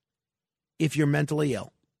death if you're mentally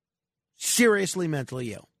ill? Seriously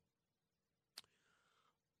mentally ill?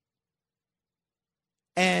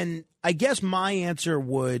 And I guess my answer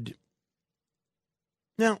would,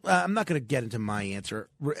 no, I'm not going to get into my answer.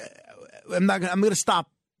 I'm going to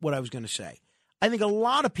stop what I was going to say. I think a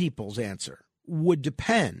lot of people's answer would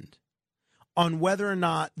depend on whether or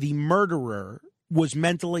not the murderer was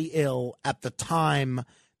mentally ill at the time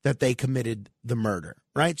that they committed the murder,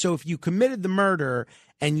 right? So if you committed the murder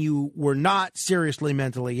and you were not seriously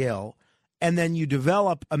mentally ill, and then you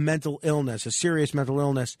develop a mental illness, a serious mental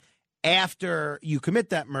illness, after you commit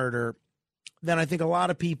that murder, then I think a lot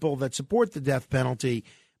of people that support the death penalty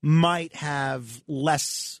might have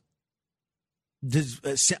less, I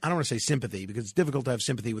don't want to say sympathy, because it's difficult to have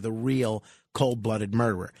sympathy with a real cold-blooded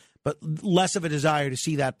murderer, but less of a desire to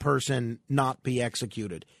see that person not be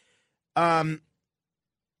executed.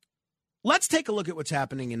 Let's take a look at what's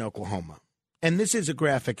happening in Oklahoma. And this is a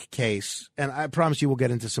graphic case, and I promise you we'll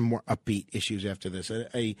get into some more upbeat issues after this.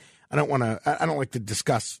 I don't like to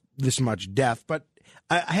discuss this much death, but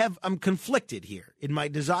I'm conflicted here in my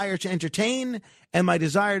desire to entertain and my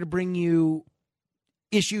desire to bring you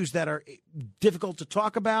issues that are difficult to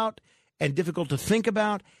talk about and difficult to think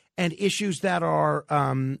about, and issues that are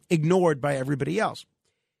ignored by everybody else.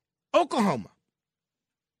 Oklahoma.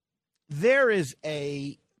 There is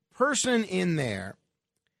a person in there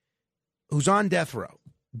who's on death row,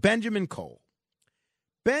 Benjamin Cole.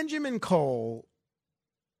 Benjamin Cole,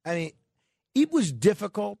 I mean, it was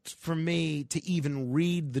difficult for me to even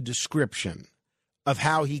read the description of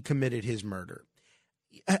how he committed his murder.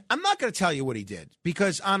 I'm not going to tell you what he did,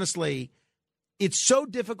 because honestly, it's so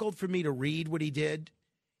difficult for me to read what he did,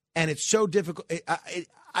 and it's so difficult.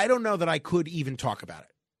 I don't know that I could even talk about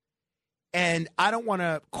it. And I don't want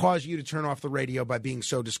to cause you to turn off the radio by being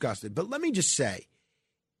so disgusted. But let me just say,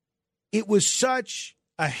 it was such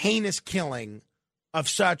a heinous killing of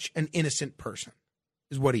such an innocent person,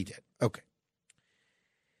 is what he did. Okay.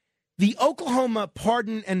 The Oklahoma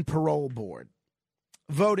Pardon and Parole Board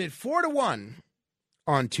voted 4-1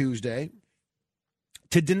 on Tuesday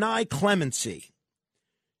to deny clemency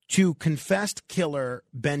to confessed killer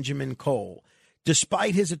Benjamin Cole,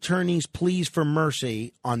 despite his attorney's pleas for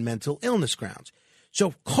mercy on mental illness grounds.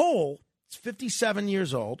 So Cole is 57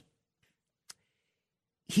 years old.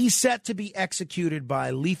 He's set to be executed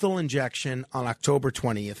by lethal injection on October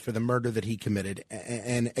 20th for the murder that he committed.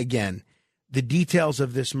 And again, the details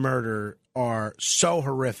of this murder are so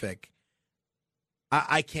horrific.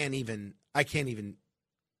 I can't even,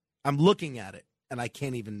 I'm looking at it and I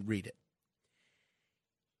can't even read it.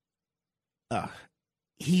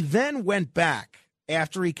 He then went back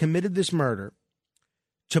after he committed this murder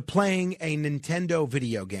to playing a Nintendo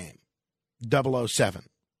video game, 007.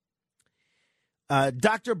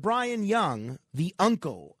 Dr. Brian Young, the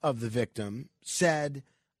uncle of the victim, said,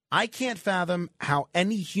 "I can't fathom how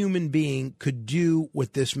any human being could do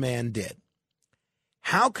what this man did.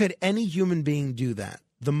 How could any human being do that?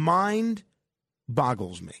 The mind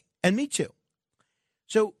boggles me." And me too.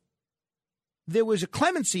 So there was a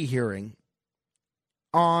clemency hearing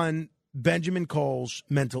on Benjamin Cole's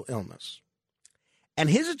mental illness. And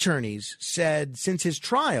his attorneys said since his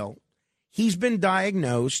trial, he's been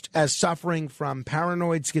diagnosed as suffering from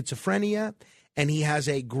paranoid schizophrenia and he has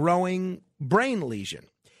a growing brain lesion.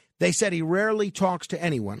 They said he rarely talks to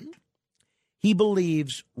anyone. He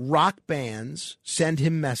believes rock bands send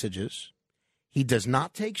him messages. He does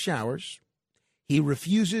not take showers. He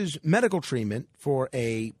refuses medical treatment for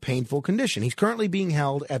a painful condition. He's currently being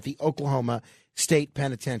held at the Oklahoma State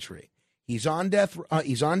Penitentiary. He's on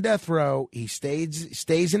death row. He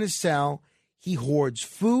stays in his cell. He hoards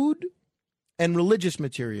food and religious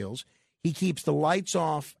materials. He keeps the lights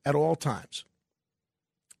off at all times.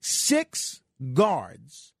 6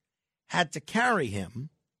 guards had to carry him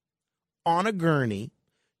on a gurney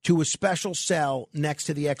to a special cell next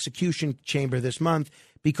to the execution chamber this month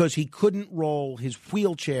because he couldn't roll his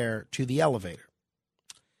wheelchair to the elevator.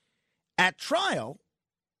 At trial,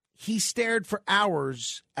 he stared for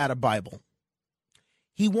hours at a Bible.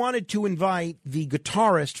 He wanted to invite the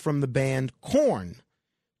guitarist from the band Korn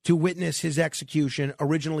to witness his execution,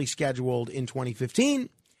 originally scheduled in 2015,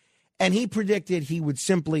 and he predicted he would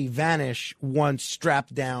simply vanish once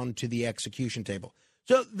strapped down to the execution table.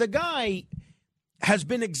 So the guy has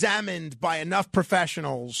been examined by enough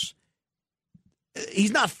professionals.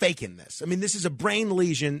 He's not faking this. I mean, this is a brain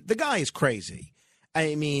lesion. The guy is crazy.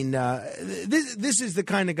 I mean, this is the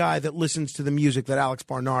kind of guy that listens to the music that Alex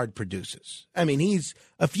Barnard produces. I mean, he's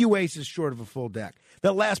a few aces short of a full deck.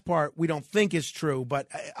 That last part we don't think is true, but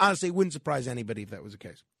honestly, it wouldn't surprise anybody if that was the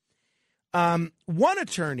case. One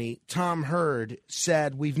attorney, Tom Hurd,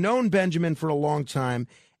 said, "We've known Benjamin for a long time,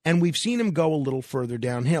 and we've seen him go a little further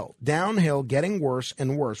downhill, getting worse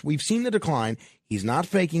and worse. We've seen the decline. He's not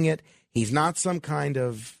faking it. He's not some kind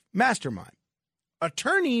of mastermind."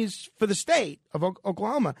 Attorneys for the state of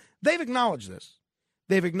Oklahoma, they've acknowledged this.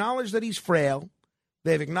 They've acknowledged that he's frail.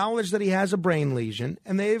 They've acknowledged that he has a brain lesion,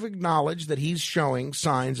 and they've acknowledged that he's showing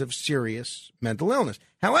signs of serious mental illness.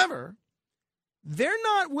 However, they're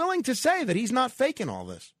not willing to say that he's not faking all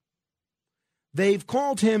this. They've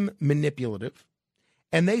called him manipulative,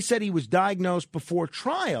 and they said he was diagnosed before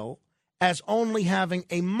trial as only having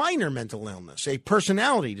a minor mental illness, a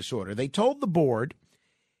personality disorder. They told the board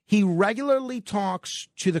he regularly talks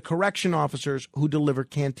to the correction officers who deliver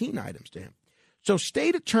canteen items to him. So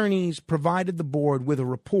state attorneys provided the board with a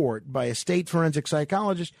report by a state forensic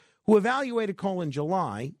psychologist who evaluated Cole in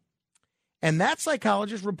July, and that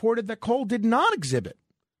psychologist reported that Cole did not exhibit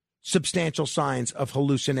substantial signs of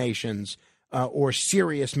hallucinations or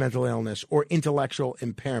serious mental illness or intellectual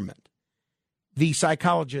impairment. The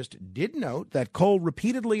psychologist did note that Cole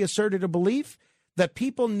repeatedly asserted a belief that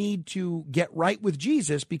people need to get right with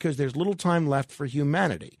Jesus because there's little time left for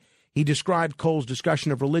humanity. He described Cole's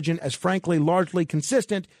discussion of religion as frankly largely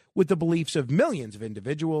consistent with the beliefs of millions of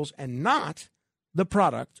individuals and not the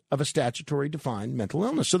product of a statutory defined mental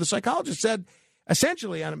illness. So the psychologist said,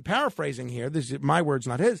 essentially, and I'm paraphrasing here, this is my words,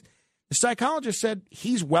 not his, the psychologist said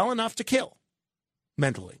he's well enough to kill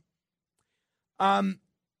mentally. And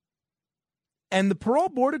the parole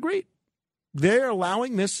board agreed. They're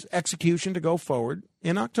allowing this execution to go forward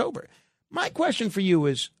in October. My question for you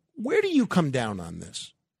is, where do you come down on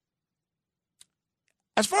this?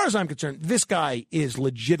 As far as I'm concerned, this guy is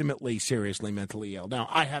legitimately, seriously mentally ill. Now,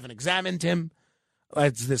 I haven't examined him,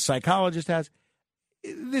 as this psychologist has.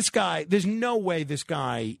 This guy, there's no way this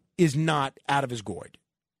guy is not out of his gourd.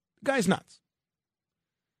 The guy's nuts.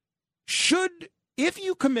 If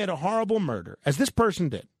you commit a horrible murder, as this person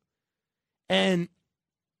did, and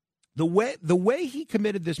the way he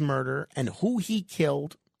committed this murder and who he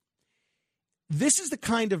killed, this is the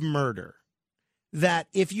kind of murder that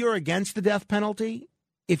if you're against the death penalty,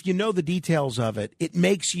 if you know the details of it, it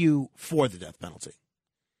makes you for the death penalty.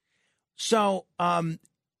 So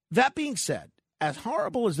that being said, as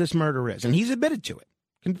horrible as this murder is, and he's admitted to it,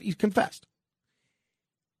 he's confessed,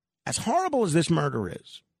 as horrible as this murder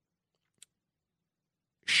is,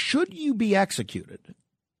 should you be executed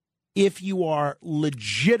if you are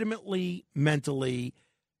legitimately mentally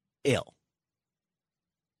ill?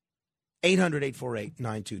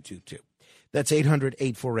 800-848-9222. That's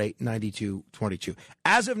 800-848-9222.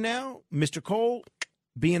 As of now, Mr. Cole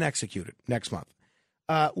being executed next month.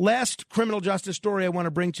 Last criminal justice story I want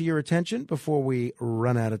to bring to your attention before we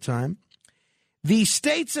run out of time. The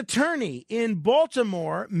state's attorney in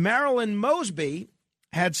Baltimore, Marilyn Mosby,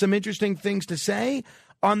 had some interesting things to say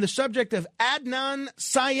on the subject of Adnan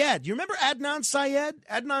Syed. You remember Adnan Syed?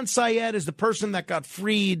 Adnan Syed is the person that got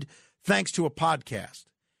freed thanks to a podcast.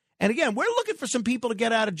 And again, we're looking for some people to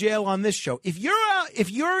get out of jail on this show. If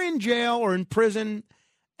you're in jail or in prison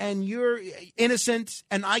and you're innocent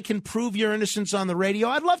and I can prove your innocence on the radio,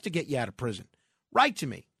 I'd love to get you out of prison. Write to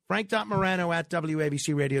me,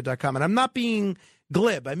 frank.morano@wabcradio.com. And I'm not being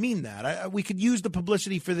glib. I mean that. We could use the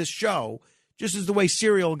publicity for this show just as the way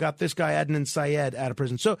Serial got this guy, Adnan Syed, out of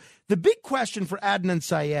prison. So the big question for Adnan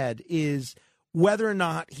Syed is whether or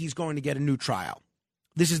not he's going to get a new trial.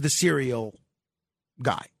 This is the Serial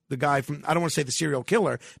guy, the guy from, I don't want to say the serial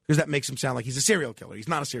killer because that makes him sound like he's a serial killer. He's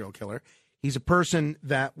not a serial killer. He's a person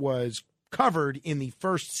that was covered in the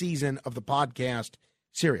first season of the podcast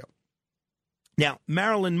Serial. Now,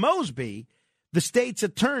 Marilyn Mosby, the state's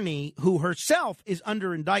attorney, who herself is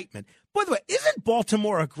under indictment. By the way, isn't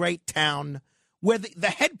Baltimore a great town where the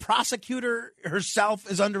head prosecutor herself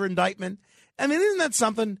is under indictment? I mean, isn't that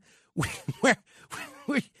something where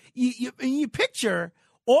you picture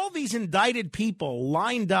all these indicted people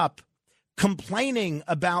lined up complaining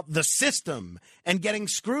about the system and getting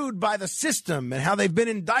screwed by the system and how they've been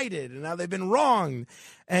indicted and how they've been wronged.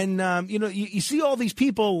 And, you see all these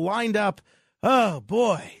people lined up. Oh,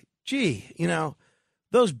 boy, gee,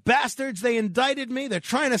 those bastards, they indicted me. They're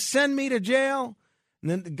trying to send me to jail.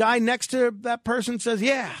 And then the guy next to that person says,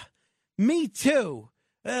 yeah, me too.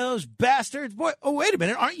 Those bastards. Boy, oh, wait a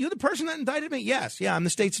minute. Aren't you the person that indicted me? Yes. Yeah, I'm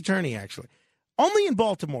the state's attorney, actually. Only in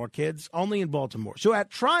Baltimore, kids. Only in Baltimore. So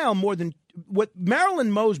at trial, more than what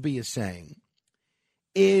Marilyn Mosby is saying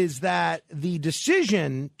is that the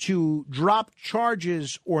decision to drop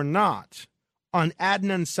charges or not on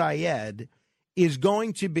Adnan Syed is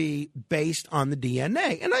going to be based on the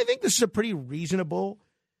DNA. And I think this is a pretty reasonable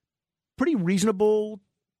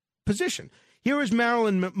position. Here is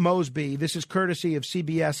Marilyn Mosby. This is courtesy of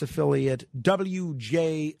CBS affiliate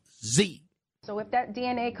WJZ. So if that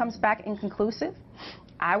DNA comes back inconclusive,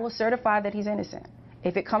 I will certify that he's innocent.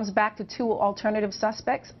 If it comes back to 2 alternative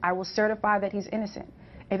suspects, I will certify that he's innocent.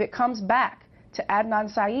 If it comes back to Adnan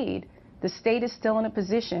Syed, the state is still in a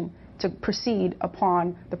position to proceed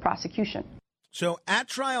upon the prosecution. So at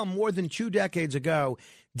trial more than 2 decades ago,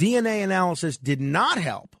 DNA analysis did not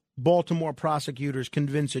help Baltimore prosecutors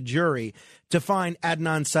convince a jury to find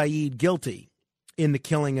Adnan Syed guilty in the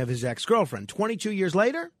killing of his ex-girlfriend. 22 years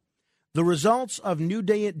later, the results of new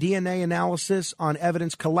DNA analysis on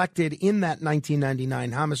evidence collected in that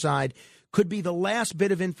 1999 homicide could be the last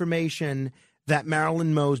bit of information that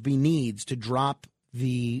Marilyn Mosby needs to drop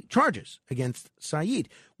the charges against Syed.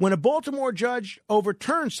 When a Baltimore judge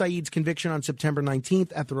overturned Syed's conviction on September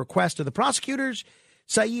 19th at the request of the prosecutors,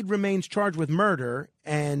 Syed remains charged with murder,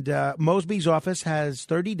 and Mosby's office has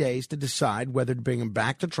 30 days to decide whether to bring him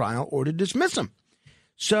back to trial or to dismiss him.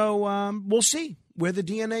 So we'll see where the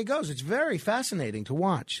DNA goes. It's very fascinating to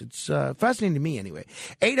watch. It's fascinating to me anyway.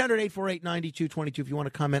 800-848-9222 if you want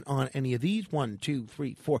to comment on any of these. 1, 2,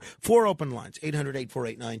 3, 4. 4 open lines.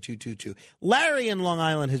 800-848-9222. Larry in Long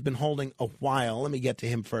Island has been holding a while. Let me get to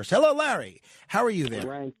him first. Hello, Larry. How are you there?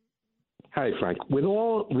 Frank. Hi, Frank. With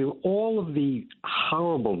all of the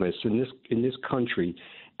horribleness in this country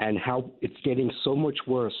and how it's getting so much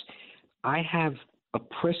worse, I have a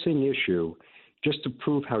pressing issue just to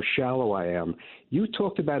prove how shallow I am. You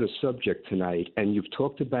talked about a subject tonight, and you've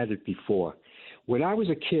talked about it before. When I was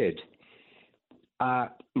a kid,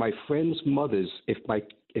 my friends' mothers, if my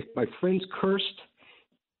friends cursed,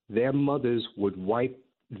 their mothers would wipe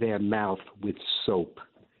their mouth with soap.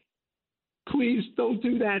 Please don't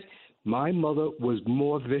do that. My mother was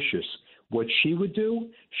more vicious. What she would do,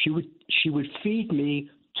 she would feed me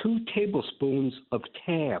 2 tablespoons of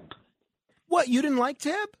Tab. What, you didn't like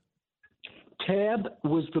Tab? Tab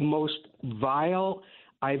was the most vile.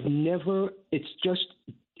 It's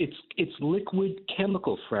liquid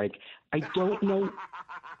chemical, Frank. I don't know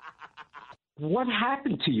what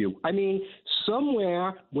happened to you. I mean,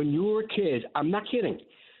 somewhere when you were a kid, I'm not kidding,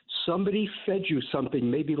 somebody fed you something,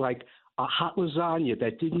 maybe like a hot lasagna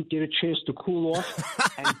that didn't get a chance to cool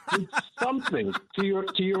off and did something to your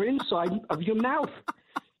inside of your mouth.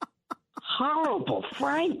 Horrible,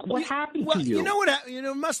 Frank. What happened to you? You know what?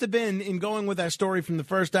 It must have been, in going with that story from the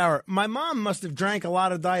first hour, my mom must have drank a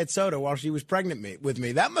lot of diet soda while she was pregnant with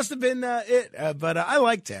me. That must have been it. But I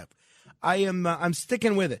like Tab. I'm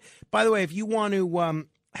sticking with it. By the way, if you want to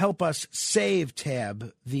help us save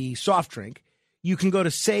Tab, the soft drink, you can go to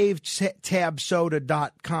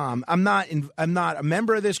savetabsoda.com. I'm not a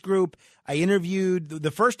member of this group. I interviewed the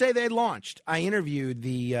first day they launched. I interviewed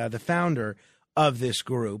the founder of this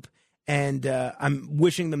group, and I'm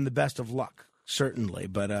wishing them the best of luck, certainly.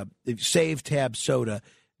 But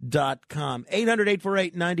savetabsoda.com.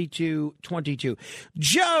 800-848-9222.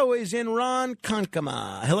 Joe is in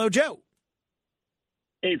Ronkonkoma. Hello, Joe.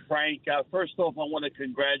 Hey, Frank. First off, I want to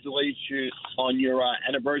congratulate you on your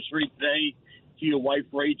anniversary today. To your wife,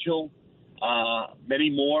 Rachel, many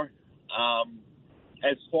more.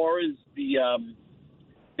 As far as the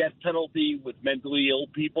death penalty with mentally ill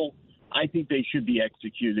people, I think they should be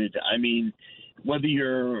executed. I mean, whether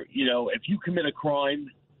you're, if you commit a crime,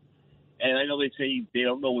 and I know they say they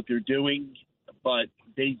don't know what they're doing, but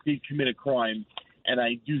they did commit a crime, and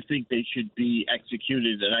I do think they should be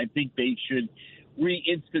executed, and I think they should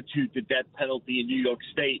reinstitute the death penalty in New York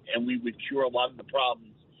State, and we would cure a lot of the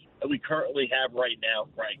problems that we currently have right now,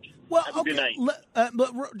 Frank. Well, Have a good night.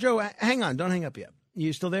 But Joe, hang on. Don't hang up yet.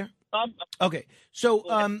 You still there? Okay. So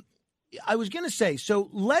I was going to say, so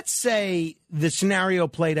let's say the scenario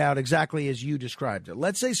played out exactly as you described it.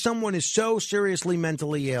 Let's say someone is so seriously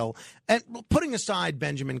mentally ill, and putting aside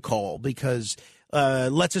Benjamin Cole, because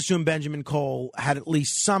let's assume Benjamin Cole had at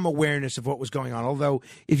least some awareness of what was going on. Although,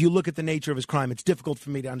 if you look at the nature of his crime, it's difficult for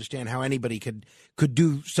me to understand how anybody could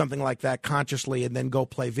do something like that consciously and then go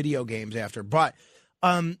play video games after. But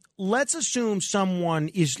let's assume someone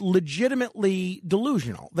is legitimately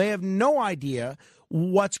delusional. They have no idea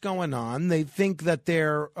what's going on. They think that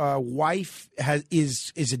their wife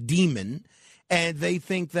is a demon, and they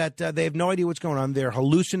think that they have no idea what's going on. They're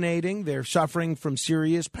hallucinating. They're suffering from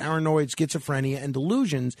serious paranoid schizophrenia and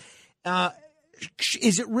delusions.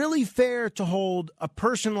 Is it really fair to hold a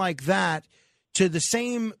person like that to the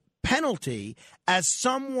same penalty as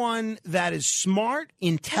someone that is smart,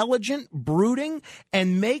 intelligent, brooding,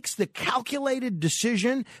 and makes the calculated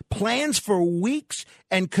decision, plans for weeks,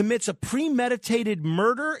 and commits a premeditated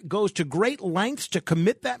murder, goes to great lengths to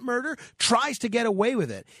commit that murder, tries to get away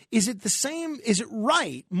with it? Is it the same? Is it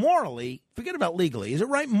right morally? Forget about legally. Is it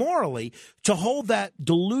right morally to hold that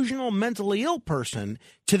delusional, mentally ill person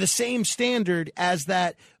to the same standard as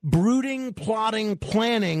that brooding, plotting,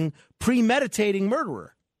 planning, premeditating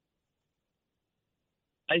murderer?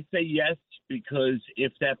 I say yes, because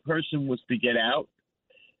if that person was to get out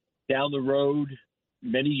down the road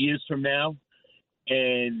many years from now,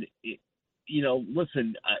 and,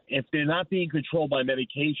 listen, if they're not being controlled by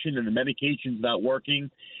medication and the medication's not working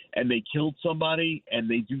and they killed somebody and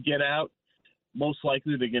they do get out, most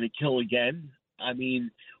likely they're going to kill again. I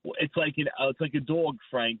mean, it's like a dog,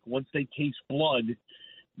 Frank. Once they taste blood,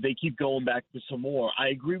 they keep going back for some more. I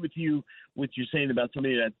agree with you, what you're saying about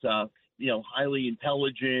somebody that's, highly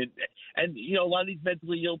intelligent. And, a lot of these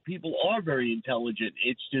mentally ill people are very intelligent.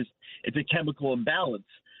 It's a chemical imbalance.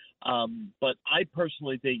 But I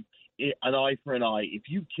personally think an eye for an eye. If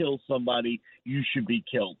you kill somebody, you should be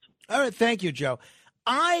killed. All right. Thank you, Joe.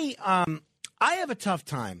 I have a tough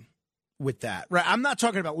time with that. Right. I'm not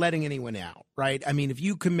talking about letting anyone out. Right. I mean, if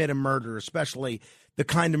you commit a murder, especially the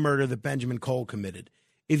kind of murder that Benjamin Cole committed,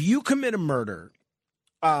 if you commit a murder,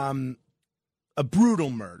 a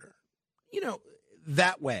brutal murder,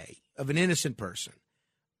 that way of an innocent person,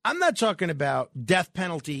 I'm not talking about death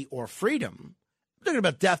penalty or freedom. I'm talking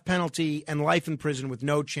about death penalty and life in prison with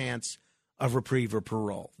no chance of reprieve or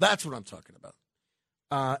parole. That's what I'm talking about.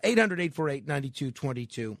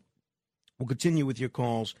 800-848-9222. We'll continue with your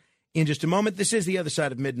calls in just a moment. This is The Other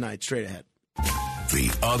Side of Midnight. Straight ahead.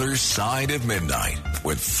 The Other Side of Midnight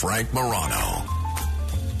with Frank Morano.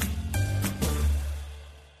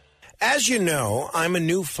 As you know, I'm a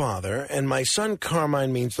new father, and my son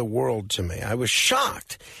Carmine means the world to me. I was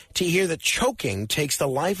shocked to hear that choking takes the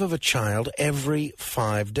life of a child every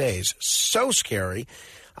 5 days. So scary.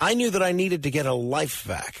 I knew that I needed to get a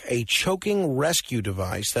LifeVac, a choking rescue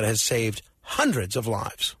device that has saved hundreds of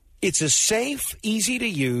lives. It's a safe,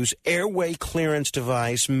 easy-to-use airway clearance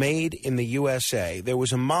device made in the USA. There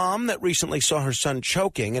was a mom that recently saw her son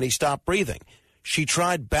choking, and he stopped breathing. She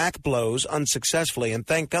tried back blows unsuccessfully, and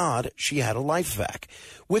thank God she had a LifeVac.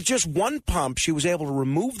 With just one pump, she was able to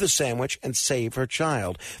remove the sandwich and save her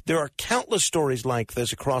child. There are countless stories like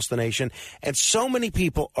this across the nation, and so many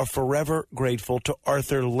people are forever grateful to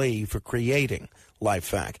Arthur Lee for creating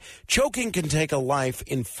LifeVac. Choking can take a life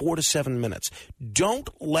in 4 to 7 minutes. Don't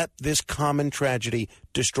let this common tragedy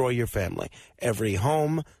destroy your family. Every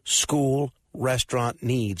home, school, restaurant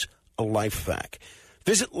needs a LifeVac.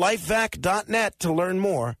 Visit lifevac.net to learn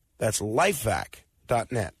more. That's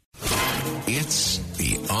lifevac.net. It's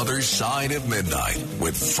The Other Side of Midnight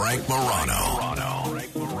with Frank Morano.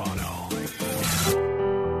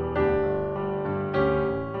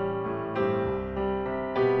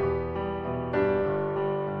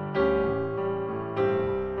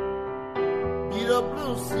 Beat up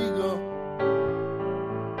little seagull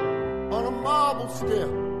on a marble step.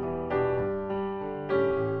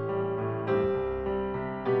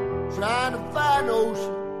 Trying to find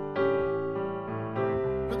ocean,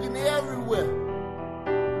 looking everywhere.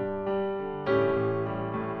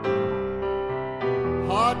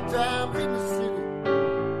 Hard times in the city,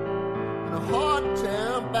 and a hard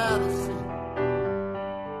time by the sea.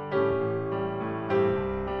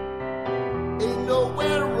 Ain't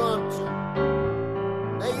nowhere to run to,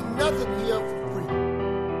 ain't nothing here for free.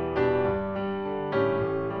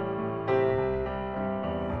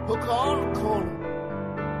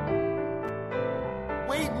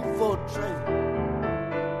 waiting for a train.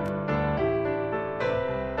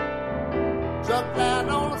 Drunk lying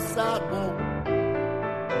on the sidewalk,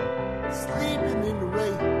 sleeping in the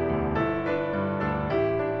rain.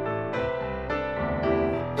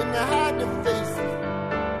 And they hide their faces,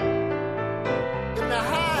 and they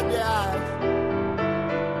hide their eyes.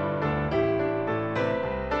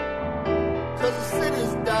 'Cause the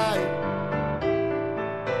city's dying,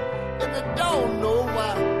 and they don't know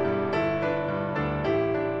why.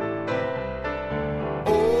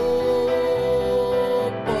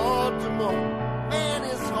 Oh, Baltimore, man,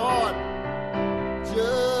 it's hard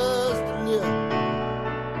just to live.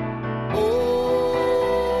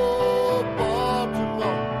 Oh,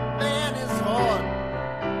 Baltimore, man, it's hard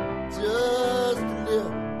just to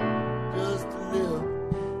live, just to live.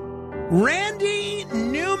 Randy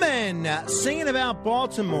Newman singing about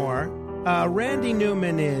Baltimore. Randy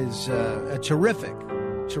Newman is a terrific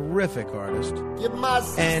artist,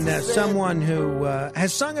 and someone who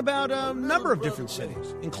has sung about a number of different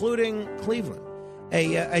cities, including Cleveland.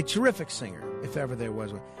 A terrific singer, if ever there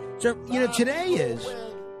was one. So, today is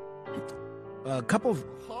a couple of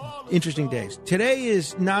interesting days. Today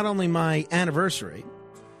is not only my anniversary,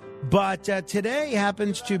 but today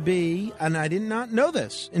happens to be, and I did not know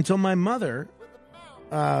this until my mother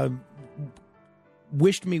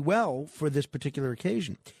wished me well for this particular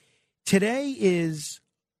occasion. Today is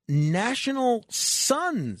National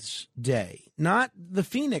Sons Day, not the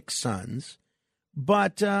Phoenix Suns,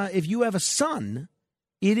 but if you have a son,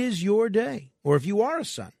 it is your day, or if you are a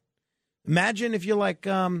son. Imagine if you're like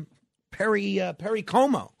Perry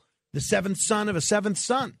Como, the seventh son of a seventh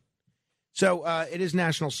son. So it is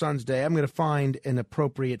National Sons Day. I'm going to find an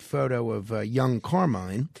appropriate photo of young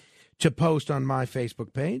Carmine to post on my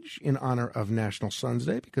Facebook page in honor of National Sons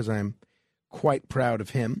Day, because I'm quite proud of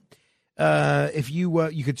him. If you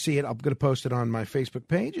could see it, I'm going to post it on my Facebook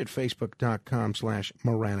page at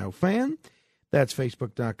facebook.com/MoranoFan. That's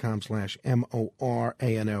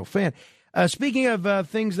facebook.com/MORANO fan. Speaking of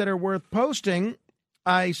things that are worth posting,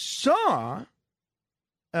 I saw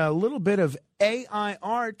a little bit of AI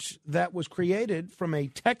art that was created from a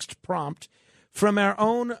text prompt from our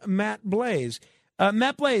own Matt Blaze.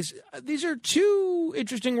 Matt Blaze, these are two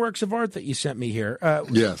interesting works of art that you sent me here.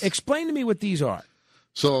 Yes. Explain to me what these are.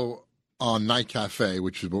 So on Night Cafe,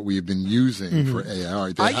 which is what we've been using for AI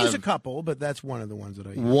art, I use a couple, but that's one of the ones that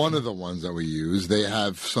I use. One of the ones that we use, they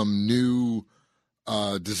have some new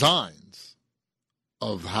designs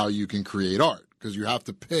of how you can create art, because you have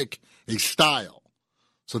to pick a style.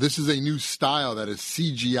 So this is a new style that is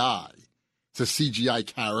CGI. It's a CGI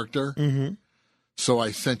character. Mm-hmm. So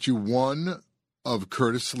I sent you one of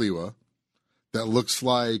Curtis Sliwa that looks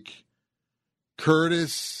like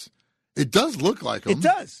Curtis. It does look like him. It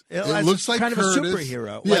does. It looks like kind Curtis. of a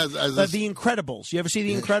superhero. Yeah, like, The Incredibles. You ever see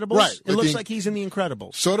The Incredibles? Right. It looks like he's in The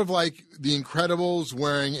Incredibles. Sort of like The Incredibles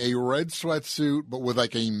wearing a red sweatsuit, but with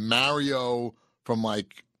like a Mario from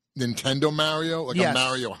like Nintendo Mario, like a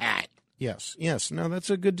Mario hat. Yes. No, that's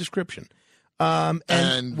a good description.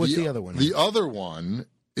 And what's the other one? The other one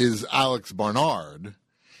is Alex Barnard,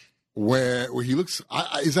 where he looks.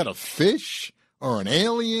 Is that a fish or an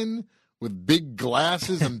alien with big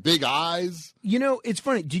glasses and big eyes? It's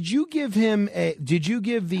funny. Did you give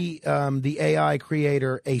the AI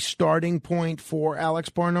creator a starting point for Alex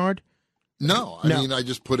Barnard? No. I mean, I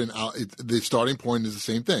just put in the starting point is the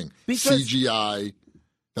same thing. CGI.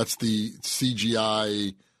 That's the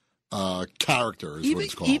CGI character is what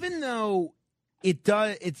it's called. Even though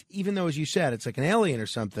as you said, it's like an alien or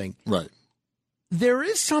something. Right. There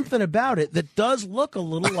is something about it that does look a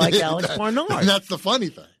little like Alex Barnard. That's the funny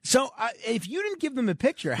thing. So if you didn't give them a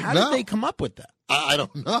picture, how did they come up with that? I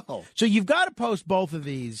don't know. So you've got to post both of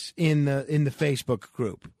these in the Facebook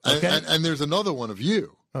group. Okay? And there's another one of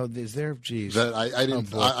you. Oh, is there? Jeez. That I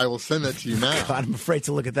didn't. I will send that to you now. God, I'm afraid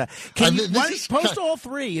to look at that. Can you post all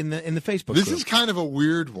three in the Facebook This group? is kind of a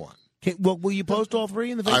weird one. Will you post all three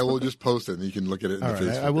in the Facebook I will group? just post it, and you can look at it in the Facebook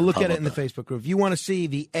group. I will look at it in the Facebook group. If you want to see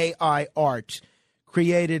the AI art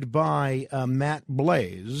created by Matt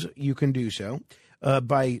Blaze, you can do so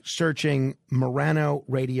by searching Morano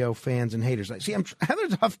Radio Fans and Haters. See, I'm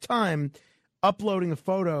having a tough time uploading a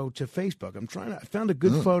photo to Facebook. I found a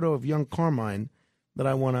good photo of young Carmine that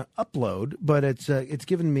I want to upload, but it's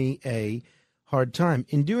given me a hard time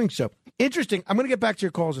in doing so. Interesting. I'm going to get back to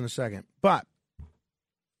your calls in a second, but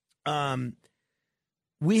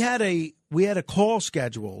we had a call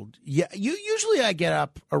scheduled. Yeah, usually I get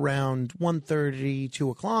up around 1:30, 2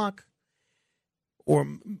 o'clock, or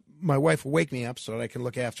my wife will wake me up so that I can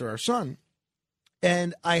look after our son.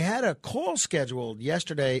 And I had a call scheduled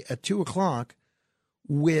yesterday at 2 o'clock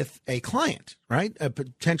with a client, right? A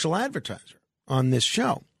potential advertiser on this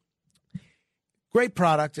show. Great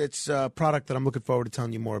product. It's a product that I'm looking forward to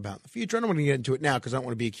telling you more about in the future. I don't want to get into it now because I don't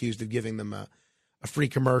want to be accused of giving them a free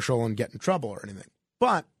commercial and get in trouble or anything.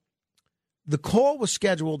 But the call was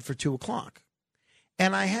scheduled for 2 o'clock.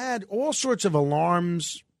 And I had all sorts of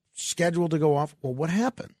alarms scheduled to go off. Well, what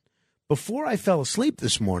happened? Before I fell asleep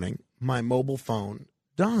this morning, my mobile phone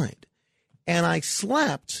died. And I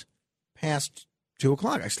slept past 2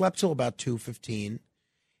 o'clock. I slept till about 2:15.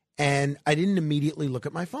 And I didn't immediately look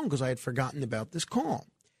at my phone because I had forgotten about this call.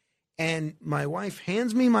 And my wife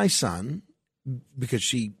hands me my son because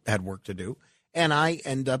she had work to do. And I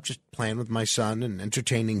end up just playing with my son and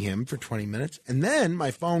entertaining him for 20 minutes. And then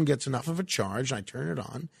my phone gets enough of a charge. And I turn it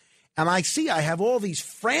on. And I see I have all these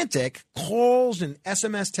frantic calls and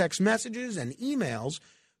SMS text messages and emails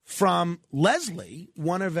from Leslie,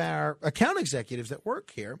 one of our account executives that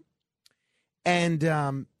work here.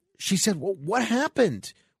 And she said, well, what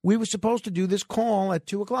happened? We were supposed to do this call at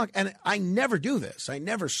 2 o'clock. And I never do this. I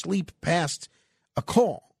never sleep past a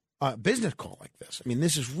call, a business call like this. I mean,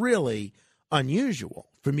 this is really unusual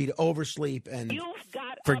for me to oversleep and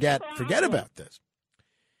forget about this.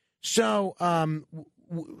 So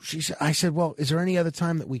I said, well, is there any other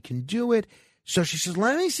time that we can do it? So she says,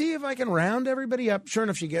 let me see if I can round everybody up. Sure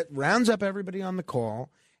enough, she rounds up everybody on the call.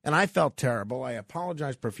 And I felt terrible. I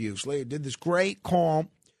apologized profusely. I did this great call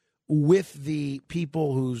with the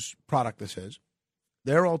people whose product this is.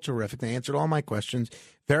 They're all terrific. They answered all my questions.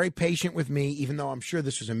 Very patient with me, even though I'm sure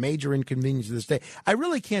this was a major inconvenience to this day. I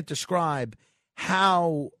really can't describe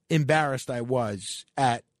how embarrassed I was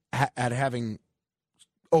at having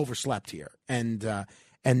overslept here and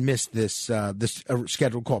missed this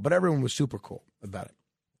scheduled call. But everyone was super cool about it.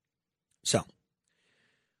 So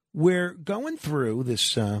we're going through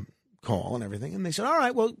this call and everything, and they said, all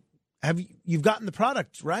right, well, you've gotten the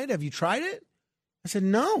product, right? Have you tried it? I said,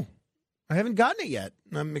 no, I haven't gotten it yet.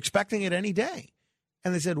 I'm expecting it any day.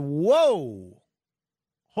 And they said, whoa,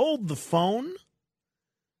 hold the phone.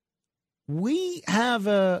 We have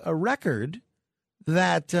a record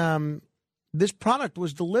that this product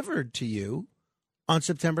was delivered to you on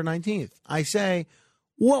September 19th. I say,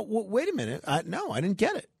 wait a minute. No, I didn't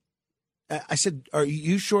get it. I said, are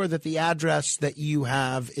you sure that the address that you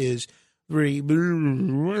have is 3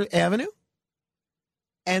 Avenue?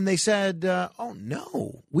 And they said, oh,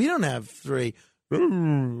 no, we don't have 3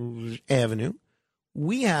 Avenue.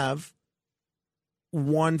 We have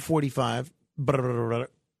 145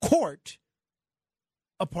 Court,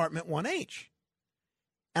 apartment 1H.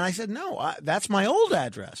 And I said, no, that's my old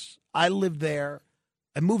address. I lived there.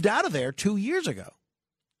 I moved out of there 2 years ago.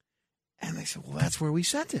 And they said, well, that's where we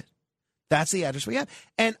sent it. That's the address we have.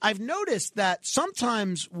 And I've noticed that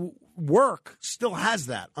sometimes work still has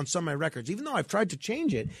that on some of my records. Even though I've tried to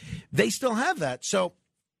change it, they still have that. So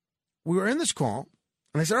we were in this call,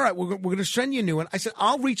 and I said, all right, we're going to send you a new one. I said,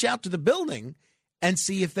 I'll reach out to the building and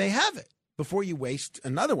see if they have it before you waste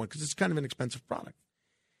another one, because it's kind of an expensive product.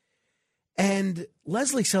 And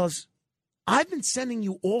Leslie says, I've been sending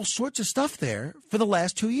you all sorts of stuff there for the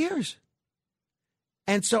last 2 years.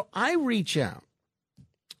 And so I reach out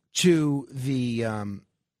to the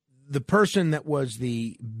person that was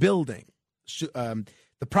the building, the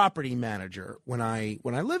property manager when I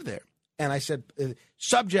lived there. And I said,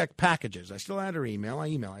 subject packages. I still had her email.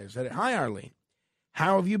 I said, hi, Arlene.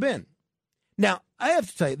 How have you been? Now, I have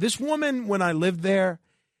to tell you, this woman, when I lived there,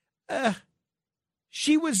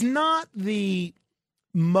 she was not the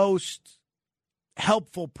most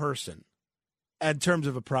helpful person in terms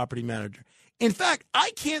of a property manager. In fact,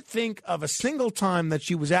 I can't think of a single time that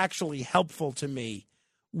she was actually helpful to me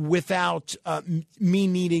without me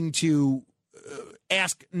needing to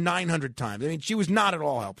ask 900 times. I mean, she was not at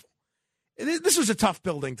all helpful. This was a tough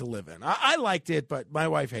building to live in. I liked it, but my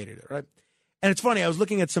wife hated it, right? And it's funny, I was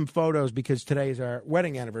looking at some photos because today is our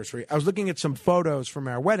wedding anniversary. I was looking at some photos from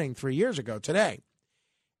our wedding 3 years ago today.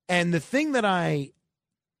 And the thing that I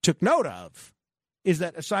took note of is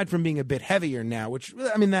that aside from being a bit heavier now, which,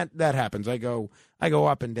 I mean, that happens. I go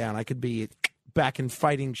up and down. I could be back in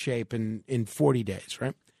fighting shape in 40 days,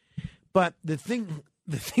 right? But the thing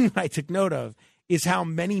that I took note of is how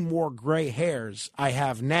many more gray hairs I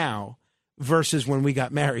have now versus when we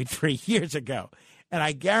got married 3 years ago. And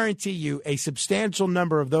I guarantee you a substantial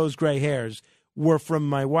number of those gray hairs were from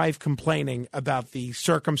my wife complaining about the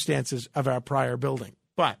circumstances of our prior building.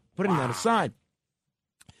 But putting that aside,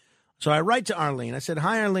 so I write to Arlene. I said,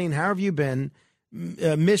 hi, Arlene, how have you been?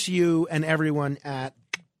 Miss you and everyone at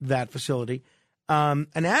that facility. An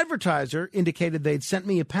advertiser indicated they'd sent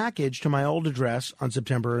me a package to my old address on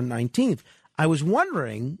September 19th. I was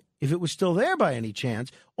wondering if it was still there by any chance.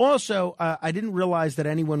 Also, I didn't realize that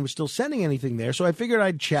anyone was still sending anything there, so I figured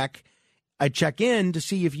I'd check in to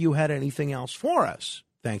see if you had anything else for us.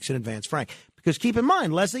 Thanks in advance, Frank. Because keep in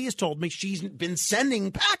mind, Leslie has told me she's been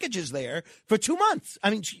sending packages there for 2 months.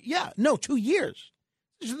 2 years.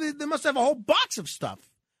 They must have a whole box of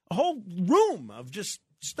stuff, a whole room of just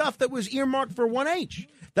stuff that was earmarked for 1H.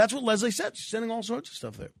 That's what Leslie said. She's sending all sorts of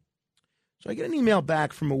stuff there. So I get an email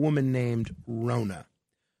back from a woman named Rona,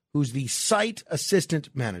 who's the site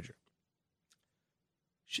assistant manager.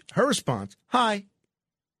 Her response, "Hi,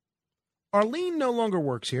 Arlene no longer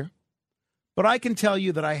works here, but I can tell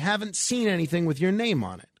you that I haven't seen anything with your name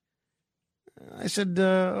on it." I said,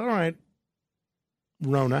 all right,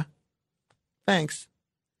 Rona, thanks.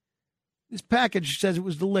 This package says it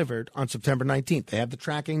was delivered on September 19th. They have the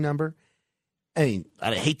tracking number. I mean,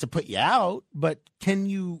 I'd hate to put you out, but can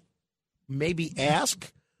you maybe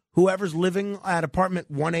ask whoever's living at apartment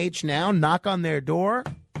 1H now, knock on their door,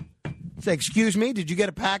 say, "Excuse me, did you get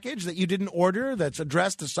a package that you didn't order that's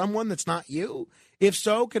addressed to someone that's not you? If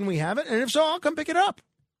so, can we have it? And if so, I'll come pick it up."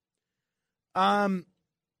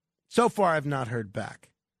 So far, I've not heard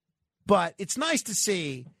back. But it's nice to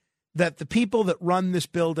see that the people that run this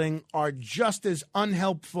building are just as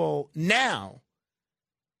unhelpful now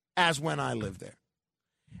as when I lived there.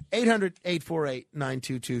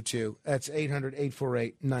 800-848-9222. That's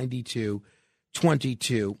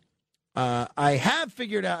 800-848-9222. I have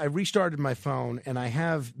figured out, I restarted my phone, and I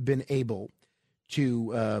have been able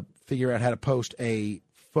to figure out how to post a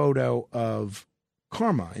photo of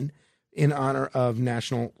Carmine in honor of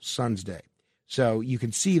National Sons Day. So you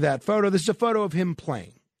can see that photo. This is a photo of him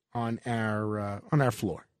playing on our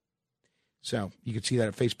floor. So you can see that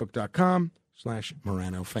at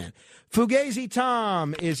facebook.com/Morano fan. Fugazi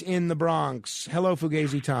Tom is in the Bronx. Hello,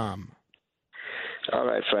 Fugazi Tom. All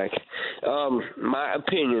right, Frank. My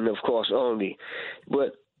opinion, of course, only.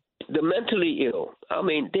 But the mentally ill, I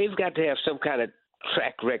mean, they've got to have some kind of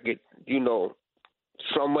track record,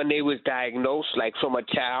 from when they was diagnosed, like from a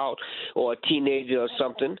child or a teenager or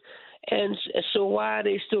something. And so why are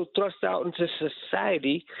they still thrust out into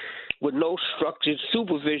society with no structured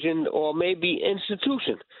supervision or maybe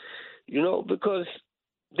institution? Because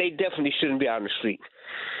they definitely shouldn't be out on the street.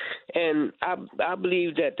 And I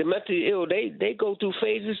believe that the mentally ill, they go through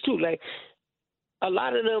phases too. Like, a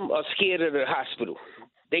lot of them are scared of the hospital.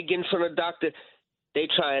 They get in front of the doctor, they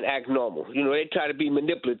try and act normal. They try to be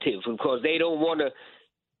manipulative because they don't want to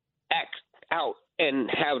act out and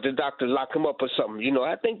have the doctor lock them up or something.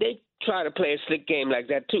 I think they try to play a slick game like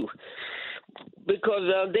that too. Because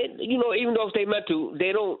they, even though if they meant to,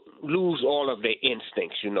 they don't lose all of their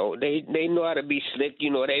instincts. They know how to be slick.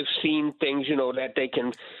 They've seen things, that they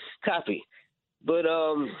can copy. But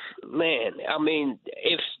man, I mean,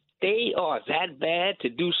 if they are that bad to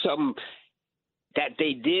do something that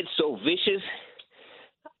they did so vicious,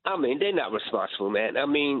 I mean, they're not responsible, man. I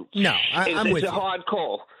mean, no, I'm with you. It's a hard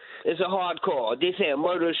call. It's a hard call. They say a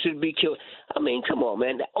murderer should be killed. I mean, come on,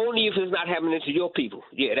 man. Only if it's not happening to your people.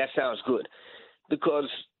 Yeah, that sounds good. Because,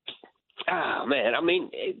 man, I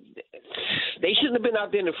mean, they shouldn't have been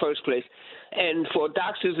out there in the first place. And for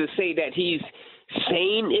doctors to say that he's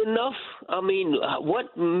sane enough, I mean,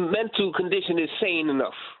 what mental condition is sane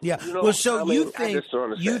enough? Yeah. Well, so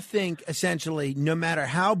you think essentially, no matter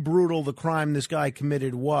how brutal the crime this guy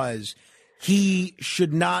committed was, he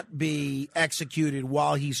should not be executed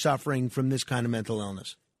while he's suffering from this kind of mental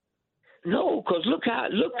illness? No, because look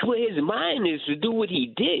where his mind is to do what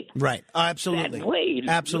he did. Right. Absolutely. That way.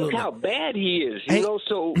 Absolutely. Look how bad he is.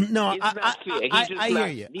 So no, it's not fair. I hear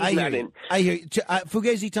you. I hear you.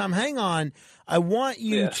 Fugazi Tom, hang on. I want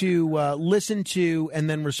you to listen to and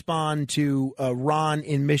then respond to Ron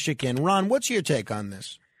in Michigan. Ron, what's your take on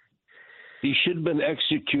this? He should have been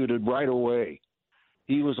executed right away.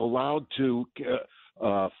 He was allowed to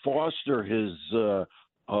foster his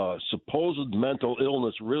supposed mental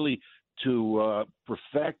illness, really to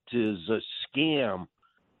perfect his scam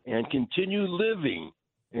and continue living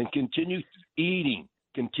and continue eating,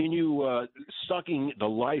 continue sucking the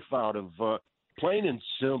life out of plain and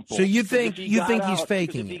simple. So you think he's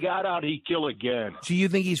faking it? If he got out, he'd kill again. So you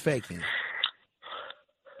think he's faking it?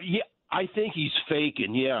 Yeah, I think he's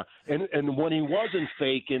faking, yeah. And when he wasn't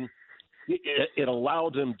faking, it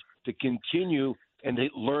allowed him to continue and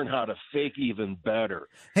they learn how to fake even better.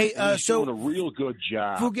 Hey, he's doing a real good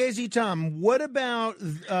job. Fugazi Tom, what about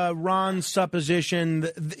Ron's supposition?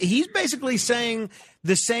 He's basically saying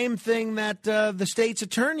the same thing that the state's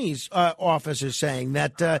attorney's office is saying,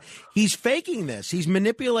 that he's faking this. He's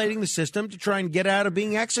manipulating the system to try and get out of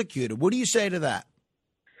being executed. What do you say to that?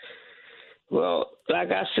 Well, like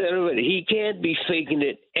I said already, he can't be faking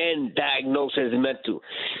it and diagnosed as mental.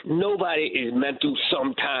 Nobody is mental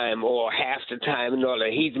sometime or half the time and all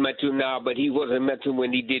that. He's mental now, but he wasn't mental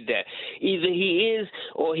when he did that. Either he is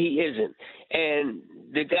or he isn't. And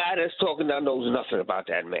the guy that's talking now knows nothing about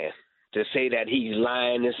that man. To say that he's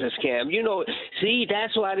lying, it's a scam. You know, see,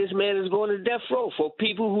 that's why this man is going to death row, for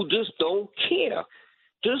people who just don't care.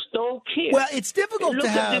 Just don't care. Well, it's difficult and to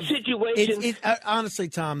look at have. the situation. Honestly,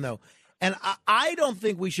 Tom, though, and I don't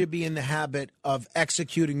think we should be in the habit of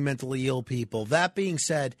executing mentally ill people. That being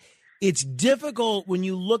said, it's difficult when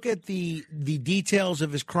you look at the details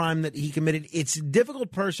of his crime that he committed. It's a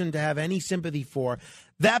difficult person to have any sympathy for.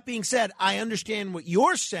 That being said, I understand what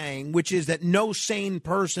you're saying, which is that no sane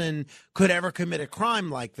person could ever commit a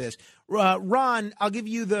crime like this. Ron, I'll give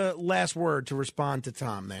you the last word to respond to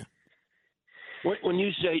Tom there. When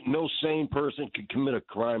you say no sane person could commit a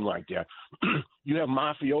crime like that, you have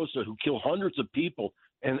mafiosos who kill hundreds of people,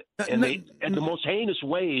 and they in the most heinous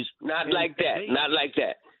ways. Not like that. Not like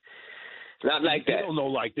that. Not like that. You don't know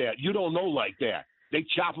like that. You don't know like that. They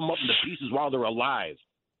chop them up into pieces while they're alive.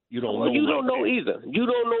 You don't know. You don't know either. You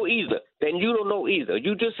don't know either. Then you don't know either.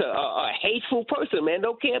 You just a hateful person, man.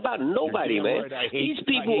 Don't care about nobody, man. Right. These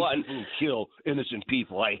people I hate people who kill innocent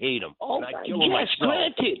people. I hate them. Oh, and I kill them yes, myself.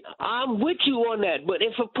 granted. I'm with you on that. But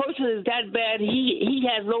if a person is that bad, he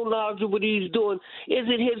has no knowledge of what he's doing. Is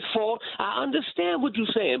it his fault? I understand what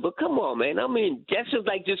you're saying, but come on, man. I mean, that's just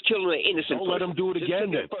like just killing an innocent person. Don't let him do it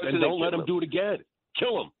again, then. And don't let him do it again.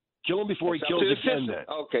 Kill him. Kill him before he kills again, then.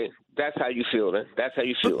 Okay, that's how you feel, then. That's how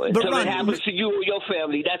you feel. Until it happens to you or your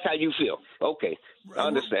family, that's how you feel. Okay, I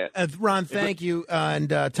understand. Ron, thank you.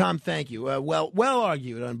 And Tom, thank you. Well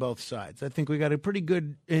argued on both sides. I think we got a pretty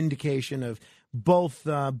good indication of both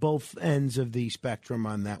ends of the spectrum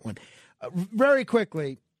on that one. Very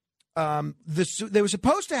quickly, they were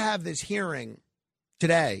supposed to have this hearing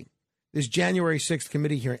today, this January 6th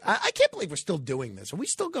committee hearing. I can't believe we're still doing this. Are we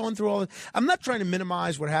still going through all this? I'm not trying to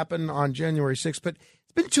minimize what happened on January 6th, but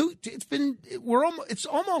it's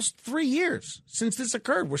almost 3 years since this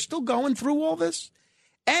occurred. We're still going through all this.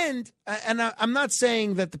 And I'm not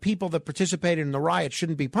saying that the people that participated in the riot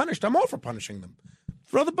shouldn't be punished. I'm all for punishing them.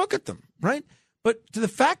 Throw the book at them, right? But to the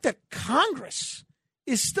fact that Congress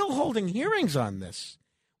is still holding hearings on this,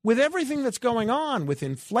 with everything that's going on with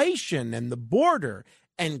inflation and the border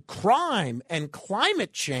and crime and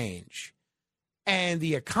climate change and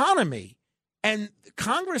the economy, and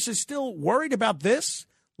Congress is still worried about this,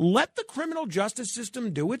 let the criminal justice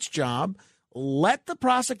system do its job, let the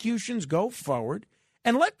prosecutions go forward,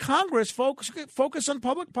 and let Congress focus on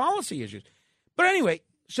public policy issues. But anyway,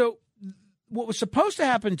 so what was supposed to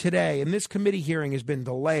happen today, and this committee hearing has been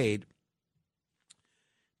delayed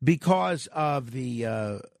because of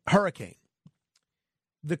the hurricane.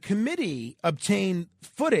 The committee obtained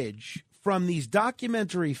footage from these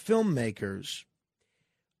documentary filmmakers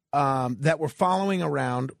that were following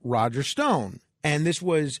around Roger Stone. And this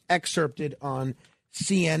was excerpted on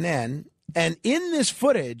CNN. And in this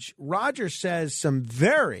footage, Roger says some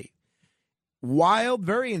very wild,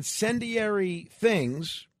 very incendiary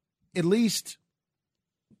things, at least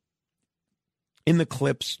in the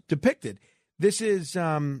clips depicted. This is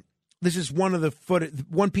one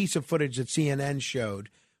piece of footage that CNN showed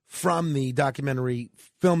from the documentary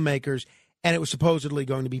filmmakers, and it was supposedly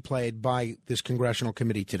going to be played by this congressional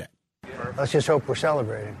committee today. Let's just hope we're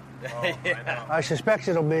celebrating. I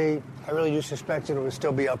really do suspect it will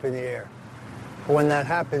still be up in the air. But when that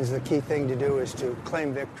happens, the key thing to do is to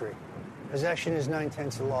claim victory. Possession is 9/10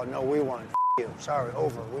 of the law. No, we won. You. Sorry,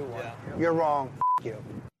 over. We won. Yeah. You're wrong. You.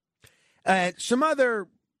 Some other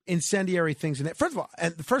incendiary things in it. First of all,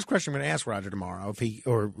 and the first question I'm going to ask Roger tomorrow,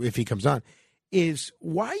 if he comes on, is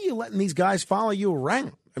why are you letting these guys follow you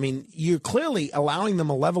around? I mean, you're clearly allowing them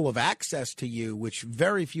a level of access to you, which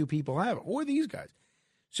very few people have. Who are these guys?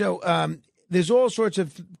 So there's all sorts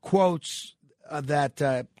of quotes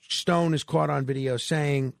that Stone is caught on video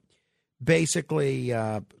saying, basically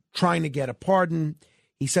trying to get a pardon.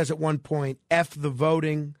 He says at one point, F the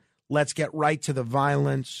voting, let's get right to the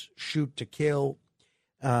violence, shoot to kill.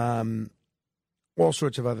 All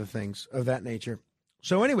sorts of other things of that nature.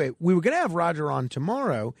 So anyway, we were going to have Roger on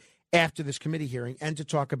tomorrow after this committee hearing and to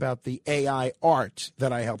talk about the AI art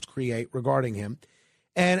that I helped create regarding him.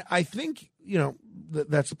 And I think,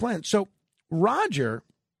 that's the plan. So Roger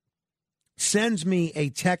sends me a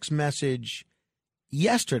text message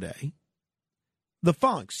yesterday, the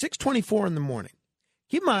following, 6:24 in the morning.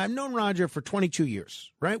 Keep in mind, I've known Roger for 22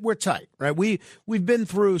 years, right? We're tight, right? We've been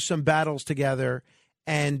through some battles together.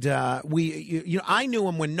 And I knew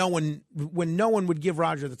him when no one would give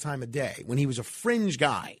Roger the time of day, when he was a fringe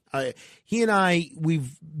guy. He and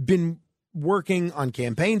we've been working on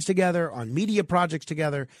campaigns together, on media projects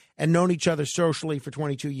together, and known each other socially for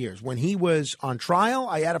 22 years. When he was on trial,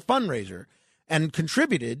 I had a fundraiser and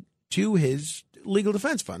contributed to his legal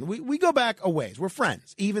defense fund. We go back a ways. We're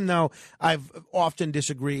friends, even though I've often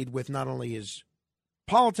disagreed with not only his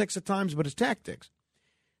politics at times, but his tactics.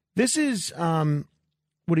 This is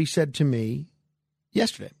what he said to me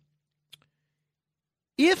yesterday.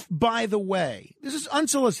 If, by the way, this is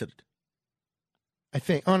unsolicited, I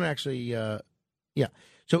think, yeah.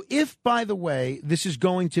 So if, by the way, this is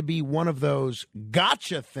going to be one of those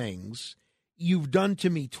gotcha things you've done to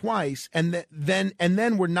me twice, and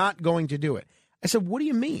then we're not going to do it. I said, what do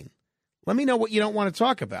you mean? Let me know what you don't want to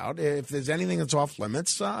talk about. If there's anything that's off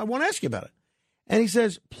limits, I want to ask you about it. And he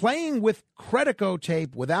says, playing with Credico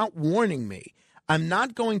tape without warning me. I'm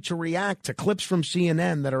not going to react to clips from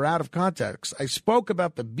CNN that are out of context. I spoke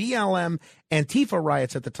about the BLM Antifa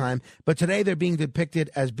riots at the time, but today they're being depicted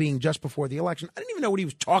as being just before the election. I didn't even know what he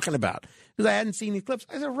was talking about because I hadn't seen these clips.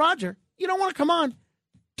 I said, Roger, you don't want to come on.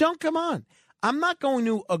 Don't come on. I'm not going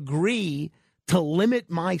to agree to limit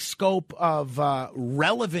my scope of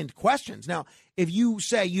relevant questions. Now, if you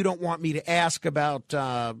say you don't want me to ask about,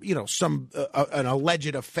 some an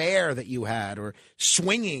alleged affair that you had or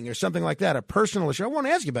swinging or something like that, a personal issue, I won't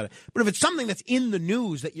ask you about it. But if it's something that's in the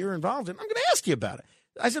news that you're involved in, I'm going to ask you about it.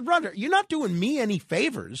 I said, Roger, you're not doing me any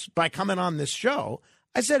favors by coming on this show.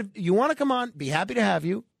 I said, if you want to come on, be happy to have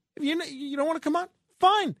you. If you don't want to come on,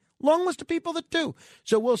 fine. Long list of people that do.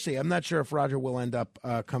 So we'll see. I'm not sure if Roger will end up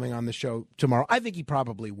coming on the show tomorrow. I think he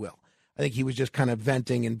probably will. I think he was just kind of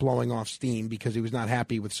venting and blowing off steam because he was not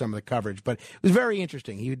happy with some of the coverage. But it was very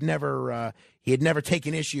interesting. He had never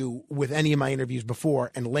taken issue with any of my interviews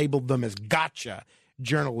before and labeled them as gotcha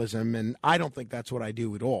journalism. And I don't think that's what I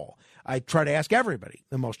do at all. I try to ask everybody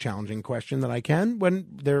the most challenging question that I can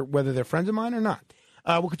whether they're friends of mine or not.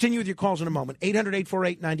 We'll continue with your calls in a moment.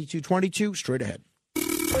 800-848-9222, straight ahead.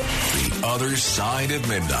 The Other Side of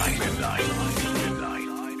Midnight.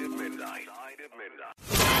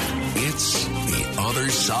 It's The Other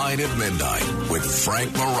Side of Midnight with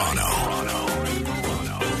Frank Morano.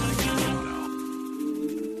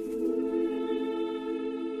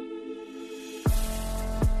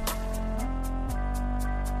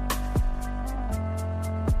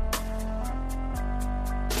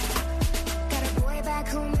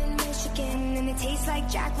 Tastes like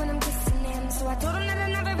Jack when I'm kissing him. So I told him that I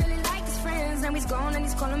never really liked his friends. Now he's gone and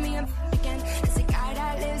he's calling me up again. It's a guy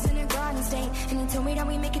that lives in a garden state, and he told me that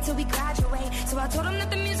we make it till we graduate. So I told him that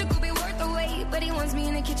the music will be worth the wait, but he wants me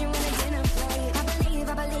in the kitchen when the dinner plate. I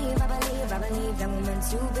believe that we're meant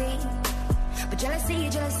to be. But jealousy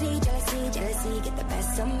get the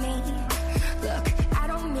best of me. Look, I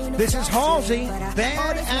don't mean to. This is Halsey,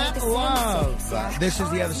 Bad at Love. This is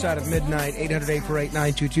The Other Side of Midnight,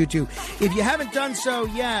 800-848-9222. If you haven't done so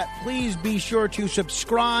yet, please be sure to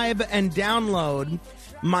subscribe and download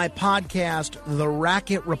my podcast, The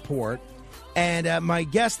Racket Report. And my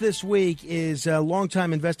guest this week is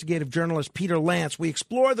longtime investigative journalist Peter Lance. We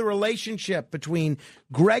explore the relationship between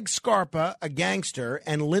Greg Scarpa, a gangster,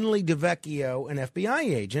 and Lindley DeVecchio, an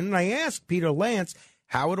FBI agent. And I asked Peter Lance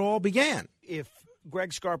how it all began. If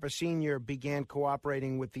Greg Scarpa Sr. began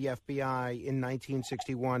cooperating with the FBI in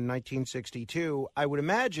 1961, 1962, I would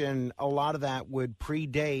imagine a lot of that would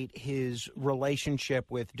predate his relationship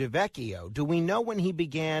with DeVecchio. Do we know when he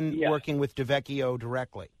began working with DeVecchio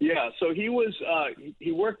directly? Yeah, so he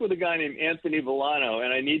worked with a guy named Anthony Villano,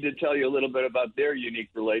 and I need to tell you a little bit about their unique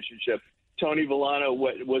relationship. Tony Villano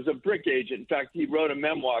was a brick agent. In fact, he wrote a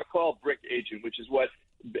memoir called Brick Agent, which is what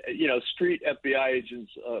street FBI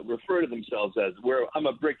agents refer to themselves as. Where I'm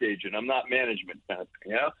a brick agent, I'm not management kind of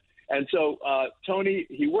thing, And so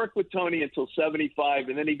he worked with Tony until 75,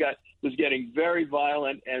 and then he was getting very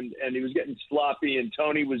violent, and he was getting sloppy, and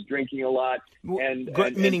Tony was drinking a lot.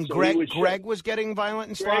 Greg was getting violent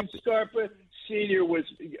and sloppy? Greg Scarpa Sr. was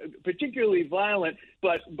particularly violent,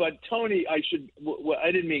 but Tony, I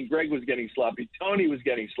didn't mean Greg was getting sloppy. Tony was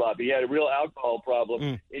getting sloppy. He had a real alcohol problem,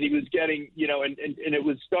 and he was getting, and it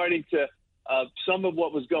was starting to. Some of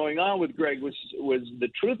what was going on with Greg was the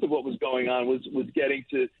truth of what was going on was getting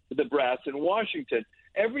to the brass in Washington.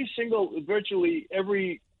 Virtually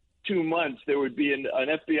every 2 months, there would be an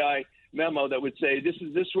FBI memo that would say this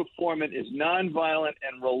reformant is nonviolent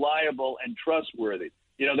and reliable and trustworthy.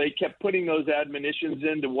 They kept putting those admonitions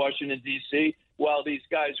into Washington, D.C., while these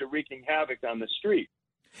guys are wreaking havoc on the street.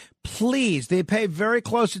 Please, they pay very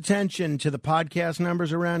close attention to the podcast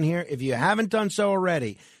numbers around here. If you haven't done so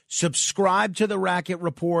already, subscribe to the Racket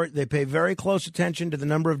Report. They pay very close attention to the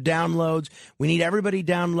number of downloads. We need everybody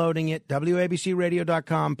downloading it.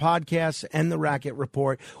 WABCRadio.com, podcasts, and the Racket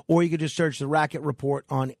Report. Or you could just search the Racket Report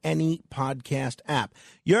on any podcast app.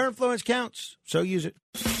 Your influence counts, so use it.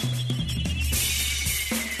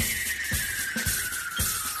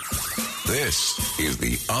 This is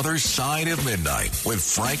The Other Side of Midnight with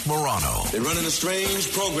Frank Morano. They're running a strange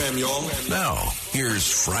program, y'all. Now,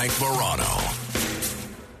 here's Frank Morano.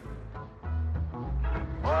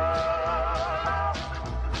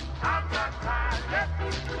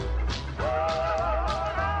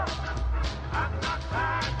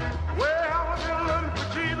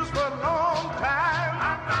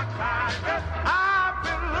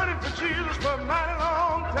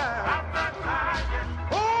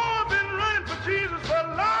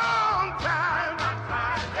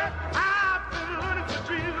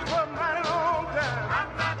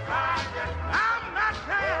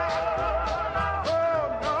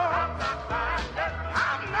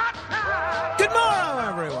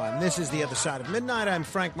 This is The Other Side of Midnight. I'm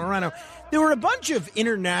Frank Morano. There were a bunch of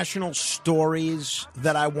international stories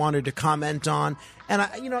that I wanted to comment on. And,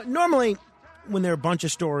 normally when there are a bunch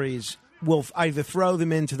of stories, we'll either throw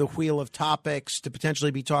them into the wheel of topics to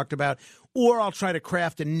potentially be talked about, or I'll try to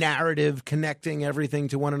craft a narrative connecting everything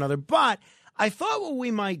to one another. But I thought what we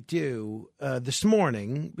might do this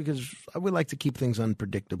morning, because I would like to keep things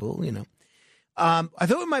unpredictable, I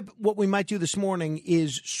thought what we might do this morning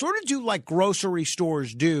is sort of do like grocery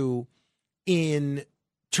stores do in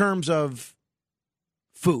terms of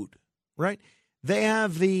food, right? They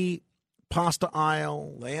have the pasta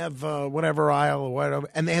aisle, they have whatever aisle or whatever,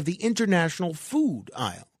 and they have the international food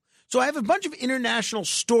aisle. So I have a bunch of international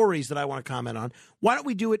stories that I want to comment on. Why don't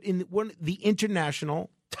we do it in the international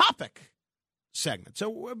topic segment?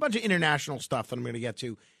 So a bunch of international stuff that I'm going to get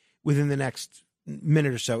to within the next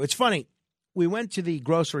minute or so. It's funny. We went to the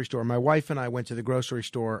grocery store. My wife and I went to the grocery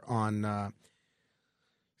store on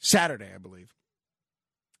Saturday, I believe.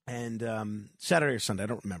 And Saturday or Sunday, I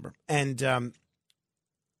don't remember. And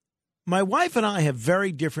my wife and I have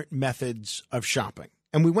very different methods of shopping.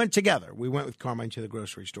 And we went together. We went with Carmine to the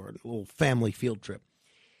grocery store, a little family field trip.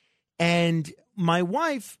 And my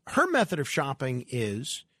wife, her method of shopping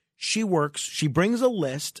is she brings a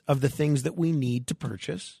list of the things that we need to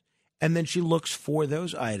purchase, and then she looks for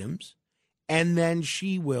those items. And then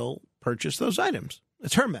she will purchase those items.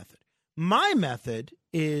 It's her method. My method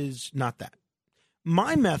is not that.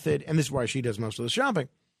 My method, and this is why she does most of the shopping,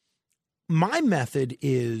 my method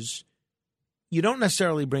is you don't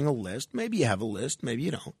necessarily bring a list. Maybe you have a list, maybe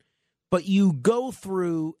you don't. But you go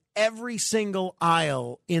through every single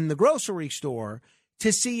aisle in the grocery store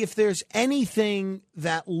to see if there's anything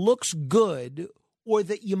that looks good or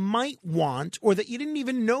that you might want or that you didn't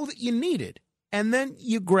even know that you needed. And then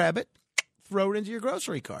you grab it. Throw it into your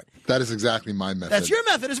grocery cart. That is exactly my method. That's your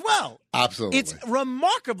method as well. Absolutely. It's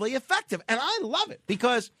remarkably effective, and I love it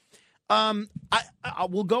because I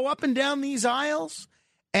will go up and down these aisles,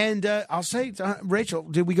 and I'll say, Rachel,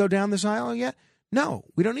 did we go down this aisle yet? No,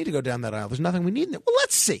 we don't need to go down that aisle. There's nothing we need in there. Well,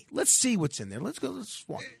 let's see. Let's see what's in there. Let's go. Let's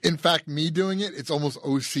walk. In fact, me doing it, it's almost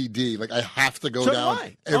OCD. Like I have to go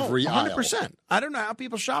down every 100%. aisle. 100%. I don't know how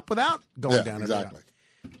people shop without going down every aisle.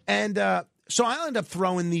 And so I'll end up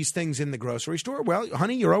throwing these things in the grocery store. Well,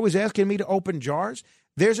 honey, you're always asking me to open jars.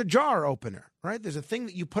 There's a jar opener, right? There's a thing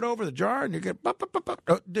that you put over the jar, and you get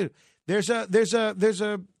dude. There's a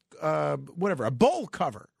bowl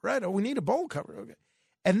cover, right? Oh, we need a bowl cover. Okay,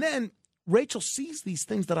 and then Rachel sees these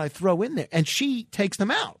things that I throw in there, and she takes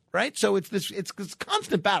them out, right? So it's this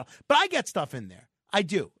constant battle. But I get stuff in there. I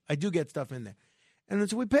do get stuff in there, and then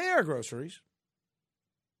so we pay our groceries,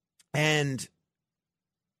 and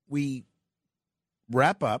we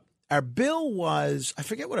wrap up. Our bill was, I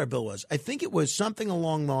forget what our bill was. I think it was something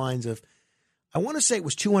along the lines of, I want to say it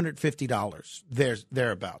was $250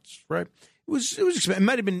 thereabouts, right? It was expensive. It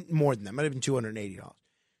might have been more than that. It might have been $280.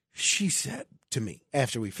 She said to me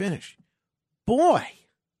after we finished, boy,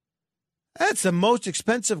 that's the most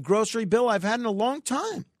expensive grocery bill I've had in a long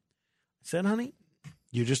time. I said, honey,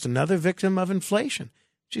 you're just another victim of inflation.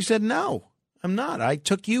 She said, no, I'm not. I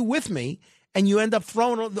took you with me. And you end up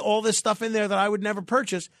throwing all this stuff in there that I would never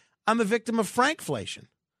purchase. I'm a victim of Frankflation.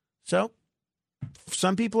 So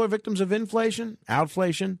some people are victims of inflation,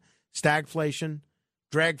 outflation, stagflation,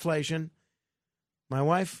 dragflation. My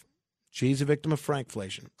wife, she's a victim of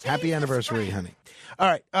Frankflation. Happy anniversary, honey. All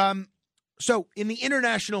right. So in the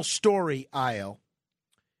international story aisle,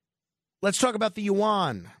 let's talk about the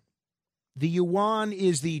yuan. The yuan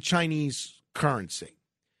is the Chinese currency.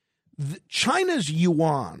 China's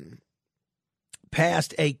yuan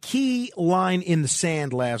passed a key line in the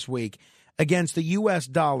sand last week against the U.S.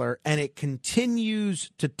 dollar, and it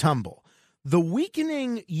continues to tumble. The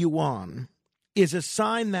weakening yuan is a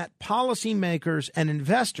sign that policymakers and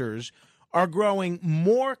investors are growing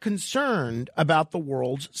more concerned about the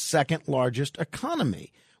world's second largest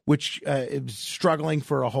economy, which is struggling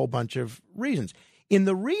for a whole bunch of reasons. In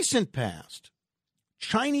the recent past,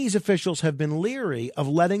 Chinese officials have been leery of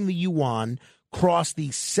letting the yuan cross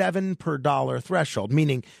the 7 per dollar threshold,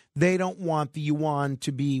 meaning they don't want the yuan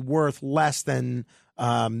to be worth less than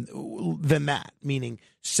that, meaning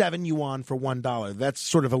 7 yuan for $1. That's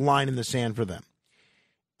sort of a line in the sand for them.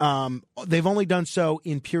 They've only done so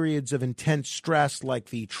in periods of intense stress like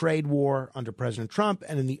the trade war under President Trump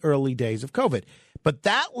and in the early days of COVID. But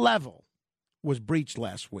that level was breached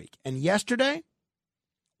last week. And yesterday,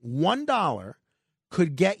 $1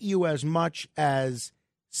 could get you as much as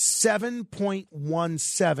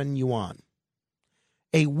 7.17 yuan.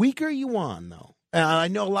 A weaker yuan, though. And I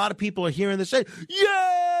know a lot of people are hearing this say,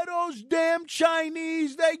 yeah, those damn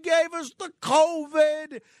Chinese, they gave us the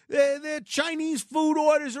COVID. Their Chinese food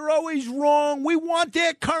orders are always wrong. We want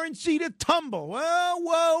their currency to tumble. Well,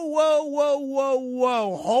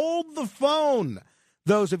 whoa. Hold the phone,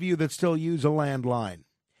 those of you that still use a landline.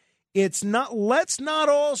 It's not. Let's not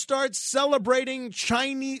all start celebrating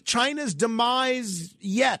China's demise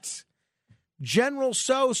yet. General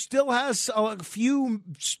So still has a few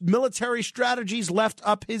military strategies left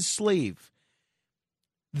up his sleeve.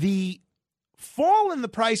 The fall in the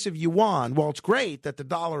price of yuan, well, it's great that the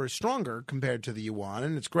dollar is stronger compared to the yuan,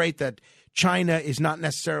 and it's great that China is not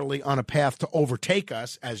necessarily on a path to overtake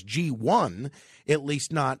us as G1, at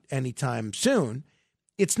least not anytime soon.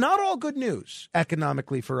 It's not all good news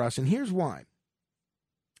economically for us, and here's why.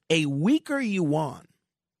 A weaker yuan,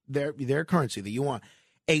 their currency, the yuan,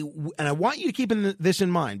 and I want you to keep this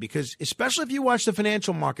in mind, because especially if you watch the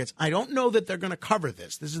financial markets, I don't know that they're going to cover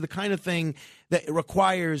this. This is the kind of thing that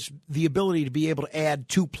requires the ability to be able to add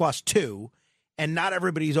 2 plus 2, and not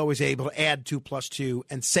everybody's always able to add 2 plus 2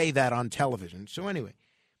 and say that on television. So anyway,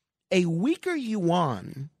 a weaker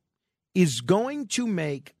yuan is going to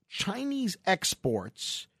make Chinese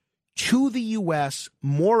exports to the U.S.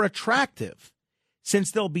 more attractive,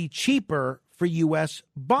 since they'll be cheaper for U.S.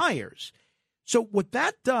 buyers. So what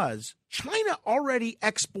that does, China already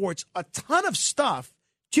exports a ton of stuff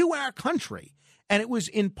to our country. And it was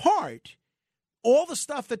in part all the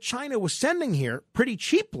stuff that China was sending here pretty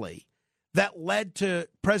cheaply that led to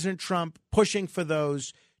President Trump pushing for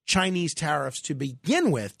those Chinese tariffs to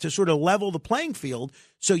begin with, to sort of level the playing field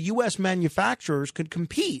so U.S. manufacturers could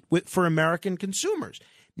compete for American consumers.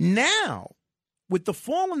 Now, with the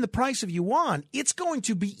fall in the price of yuan, it's going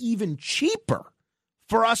to be even cheaper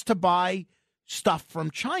for us to buy stuff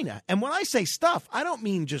from China. And when I say stuff, I don't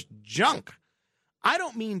mean just junk. I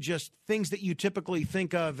don't mean just things that you typically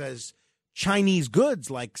think of as Chinese goods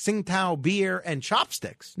like Tsingtao beer and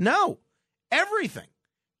chopsticks. No, everything.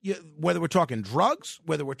 Whether we're talking drugs,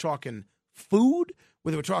 whether we're talking food,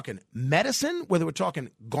 whether we're talking medicine, whether we're talking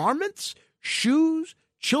garments, shoes,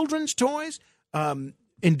 children's toys,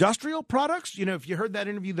 industrial products. You know, if you heard that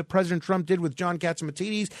interview that President Trump did with John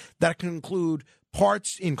Catsimatidis, that can include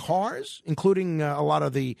parts in cars, including a lot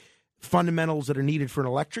of the fundamentals that are needed for an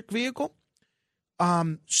electric vehicle.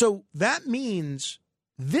 So that means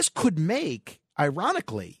this could make,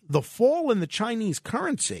 ironically, the fall in the Chinese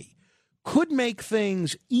currency could make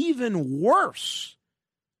things even worse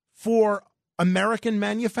for American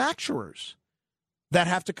manufacturers that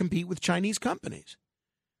have to compete with Chinese companies.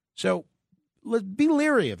 So let's be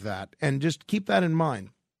leery of that and just keep that in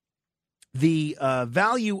mind. The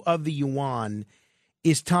value of the yuan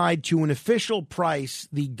is tied to an official price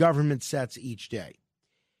the government sets each day,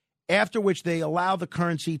 after which they allow the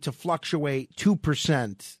currency to fluctuate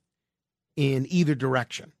 2% in either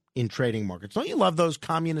direction in trading markets. Don't you love those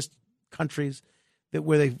communist countries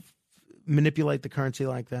where they manipulate the currency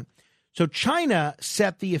like that? So China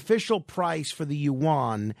set the official price for the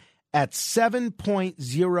yuan at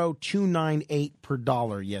 7.0298 per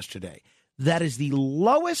dollar yesterday. That is the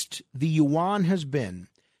lowest the yuan has been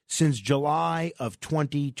since July of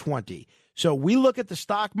 2020. So we look at the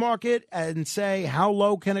stock market and say, how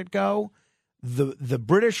low can it go? The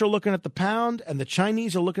British are looking at the pound, and the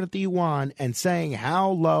Chinese are looking at the yuan and saying, how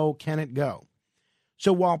low can it go?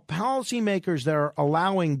 So while policymakers that are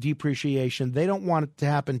allowing depreciation, they don't want it to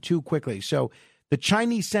happen too quickly. So the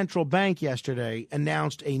Chinese central bank yesterday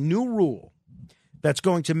announced a new rule that's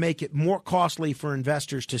going to make it more costly for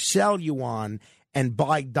investors to sell yuan and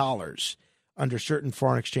buy dollars under certain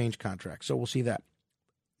foreign exchange contracts. So we'll see that.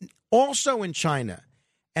 Also in China,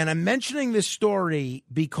 And I'm mentioning this story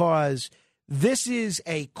because this is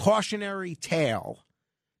a cautionary tale,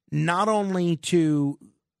 not only to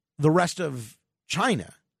the rest of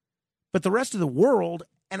China, but the rest of the world,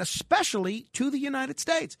 and especially to the United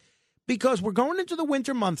States, because we're going into the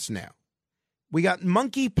winter months now. We got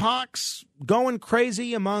monkeypox going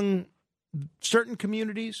crazy among certain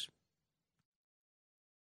communities.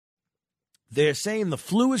 They're saying the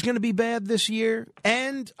flu is going to be bad this year.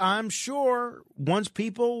 And I'm sure once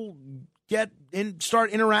people start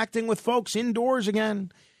interacting with folks indoors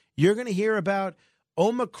again, you're going to hear about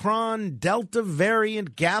Omicron, Delta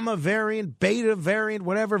variant, Gamma variant, Beta variant,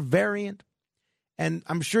 whatever variant. And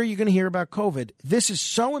I'm sure you're going to hear about COVID. This is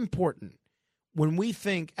so important when we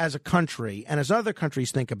think as a country and as other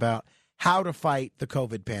countries think about how to fight the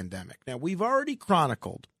COVID pandemic. Now, we've already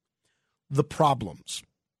chronicled the problems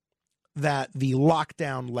that the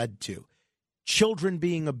lockdown led to. Children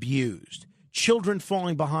being abused, children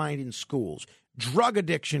falling behind in schools, drug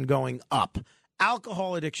addiction going up,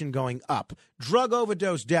 alcohol addiction going up, drug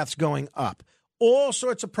overdose deaths going up, all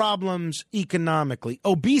sorts of problems economically,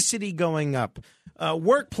 obesity going up,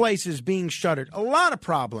 workplaces being shuttered, a lot of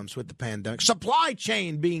problems with the pandemic, supply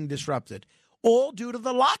chain being disrupted, all due to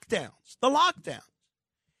the lockdowns.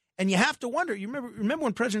 And you have to wonder, you remember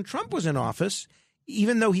when President Trump was in office,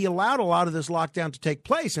 even though he allowed a lot of this lockdown to take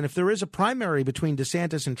place, and if there is a primary between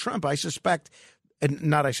DeSantis and Trump, I've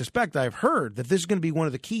heard that this is going to be one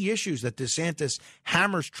of the key issues that DeSantis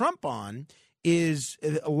hammers Trump on, is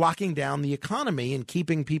locking down the economy and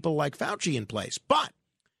keeping people like Fauci in place. But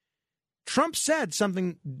Trump said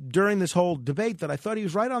something during this whole debate that I thought he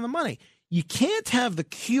was right on the money. You can't have the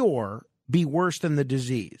cure be worse than the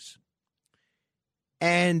disease.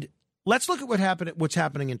 And let's look at what's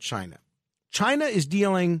happening in China. China is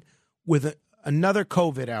dealing with another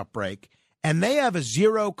COVID outbreak, and they have a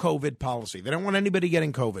zero COVID policy. They don't want anybody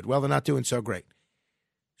getting COVID. Well, they're not doing so great.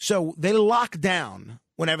 So they lock down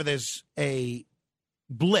whenever there's a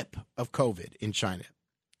blip of COVID in China.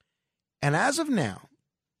 And as of now,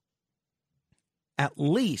 at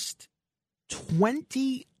least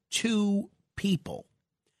 22 people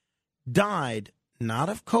died not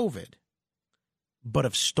of COVID, but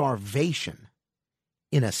of starvation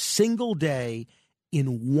in a single day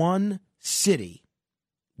in one city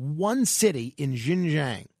in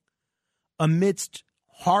Xinjiang, amidst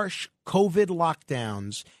harsh COVID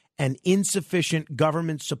lockdowns and insufficient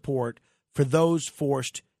government support for those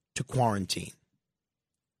forced to quarantine.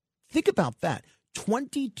 Think about that.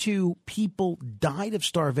 22 people died of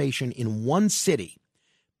starvation in one city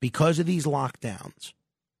because of these lockdowns.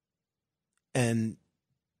 And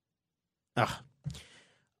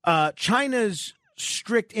China's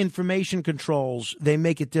strict information controls, they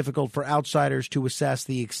make it difficult for outsiders to assess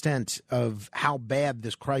the extent of how bad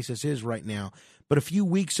this crisis is right now. But a few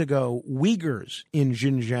weeks ago, Uyghurs in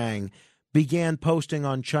Xinjiang began posting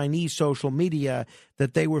on Chinese social media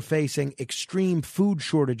that they were facing extreme food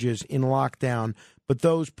shortages in lockdown, but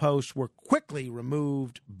those posts were quickly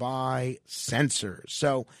removed by censors.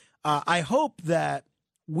 So I hope that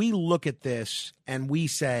we look at this and we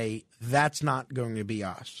say, that's not going to be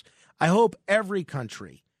us. I hope every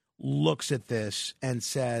country looks at this and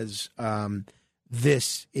says,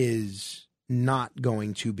 this is not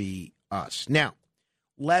going to be us. Now,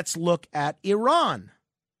 let's look at Iran.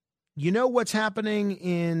 You know what's happening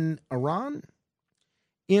in Iran?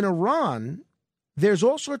 In Iran, there's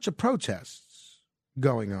all sorts of protests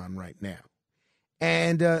going on right now.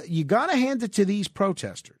 And you got to hand it to these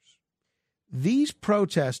protesters. These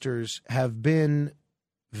protesters have been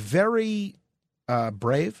very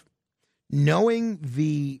brave, knowing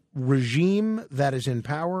the regime that is in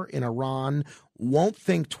power in Iran won't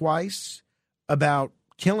think twice about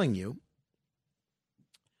killing you.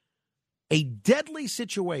 A deadly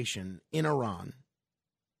situation in Iran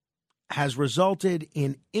has resulted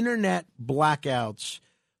in internet blackouts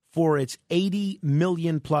for its 80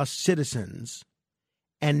 million plus citizens.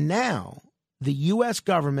 And now the U.S.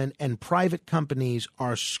 government and private companies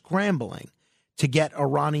are scrambling to get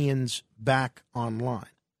Iranians back online.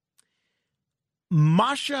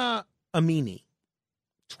 Masha Amini,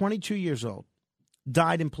 22 years old,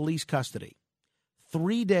 died in police custody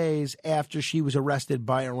 3 days after she was arrested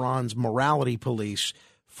by Iran's morality police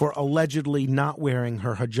for allegedly not wearing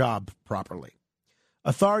her hijab properly.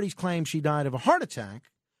 Authorities claim she died of a heart attack,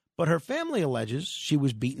 but her family alleges she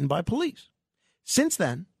was beaten by police. Since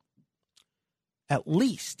then, at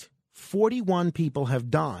least 41 people have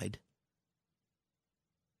died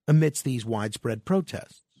amidst these widespread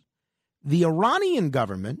protests. The Iranian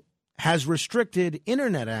government has restricted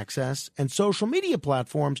internet access and social media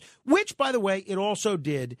platforms, which, by the way, it also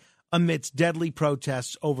did amidst deadly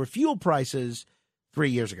protests over fuel prices 3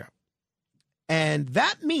 years ago. And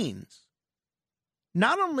that means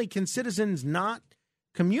not only can citizens not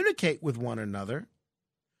communicate with one another,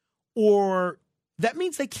 or that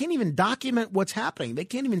means they can't even document what's happening. They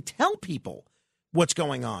can't even tell people what's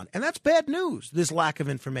going on. And that's bad news, this lack of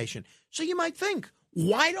information. So you might think,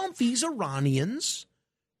 why don't these Iranians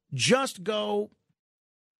just go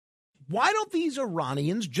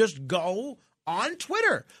on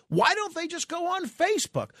Twitter? Why don't they just go on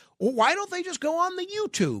Facebook? Or why don't they just go on the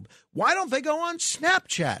YouTube? Why don't they go on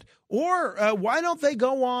Snapchat? Or why don't they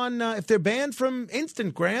go on, if they're banned from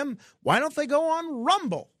Instagram, why don't they go on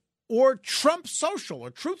Rumble or Trump Social or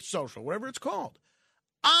Truth Social, whatever it's called?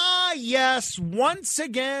 Ah, yes, once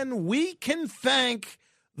again, we can thank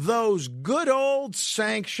those good old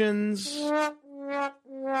sanctions.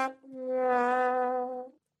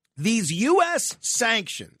 These U.S.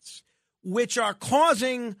 sanctions, which are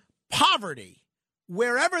causing poverty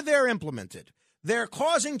wherever they're implemented. They're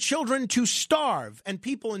causing children to starve, and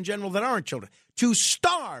people in general that aren't children, to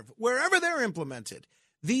starve wherever they're implemented.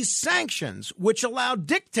 These sanctions, which allow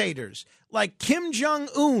dictators like Kim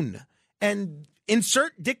Jong-un, and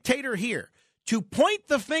insert dictator here, to point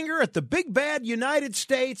the finger at the big bad United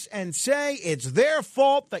States and say it's their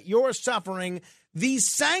fault that you're suffering. These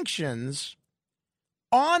sanctions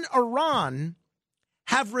on Iran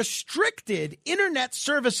have restricted internet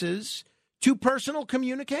services to personal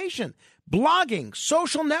communication, blogging,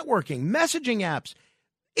 social networking, messaging apps.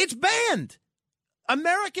 It's banned.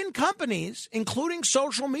 American companies, including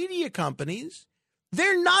social media companies,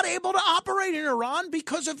 they're not able to operate in Iran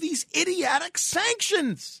because of these idiotic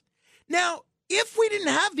sanctions. Now, if we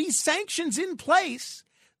didn't have these sanctions in place,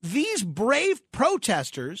 these brave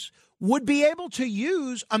protesters would be able to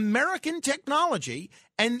use American technology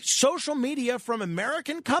and social media from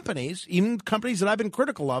American companies, even companies that I've been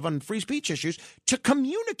critical of on free speech issues, to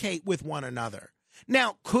communicate with one another.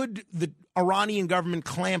 Now, could the Iranian government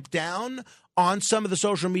clamp down on some of the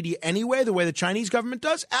social media anyway, the way the Chinese government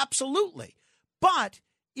does? Absolutely. But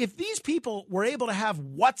if these people were able to have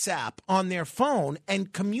WhatsApp on their phone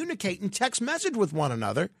and communicate and text message with one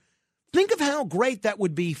another, think of how great that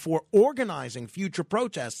would be for organizing future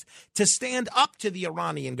protests to stand up to the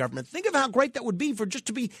Iranian government. Think of how great that would be for just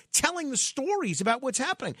to be telling the stories about what's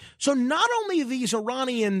happening. So not only are these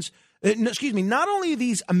not only are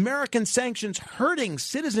these American sanctions hurting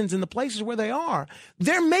citizens in the places where they are,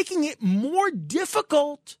 they're making it more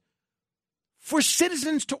difficult for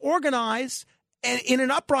citizens to organize in an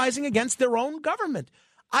uprising against their own government.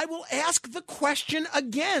 I will ask the question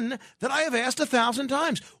again that I have asked 1,000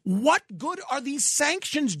 times. What good are these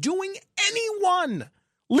sanctions doing anyone,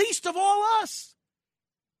 least of all us?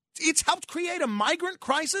 It's helped create a migrant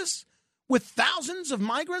crisis with thousands of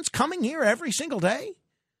migrants coming here every single day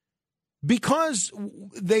because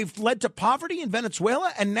they've led to poverty in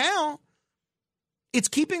Venezuela, and now it's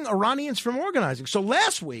keeping Iranians from organizing. So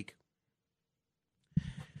last week,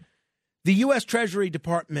 the U.S. Treasury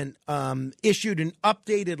Department issued an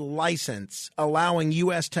updated license allowing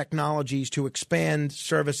U.S. technologies to expand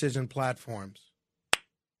services and platforms.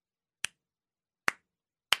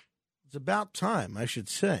 It's about time, I should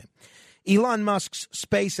say. Elon Musk's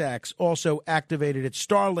SpaceX also activated its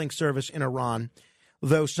Starlink service in Iran,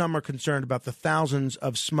 though some are concerned about the thousands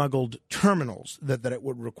of smuggled terminals that it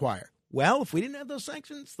would require. Well, if we didn't have those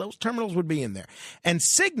sanctions, those terminals would be in there. And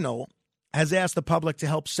Signal has asked the public to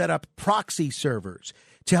help set up proxy servers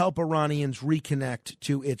to help Iranians reconnect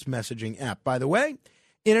to its messaging app. By the way,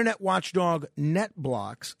 internet watchdog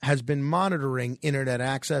NetBlocks has been monitoring internet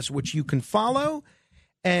access, which you can follow,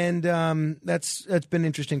 and that's been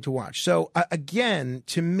interesting to watch. So, again,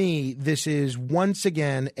 to me, this is once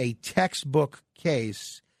again a textbook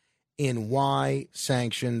case in why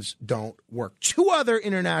sanctions don't work. Two other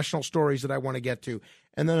international stories that I want to get to,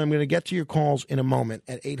 and then I'm going to get to your calls in a moment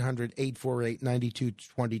at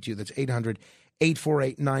 800-848-9222. That's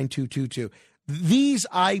 800-848-9222. These,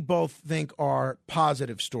 I both think, are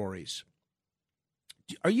positive stories.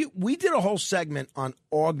 We did a whole segment on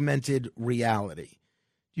augmented reality.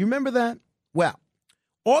 Do you remember that? Well,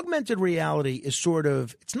 augmented reality is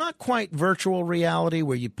it's not quite virtual reality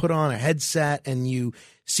where you put on a headset and you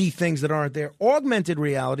see things that aren't there. Augmented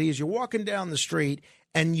reality is you're walking down the street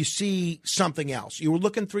and you see something else. You were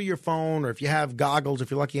looking through your phone, or if you have goggles,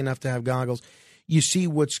 if you're lucky enough to have goggles, you see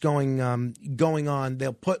what's going on.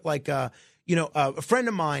 They'll put a friend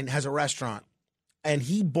of mine has a restaurant, and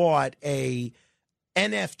he bought a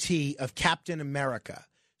NFT of Captain America.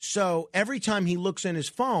 So every time he looks in his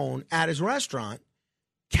phone at his restaurant,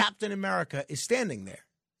 Captain America is standing there.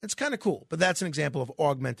 It's kind of cool, but that's an example of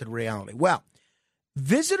augmented reality. Well,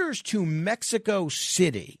 Visitors to Mexico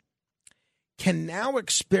City can now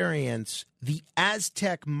experience the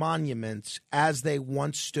Aztec monuments as they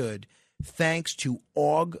once stood thanks to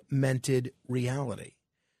augmented reality.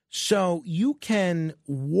 So you can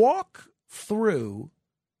walk through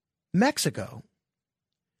Mexico.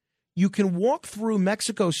 You can walk through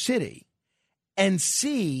Mexico City and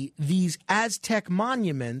see these Aztec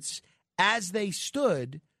monuments as they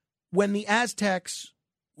stood when the Aztecs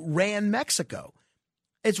ran Mexico.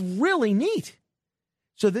 It's really neat.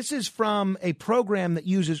 So this is from a program that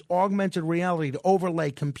uses augmented reality to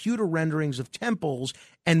overlay computer renderings of temples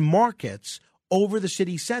and markets over the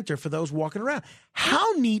city center for those walking around.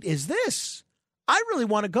 How neat is this? I really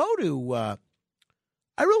want to go to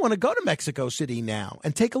Mexico City now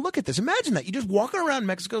and take a look at this. Imagine that. You're just walking around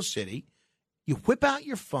Mexico City, you whip out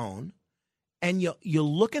your phone, and you're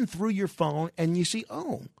looking through your phone, and you see,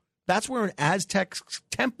 oh, that's where an Aztec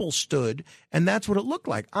temple stood, and that's what it looked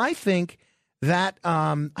like. I think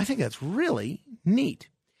that's really neat.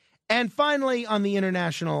 And finally, on the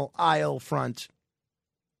international aisle front,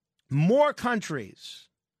 more countries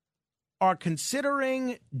are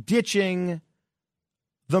considering ditching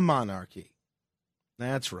the monarchy.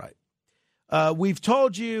 That's right. We've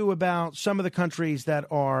told you about some of the countries that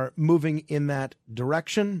are moving in that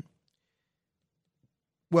direction.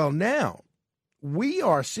 Well, now we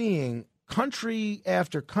are seeing country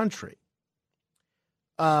after country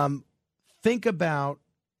think about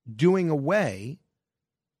doing away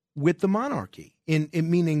with the monarchy, in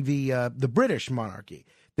meaning the British monarchy.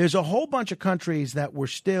 There's a whole bunch of countries that were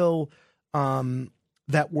still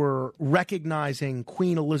that were recognizing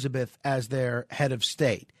Queen Elizabeth as their head of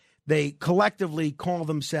state. They collectively call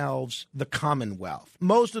themselves the Commonwealth.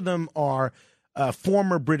 Most of them are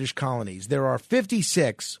former British colonies. There are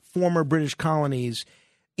 56 former British colonies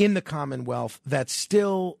in the Commonwealth that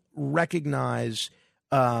still recognize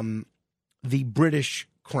the British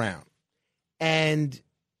crown. And,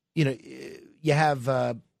 you have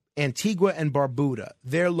Antigua and Barbuda.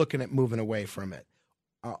 They're looking at moving away from it.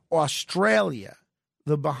 Australia,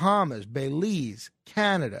 the Bahamas, Belize,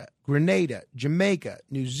 Canada, Grenada, Jamaica,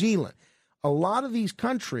 New Zealand. A lot of these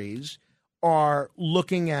countries are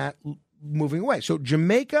looking at moving away. So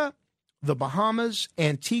Jamaica, the Bahamas,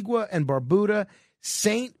 Antigua and Barbuda,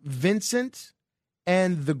 St. Vincent,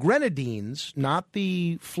 and the Grenadines, not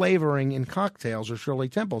the flavoring in cocktails or Shirley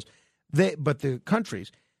Temples, but the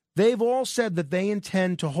countries, they've all said that they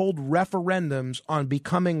intend to hold referendums on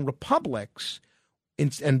becoming republics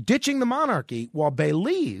and ditching the monarchy, while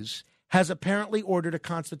Belize has apparently ordered a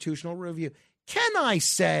constitutional review. Can I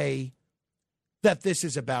say that this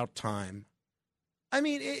is about time? I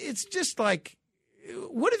mean, it's just like,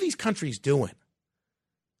 what are these countries doing?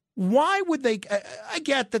 Why would they? I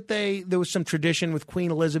get that there was some tradition with Queen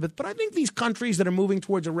Elizabeth, but I think these countries that are moving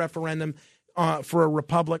towards a referendum for a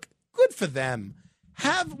republic, good for them.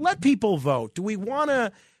 Let people vote. Do we want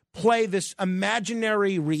to play this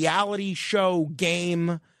imaginary reality show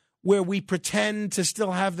game where we pretend to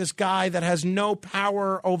still have this guy that has no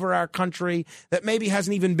power over our country, that maybe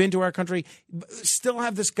hasn't even been to our country, still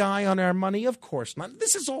have this guy on our money? Of course not.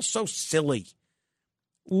 This is all so silly.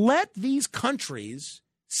 Let these countries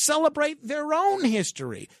celebrate their own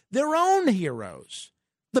history, their own heroes,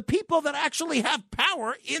 the people that actually have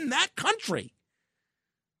power in that country.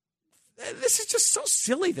 This is just so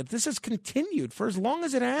silly that this has continued for as long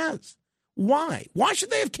as it has. Why? Why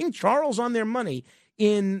should they have King Charles on their money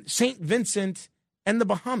in St. Vincent and the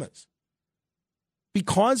Bahamas?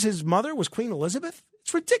 Because his mother was Queen Elizabeth?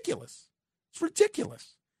 It's ridiculous. It's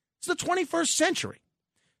ridiculous. It's the 21st century.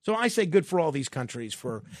 So I say good for all these countries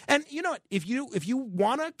and you know what? If you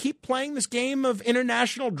want to keep playing this game of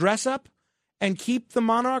international dress up and keep the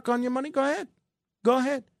monarch on your money, go ahead. Go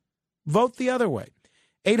ahead. Vote the other way.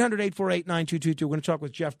 800-848-9222. We're going to talk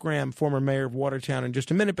with Jeff Graham, former mayor of Watertown, in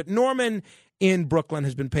just a minute. But Norman in Brooklyn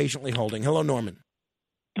has been patiently holding. Hello, Norman.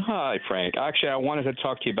 Hi, Frank. Actually, I wanted to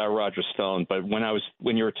talk to you about Roger Stone, but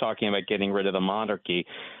when you were talking about getting rid of the monarchy,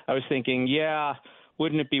 I was thinking,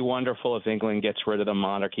 wouldn't it be wonderful if England gets rid of the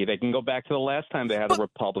monarchy? They can go back to the last time they had a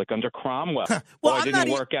republic under Cromwell. It didn't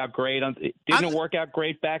work out great. Didn't work out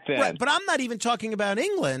great back then. Right, but I'm not even talking about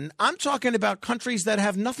England. I'm talking about countries that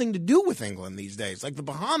have nothing to do with England these days, like the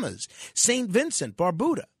Bahamas, St. Vincent,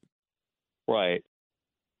 Barbuda. Right.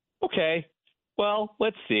 Okay. Well,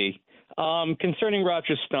 let's see. Concerning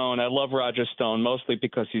Roger Stone, I love Roger Stone mostly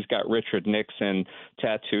because he's got Richard Nixon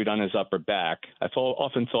tattooed on his upper back. I've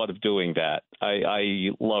often thought of doing that. I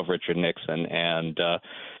love Richard Nixon, and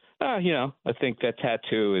I think that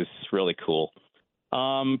tattoo is really cool.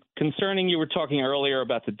 Concerning, you were talking earlier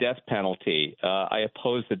about the death penalty. I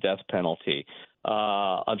oppose the death penalty.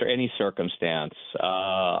 under any circumstance.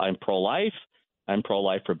 I'm pro-life. I'm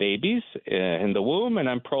pro-life for babies in the womb, and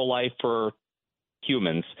I'm pro-life for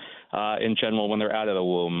humans in general when they're out of the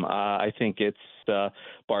womb. I think it's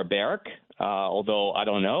barbaric, although I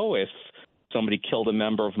don't know if somebody killed a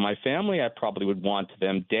member of my family, I probably would want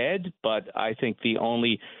them dead. But I think the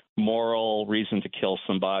only moral reason to kill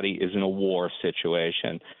somebody is in a war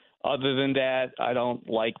situation. Other than that, I don't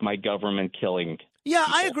like my government killing. Yeah,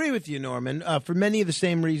 I agree with you, Norman, for many of the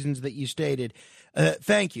same reasons that you stated.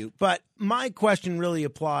 Thank you. But my question really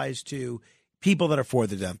applies to people that are for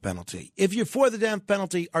the death penalty. If you're for the death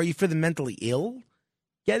penalty, are you for the mentally ill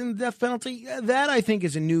getting the death penalty? That, I think,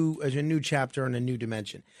 is a new chapter and a new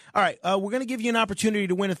dimension. All right, we're going to give you an opportunity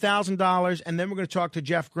to win $1,000, and then we're going to talk to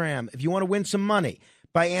Jeff Graham. If you want to win some money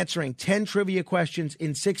by answering 10 trivia questions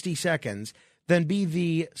in 60 seconds, then be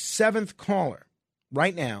the seventh caller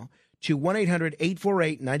right now to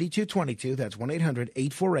 1-800-848-9222. That's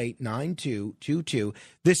 1-800-848-9222.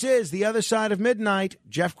 This is The Other Side of Midnight.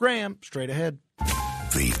 Jeff Graham, straight ahead.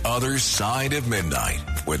 The Other Side of Midnight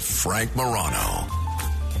with Frank Morano.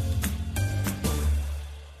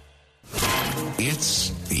 It's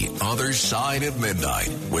The Other Side of Midnight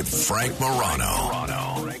with Frank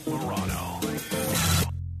Morano. Frank Morano.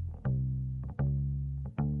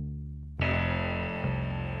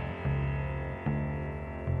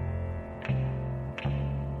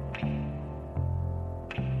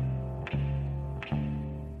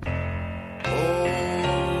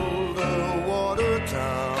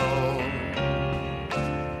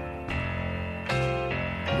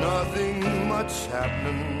 Much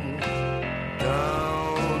happening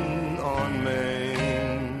down on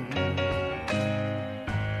Main,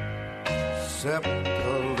 except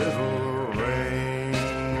a little rain.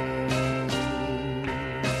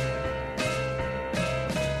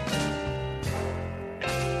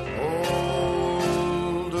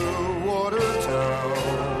 Old water town,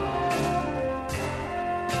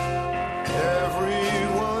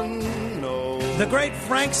 everyone knows. The great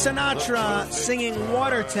Frank Sinatra singing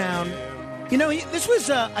Watertown. You know, this was,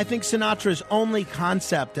 I think, Sinatra's only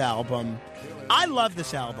concept album. I love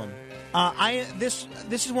this album. This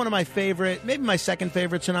is one of my favorite, maybe my second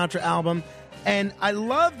favorite Sinatra album. And I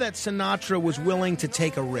love that Sinatra was willing to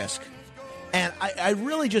take a risk. And I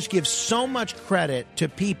really just give so much credit to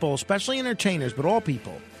people, especially entertainers, but all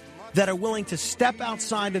people, that are willing to step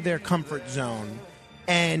outside of their comfort zone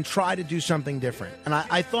and try to do something different. And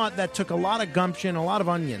I thought that took a lot of gumption, a lot of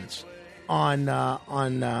onions on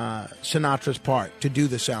Sinatra's part to do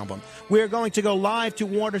this album. We're going to go live to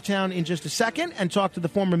Watertown in just a second and talk to the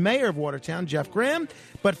former mayor of Watertown, Jeff Graham.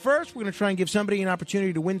 But first, we're going to try and give somebody an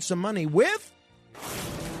opportunity to win some money with...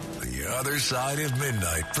 The Other Side of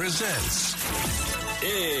Midnight presents...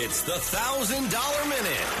 It's the $1,000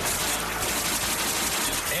 Minute.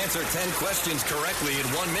 Answer 10 questions correctly in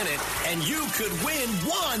 1 minute, and you could win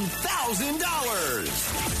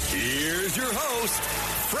 $1,000. Here's your host,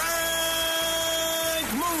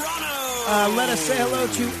 Frank Morano. Let us say hello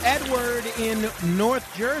to Edward in North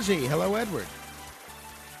Jersey. Hello, Edward.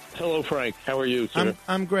 Hello, Frank. How are you, sir?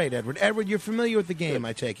 I'm great, Edward. Edward, you're familiar with the game,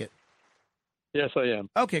 I take it. Yes, I am.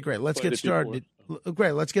 Okay, great. Let's get started.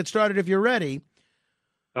 Great. Let's get started if you're ready.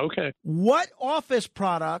 Okay. What office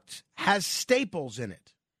product has staples in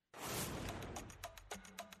it?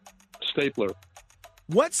 Stapler.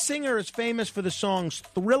 What singer is famous for the songs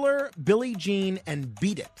Thriller, Billie Jean, and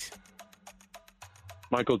Beat It?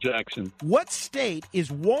 Michael Jackson. What state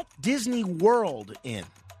is Walt Disney World in?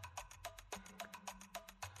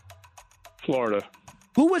 Florida.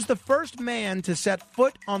 Who was the first man to set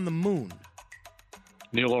foot on the moon?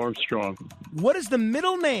 Neil Armstrong. What is the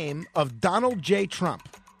middle name of Donald J. Trump?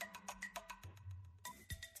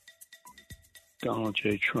 Donald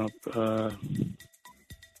J. Trump.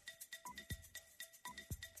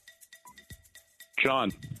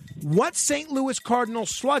 John. What St. Louis Cardinal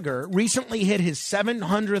slugger recently hit his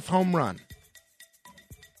 700th home run?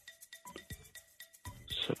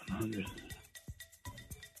 700.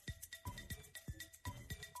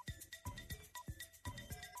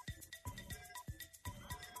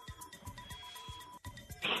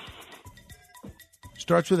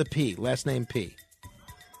 Starts with a P, last name P.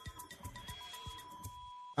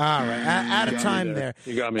 All right, out of time there.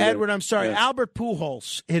 You got me Edward, there. I'm sorry. Yeah. Albert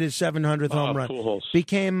Pujols hit his 700th home run. Pujols.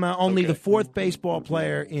 Became only the fourth baseball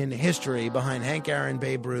player in history behind Hank Aaron,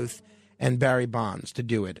 Babe Ruth, and Barry Bonds to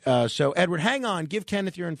do it. So, Edward, hang on. Give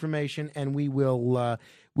Kenneth your information, and we will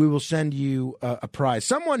send you a prize.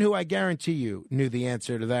 Someone who I guarantee you knew the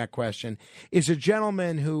answer to that question is a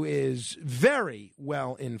gentleman who is very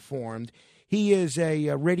well informed. He is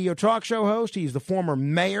a radio talk show host. He's the former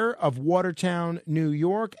mayor of Watertown, New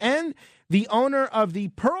York, and the owner of the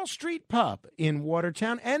Pearl Street Pub in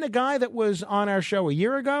Watertown, and a guy that was on our show a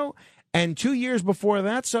year ago and 2 years before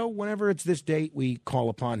that. So whenever it's this date, we call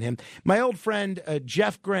upon him. My old friend,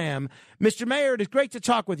 Jeff Graham. Mr. Mayor, it is great to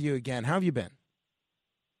talk with you again. How have you been?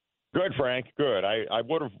 Good, Frank. Good. I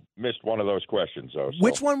would have missed one of those questions, though. So.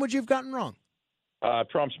 Which one would you have gotten wrong?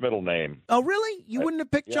 Trump's middle name. Oh, really? You wouldn't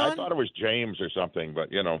have picked John? I thought it was James or something,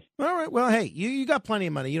 but, you know. All right. Well, hey, you got plenty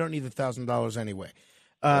of money. You don't need the $1,000 anyway.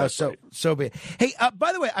 So be it. Hey,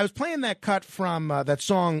 by the way, I was playing that cut from that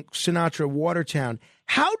song Sinatra, Watertown.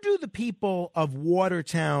 How do the people of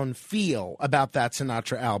Watertown feel about that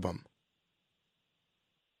Sinatra album?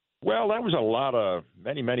 Well, that was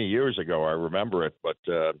many years ago. I remember it, but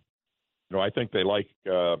I think they like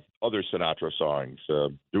other Sinatra songs,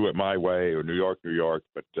 "Do It My Way" or "New York, New York."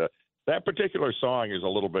 But that particular song is a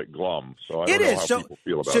little bit glum, so I don't know how people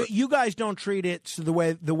feel about it. So you guys don't treat it the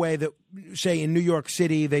way that, say, in New York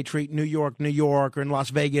City they treat New York, New York, or in Las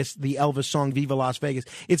Vegas the Elvis song "Viva Las Vegas."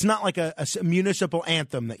 It's not like a municipal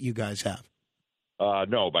anthem that you guys have.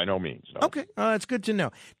 No, by no means. No. Okay, that's good to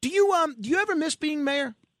know. Do you ever miss being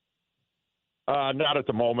mayor? Not at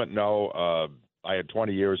the moment. No. I had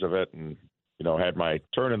 20 years of it, and had my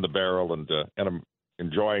turn in the barrel, and I'm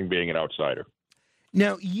enjoying being an outsider.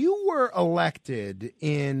 Now, you were elected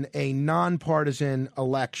in a nonpartisan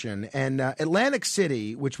election, and Atlantic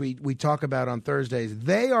City, which we talk about on Thursdays,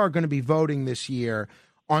 they are going to be voting this year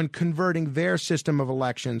on converting their system of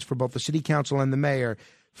elections for both the city council and the mayor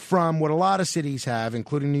from what a lot of cities have,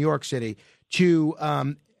 including New York City, to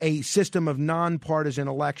a system of nonpartisan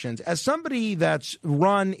elections. As somebody that's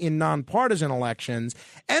run in nonpartisan elections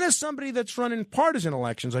and as somebody that's run in partisan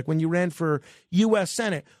elections, like when you ran for U.S.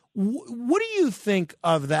 Senate, what do you think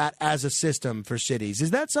of that as a system for cities? Is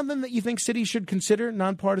that something that you think cities should consider,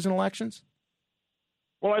 nonpartisan elections?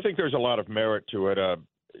 Well, I think there's a lot of merit to it.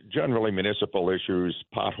 Generally, municipal issues,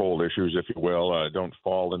 pothole issues, if you will, don't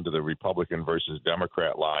fall into the Republican versus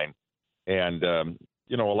Democrat line. And,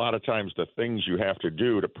 a lot of times the things you have to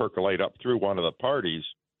do to percolate up through one of the parties,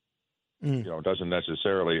 doesn't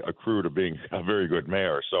necessarily accrue to being a very good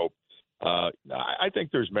mayor. So I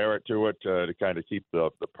think there's merit to it to kind of keep the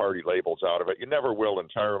party labels out of it. You never will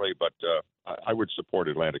entirely, but I would support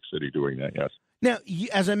Atlantic City doing that, yes. Now,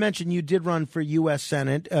 as I mentioned, you did run for U.S.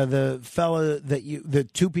 Senate. The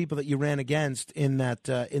two people that you ran against in that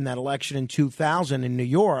election in 2000 in New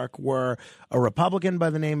York were a Republican by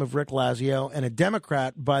the name of Rick Lazio and a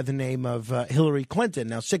Democrat by the name of Hillary Clinton.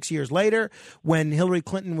 Now, 6 years later, when Hillary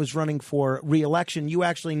Clinton was running for re-election, you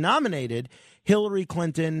actually nominated Hillary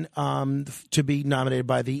Clinton to be nominated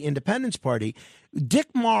by the Independence Party. Dick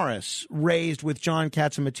Morris raised with John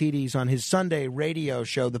Catsimatidis on his Sunday radio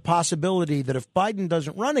show the possibility that if Biden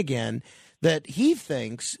doesn't run again, that he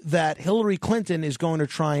thinks that Hillary Clinton is going to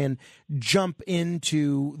try and jump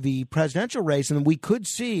into the presidential race, and we could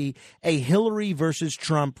see a Hillary versus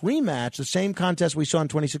Trump rematch, the same contest we saw in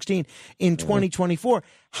 2016 in 2024.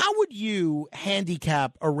 How would you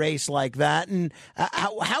handicap a race like that, and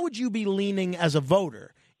how would you be leaning as a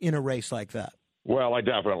voter in a race like that? Well, I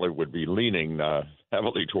definitely would be leaning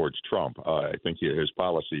heavily towards Trump. I think his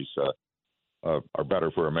policies are better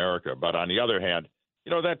for America. But on the other hand,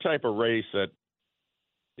 that type of race, that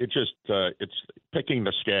it's picking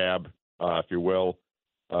the scab, if you will.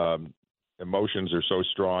 Emotions are so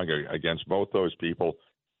strong against both those people.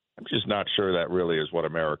 I'm just not sure that really is what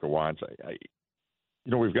America wants.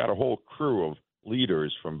 We've got a whole crew of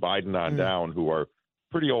leaders from Biden on down who are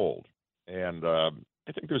pretty old, and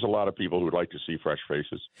I think there's a lot of people who would like to see fresh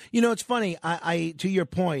faces. It's funny. I to your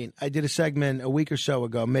point, I did a segment a week or so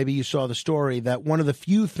ago. Maybe you saw the story that one of the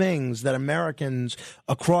few things that Americans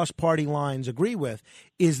across party lines agree with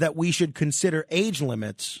is that we should consider age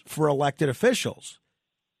limits for elected officials.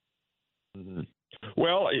 Mm-hmm.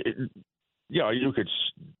 Well, you could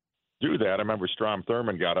do that. I remember Strom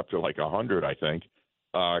Thurmond got up to like 100, I think.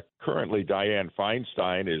 Currently, Dianne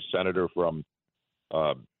Feinstein is senator from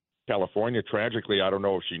California. Tragically, I don't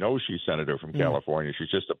know if she knows she's senator from California.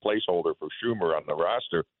 She's just a placeholder for Schumer on the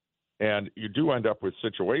roster. And you do end up with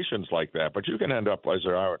situations like that. But you can end up, as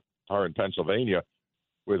there are in Pennsylvania,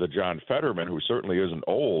 with a John Fetterman, who certainly isn't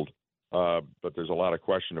old, but there's a lot of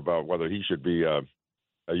question about whether he should be a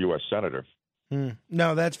U.S. senator.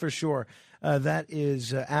 No, that's for sure. That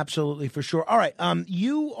is absolutely for sure. All right.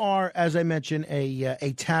 You are, as I mentioned,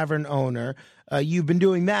 a tavern owner. You've been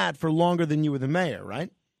doing that for longer than you were the mayor,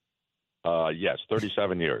 right? Yes,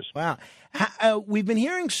 37 years. Wow. We've been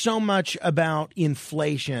hearing so much about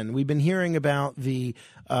inflation. We've been hearing about the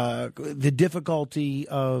difficulty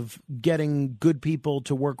of getting good people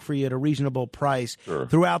to work for you at a reasonable price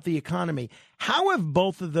throughout the economy. How have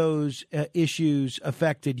both of those issues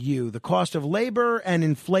affected you? The cost of labor and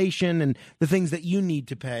inflation and the things that you need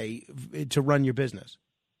to pay to run your business?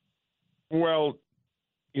 Well,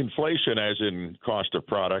 inflation, as in cost of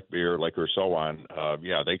product, beer, liquor, so on.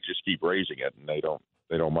 They just keep raising it, and they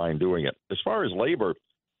don't mind doing it. As far as labor,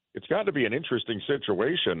 it's got to be an interesting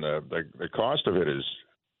situation. The cost of it is.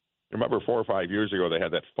 Remember, 4 or 5 years ago, they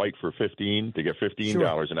had that fight for $15 to get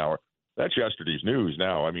 $15 an hour. That's yesterday's news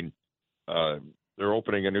now. I mean, they're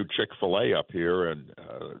opening a new Chick-fil-A up here and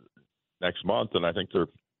next month, and I think they're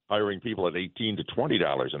hiring people at $18 to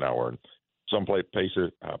 $20 an hour. And some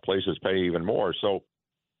places pay even more. So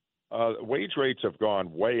wage rates have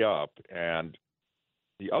gone way up, and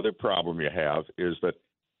the other problem you have is that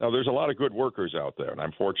now there's a lot of good workers out there, and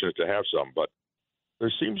I'm fortunate to have some, but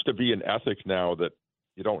there seems to be an ethic now that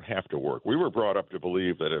you don't have to work. We were brought up to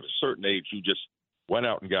believe that at a certain age you just went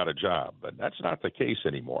out and got a job, but that's not the case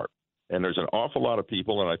anymore. And there's an awful lot of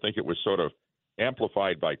people, and I think it was sort of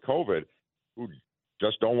amplified by COVID, who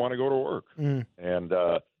just don't want to go to work. And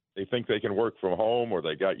they think they can work from home, or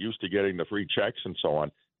they got used to getting the free checks and so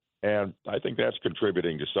on. And I think that's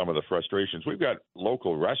contributing to some of the frustrations. We've got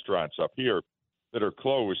local restaurants up here that are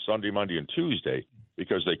closed Sunday, Monday, and Tuesday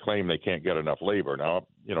because they claim they can't get enough labor. Now,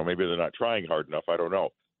 maybe they're not trying hard enough. I don't know.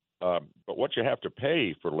 But what you have to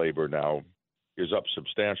pay for labor now is up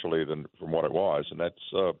substantially from what it was. And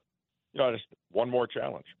that's, just one more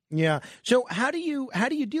challenge. Yeah. So how do you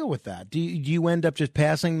deal with that? Do you end up just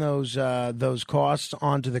passing those costs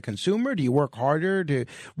on to the consumer? Do you work harder to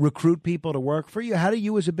recruit people to work for you? How do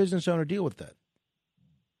you as a business owner deal with that?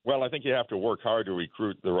 Well, I think you have to work hard to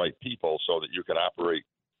recruit the right people so that you can operate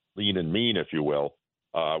lean and mean, if you will,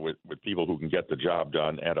 with people who can get the job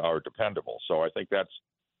done and are dependable. So I think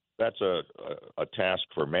that's a task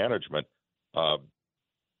for management.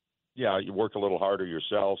 You work a little harder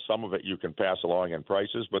yourself. Some of it you can pass along in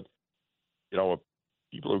prices, but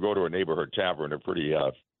people who go to a neighborhood tavern are pretty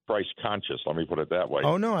price conscious. Let me put it that way.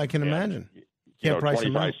 Oh no, I can imagine. Can't price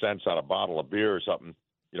 25 cents on a bottle of beer or something.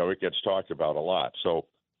 It gets talked about a lot. So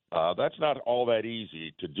that's not all that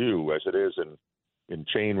easy to do as it is in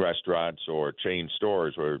chain restaurants or chain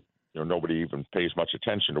stores where nobody even pays much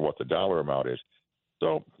attention to what the dollar amount is.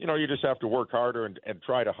 So you just have to work harder and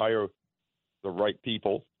try to hire the right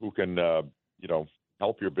people who can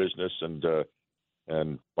help your business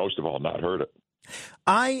and most of all not hurt it.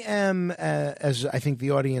 I am, as I think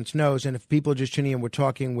the audience knows, and if people are just tuning in, we're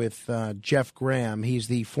talking with Jeff Graham. He's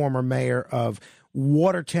the former mayor of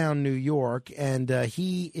Watertown, New York, and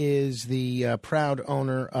he is the proud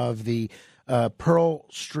owner of the Pearl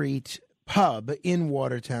Street Pub in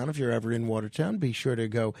Watertown. If you're ever in Watertown, be sure to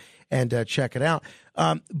go and check it out.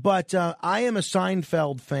 But I am a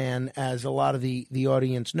Seinfeld fan, as a lot of the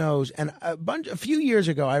audience knows. And a few years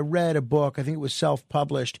ago, I read a book, I think it was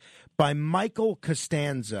self-published, by Michael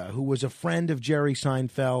Costanza, who was a friend of Jerry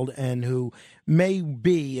Seinfeld and who may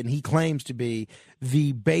be, and he claims to be,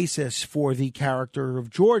 the basis for the character of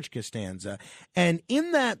George Costanza. And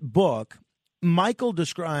in that book, Michael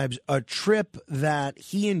describes a trip that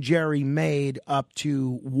he and Jerry made up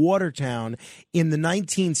to Watertown in the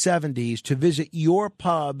 1970s to visit your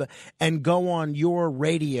pub and go on your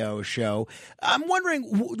radio show. I'm wondering,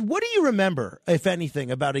 what do you remember, if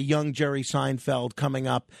anything, about a young Jerry Seinfeld coming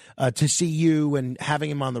up to see you and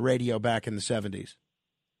having him on the radio back in the 70s?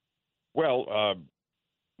 Well,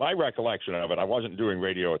 my recollection of it, I wasn't doing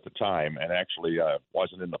radio at the time and actually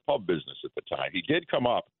wasn't in the pub business at the time. He did come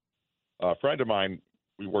up. A friend of mine,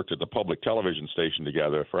 we worked at the public television station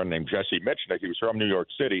together, a friend named Jesse Mitchnick. He was from New York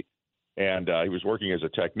City, and he was working as a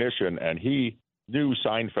technician, and he knew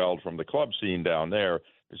Seinfeld from the club scene down there.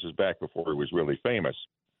 This is back before he was really famous.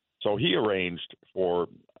 So he arranged for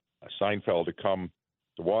Seinfeld to come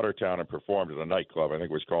to Watertown and perform at a nightclub. I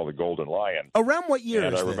think it was called the Golden Lion. Around what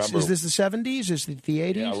year is this? Is this the 70s? Is it the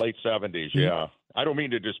 80s? Yeah, late 70s, yeah. I don't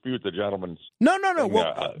mean to dispute the gentleman's... No.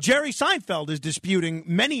 Well, Jerry Seinfeld is disputing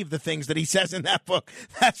many of the things that he says in that book.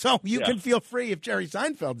 So you can feel free if Jerry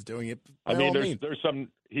Seinfeld's doing it. I mean, there's some...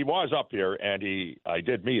 He was up here, and I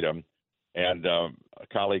did meet him, and a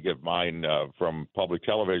colleague of mine from public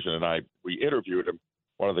television and we interviewed him.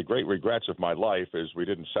 One of the great regrets of my life is we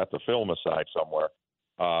didn't set the film aside somewhere.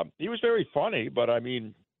 He was very funny, but I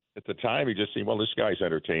mean, at the time, he just seemed, well, this guy's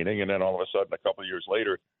entertaining, and then all of a sudden, a couple of years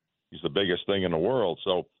later, he's the biggest thing in the world.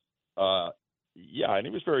 So, and he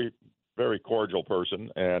was very, very cordial person.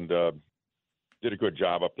 And did a good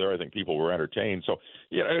job up there. I think people were entertained. So,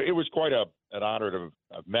 it was quite an honor to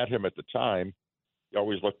have met him at the time. You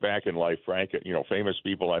always look back in life, Frank, at, famous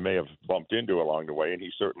people I may have bumped into along the way, and he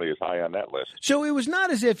certainly is high on that list. So it was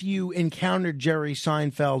not as if you encountered Jerry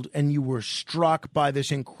Seinfeld and you were struck by this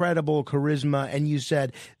incredible charisma and you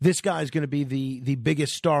said, this guy's going to be the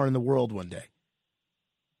biggest star in the world one day.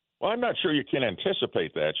 Well, I'm not sure you can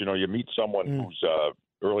anticipate that. You meet someone who's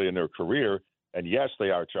early in their career, and yes,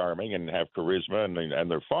 they are charming and have charisma and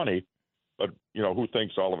they're funny, but, who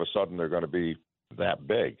thinks all of a sudden they're going to be that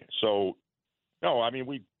big? So, no, I mean,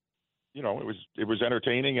 it was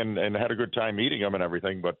entertaining and had a good time meeting him and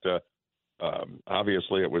everything, but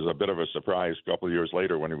obviously it was a bit of a surprise a couple of years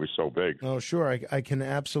later when he was so big. Oh, sure. I can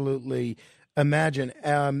absolutely imagine.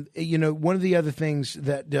 One of the other things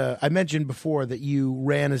that I mentioned before, that you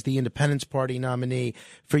ran as the Independence Party nominee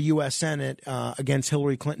for U.S. Senate against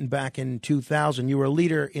Hillary Clinton back in 2000. You were a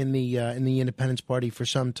leader in the Independence Party for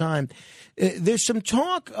some time. There's some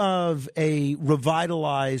talk of a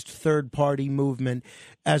revitalized third party movement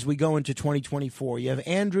as we go into 2024. You have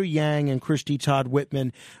Andrew Yang and Christy Todd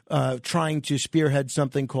Whitman trying to spearhead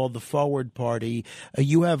something called the Forward Party.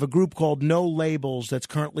 You have a group called No Labels that's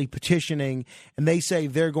currently petitioning, and they say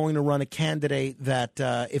they're going to run a candidate that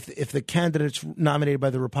if the candidates nominated by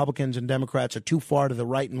the Republicans and Democrats are too far to the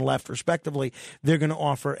right and left, respectively, they're going to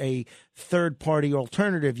offer a third-party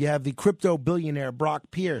alternative. You have the crypto billionaire Brock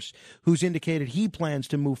Pierce, who's indicated he plans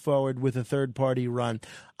to move forward with a third-party run.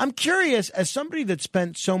 I'm curious, as somebody that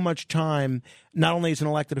spent so much time, not only as an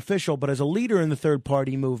elected official, but as a leader in the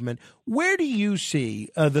third-party movement, where do you see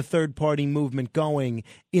the third-party movement going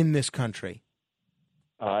in this country?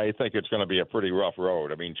 I think it's going to be a pretty rough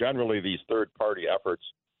road. I mean, generally these third-party efforts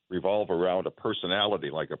revolve around a personality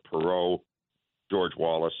like a Perot, George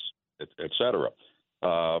Wallace, et cetera.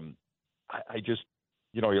 I just,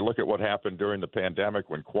 you look at what happened during the pandemic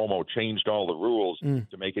when Cuomo changed all the rules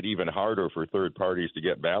to make it even harder for third parties to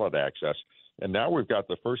get ballot access. And now we've got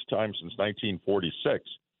the first time since 1946,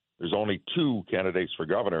 there's only two candidates for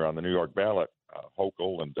governor on the New York ballot,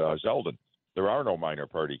 Hochul and Zeldin. There are no minor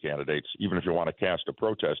party candidates, even if you want to cast a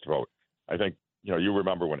protest vote. I think, you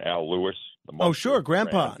remember when Al Lewis. Oh, sure,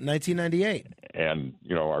 Grandpa, 1998. And,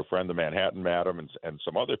 our friend, the Manhattan Madam, and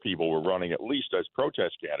some other people were running at least as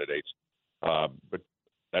protest candidates. But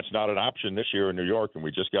that's not an option this year in New York, and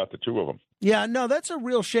we just got the two of them. Yeah, no, that's a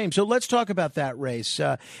real shame. So let's talk about that race.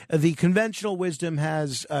 The conventional wisdom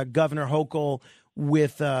has Governor Hochul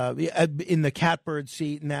with in the catbird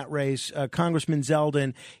seat in that race. Congressman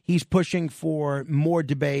Zeldin, he's pushing for more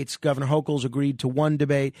debates. Governor Hochul's agreed to one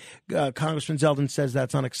debate. Congressman Zeldin says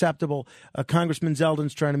that's unacceptable. Congressman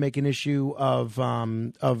Zeldin's trying to make an issue of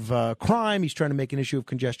crime. He's trying to make an issue of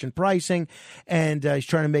congestion pricing, and he's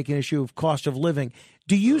trying to make an issue of cost of living.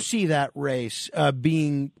 Do you see that race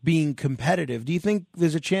being competitive? Do you think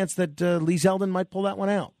there's a chance that Lee Zeldin might pull that one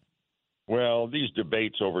out? Well, these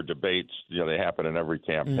debates over debates, they happen in every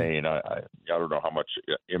campaign. I don't know how much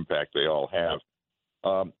impact they all have.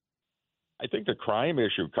 I think the crime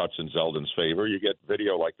issue cuts in Zeldin's favor. You get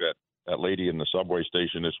video like that lady in the subway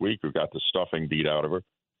station this week who got the stuffing beat out of her.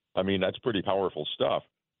 I mean, that's pretty powerful stuff.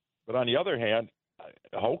 But on the other hand,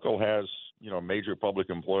 Hochul has, major public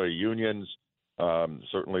employee unions,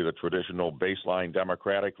 certainly the traditional baseline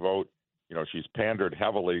Democratic vote. She's pandered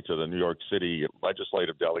heavily to the New York City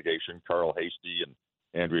legislative delegation, Carl Hastie and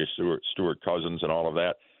Andrea Stewart Cousins and all of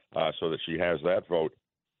that, so that she has that vote.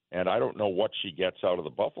 And I don't know what she gets out of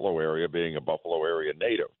the Buffalo area, being a Buffalo area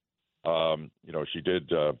native. She did.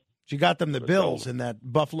 She got them the bills in that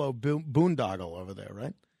Buffalo boondoggle over there,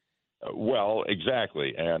 right? Well,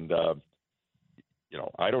 exactly. And,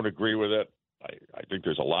 I don't agree with it. I think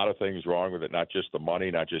there's a lot of things wrong with it, not just the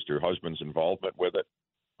money, not just her husband's involvement with it.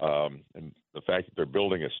 And the fact that they're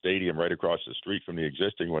building a stadium right across the street from the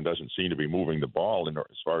existing one doesn't seem to be moving the ball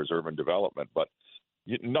as far as urban development. But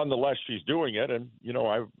nonetheless, she's doing it. And,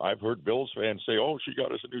 I've heard Bills fans say, oh, she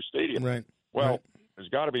got us a new stadium. Right. Well, right. There's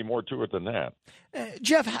got to be more to it than that.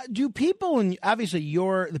 Jeff, do people obviously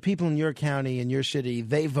the people in your county and your city,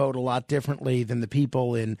 they vote a lot differently than the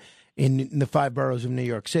people in the five boroughs of New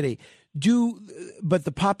York City. But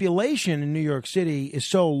the population in New York City is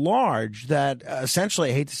so large that essentially,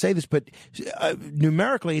 I hate to say this, but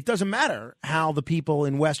numerically, it doesn't matter how the people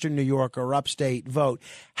in Western New York or upstate vote.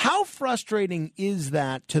 How frustrating is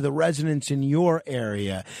that to the residents in your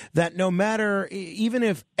area that no matter, even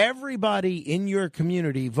if everybody in your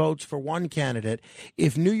community votes for one candidate,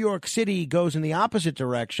 if New York City goes in the opposite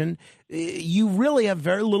direction, you really have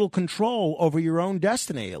very little control over your own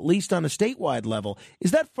destiny, at least on a statewide level.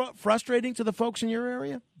 Is that frustrating to the folks in your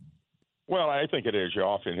area? Well, I think it is. You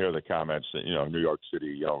often hear the comments that, New York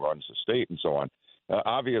City, runs the state and so on.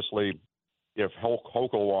 Obviously, if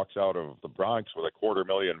Hochul walks out of the Bronx with a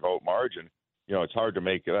 250,000 vote margin, it's hard to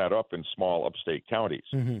make that up in small upstate counties.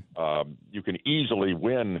 Mm-hmm. You can easily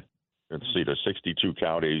win, let's see, the 62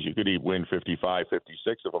 counties. You could win 55,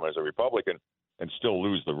 56 of them as a Republican and still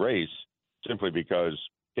lose the race simply because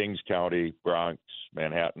Kings County, Bronx,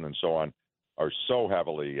 Manhattan, and so on are so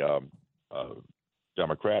heavily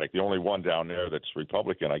Democratic. The only one down there that's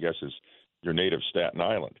Republican, I guess, is your native Staten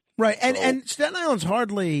Island. Right, and Staten Island's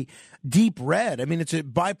hardly deep red. I mean, it's a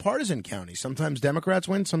bipartisan county. Sometimes Democrats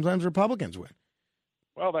win, sometimes Republicans win.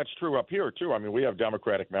 Well, that's true up here, too. I mean, we have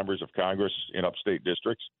Democratic members of Congress in upstate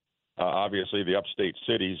districts. Obviously, the upstate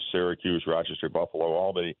cities, Syracuse, Rochester, Buffalo,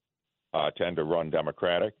 Albany, tend to run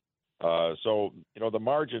Democratic. So, the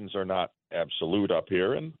margins are not absolute up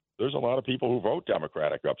here, and there's a lot of people who vote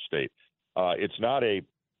Democratic upstate. It's not a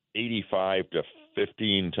 85 to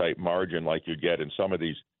 15 type margin like you get in some of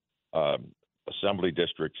these assembly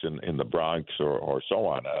districts in the Bronx or so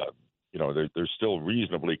on. There's still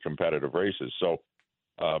reasonably competitive races. So,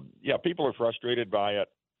 people are frustrated by it.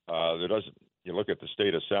 You look at the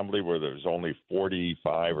state assembly where there's only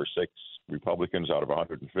 45 or 6 Republicans out of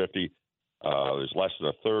 150. There's less than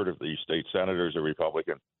a third of the state senators are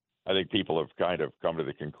Republican. I think people have kind of come to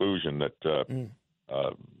the conclusion that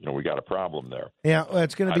we got a problem there. Yeah, well,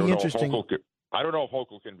 it's going to be interesting. I don't know if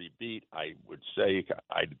Hochul can be beat. I would say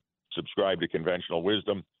I'd subscribe to conventional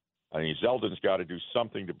wisdom. I mean, Zeldin's got to do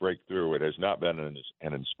something to break through. It has not been an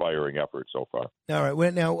inspiring effort so far. All right.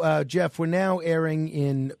 Well, now, Jeff, we're now airing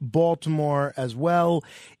in Baltimore as well.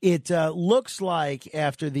 It looks like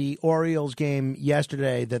after the Orioles game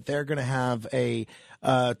yesterday that they're going to have a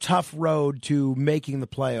tough road to making the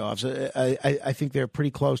playoffs. I think they're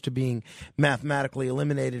pretty close to being mathematically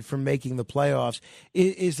eliminated from making the playoffs.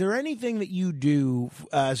 Is there anything that you do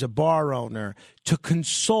as a bar owner to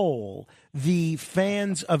console the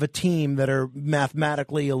fans of a team that are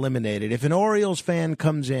mathematically eliminated? If an Orioles fan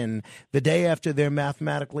comes in the day after they're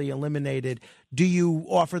mathematically eliminated, do you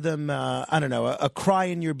offer them, a cry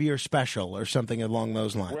in your beer special or something along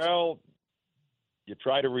those lines? Well, you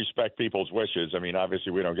try to respect people's wishes. I mean,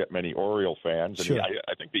 obviously, we don't get many Oriole fans. I Sure. mean,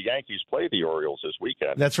 I think the Yankees play the Orioles this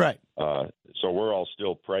weekend. That's right. So we're all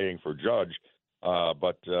still praying for Judge.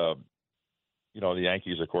 But the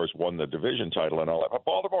Yankees, of course, won the division title and all that. But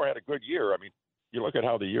Baltimore had a good year. I mean, you look at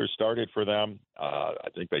how the year started for them. I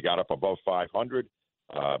think they got up above 500,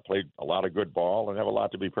 played a lot of good ball, and have a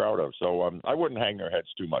lot to be proud of. So I wouldn't hang their heads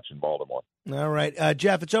too much in Baltimore. All right.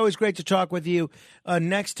 Jeff, it's always great to talk with you.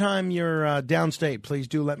 Next time you're downstate, please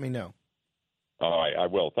do let me know. All right, I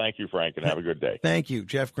will. Thank you, Frank, and have a good day. Thank you.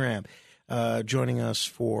 Jeff Graham joining us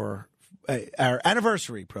for our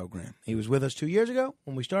anniversary program. He was with us 2 years ago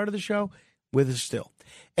when we started the show, with us still.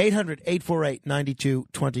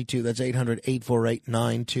 800-848-9222. That's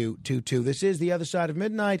 800-848-9222. This is The Other Side of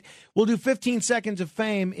Midnight. We'll do 15 seconds of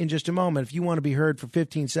fame in just a moment. If you want to be heard for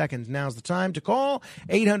 15 seconds, now's the time to call.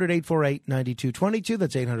 800-848-9222.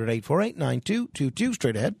 That's 800-848-9222.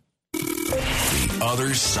 Straight ahead. The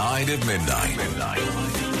Other Side of Midnight.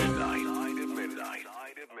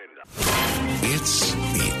 It's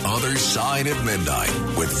The Other Side of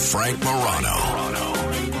Midnight with Frank Morano.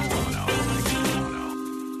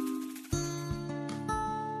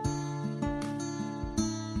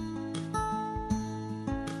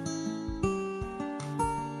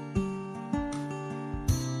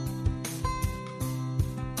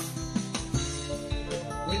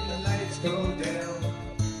 When the lights go down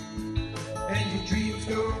and your dreams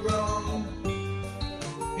go wrong,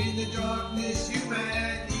 in the darkness you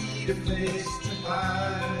might need a place to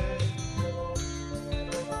hide.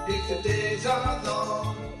 If the days are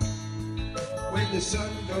long, when the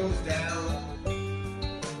sun goes down,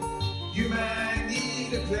 you might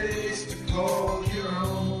need a place to call your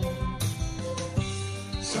own.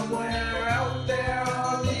 Somewhere out there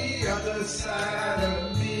on the other side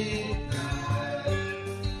of midnight,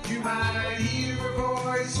 you might hear a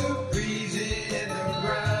voice of breeze in the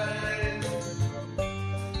grind.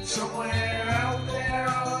 Somewhere out there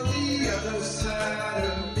on the other side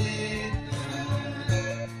of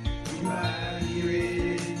midnight, you might hear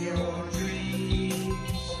it in your dreams.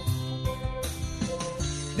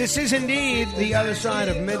 This is indeed The Other Side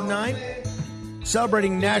of Midnight,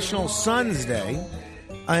 celebrating National Sons Day.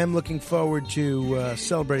 I am looking forward to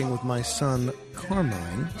celebrating with my son,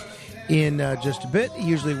 Carmine, in just a bit. He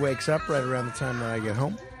usually wakes up right around the time that I get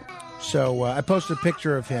home. So I posted a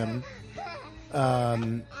picture of him,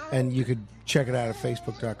 and you could check it out at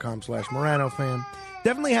facebook.com/MoranoFan.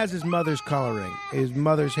 Definitely has his mother's coloring, his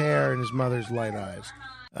mother's hair, and his mother's light eyes.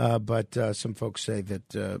 But some folks say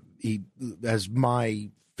that he has my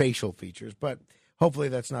facial features, but hopefully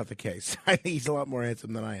that's not the case. I think he's a lot more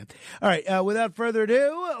handsome than I am. All right, without further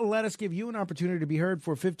ado, let us give you an opportunity to be heard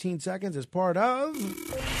for 15 seconds as part of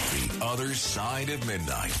The Other Side of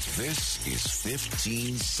Midnight. This is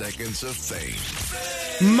 15 Seconds of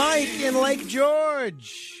Fame. Mike in Lake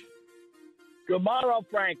George. Good morning,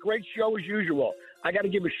 Frank. Great show as usual. I got to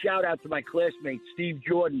give a shout out to my classmate, Steve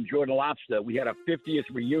Jordan Lobster. We had our 50th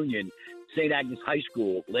reunion, St. Agnes High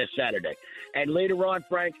School, last Saturday. And later on,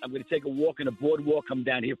 Frank, I'm going to take a walk in a boardwalk. I'm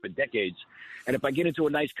down here for decades. And if I get into a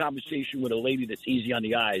nice conversation with a lady that's easy on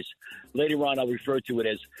the eyes, later on I'll refer to it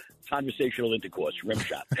as conversational intercourse, rim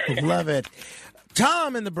shot. Love it.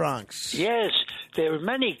 Tom in the Bronx. Yes, there are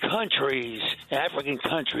many countries, African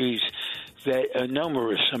countries, that a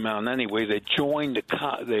numerous amount anyway, that joined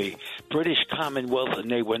the British Commonwealth, and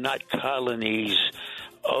they were not colonies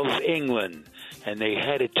of England, and they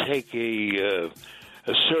had to take a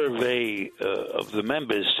survey of the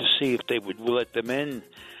members to see if they would let them in.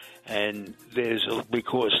 And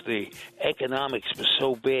because the economics were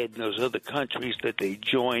so bad in those other countries that they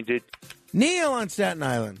joined it. Neil on Staten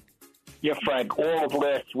Island. Yeah, Frank, all of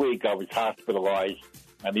last week I was hospitalized,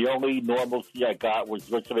 and the only normalcy I got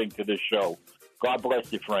was listening to this show. God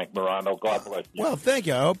bless you, Frank Morano. God bless you. Well, thank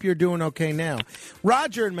you. I hope you're doing okay now.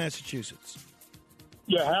 Roger in Massachusetts.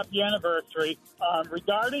 Yeah, happy anniversary.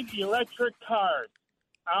 Regarding electric cars,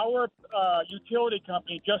 our utility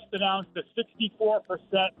company just announced a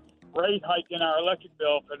 64% rate hike in our electric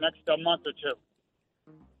bill for the next month or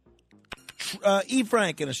two. E.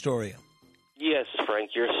 Frank in Astoria. Yes,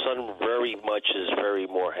 Frank, your son very much is very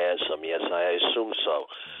more handsome. Yes, I assume so.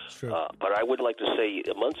 But I would like to say,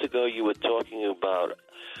 months ago you were talking about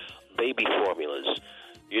baby formulas.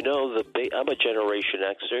 You know, I'm a Generation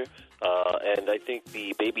Xer, and I think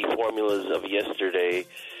the baby formulas of yesterday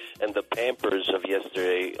and the Pampers of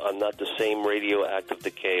yesterday are not the same radioactive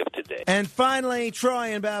decay of today. And finally,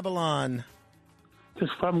 Troy in Babylon. This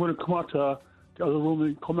time I'm going to come out to the other room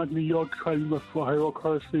and come out to New York, try to look for a higher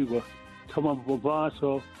car receiver. Come on, Bavon,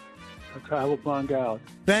 so I'll try to have a bang out.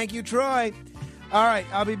 Thank you, Troy. All right,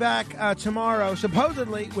 I'll be back tomorrow,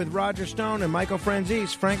 supposedly with Roger Stone and Michael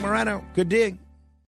Franzese. Frank Morano, good dig.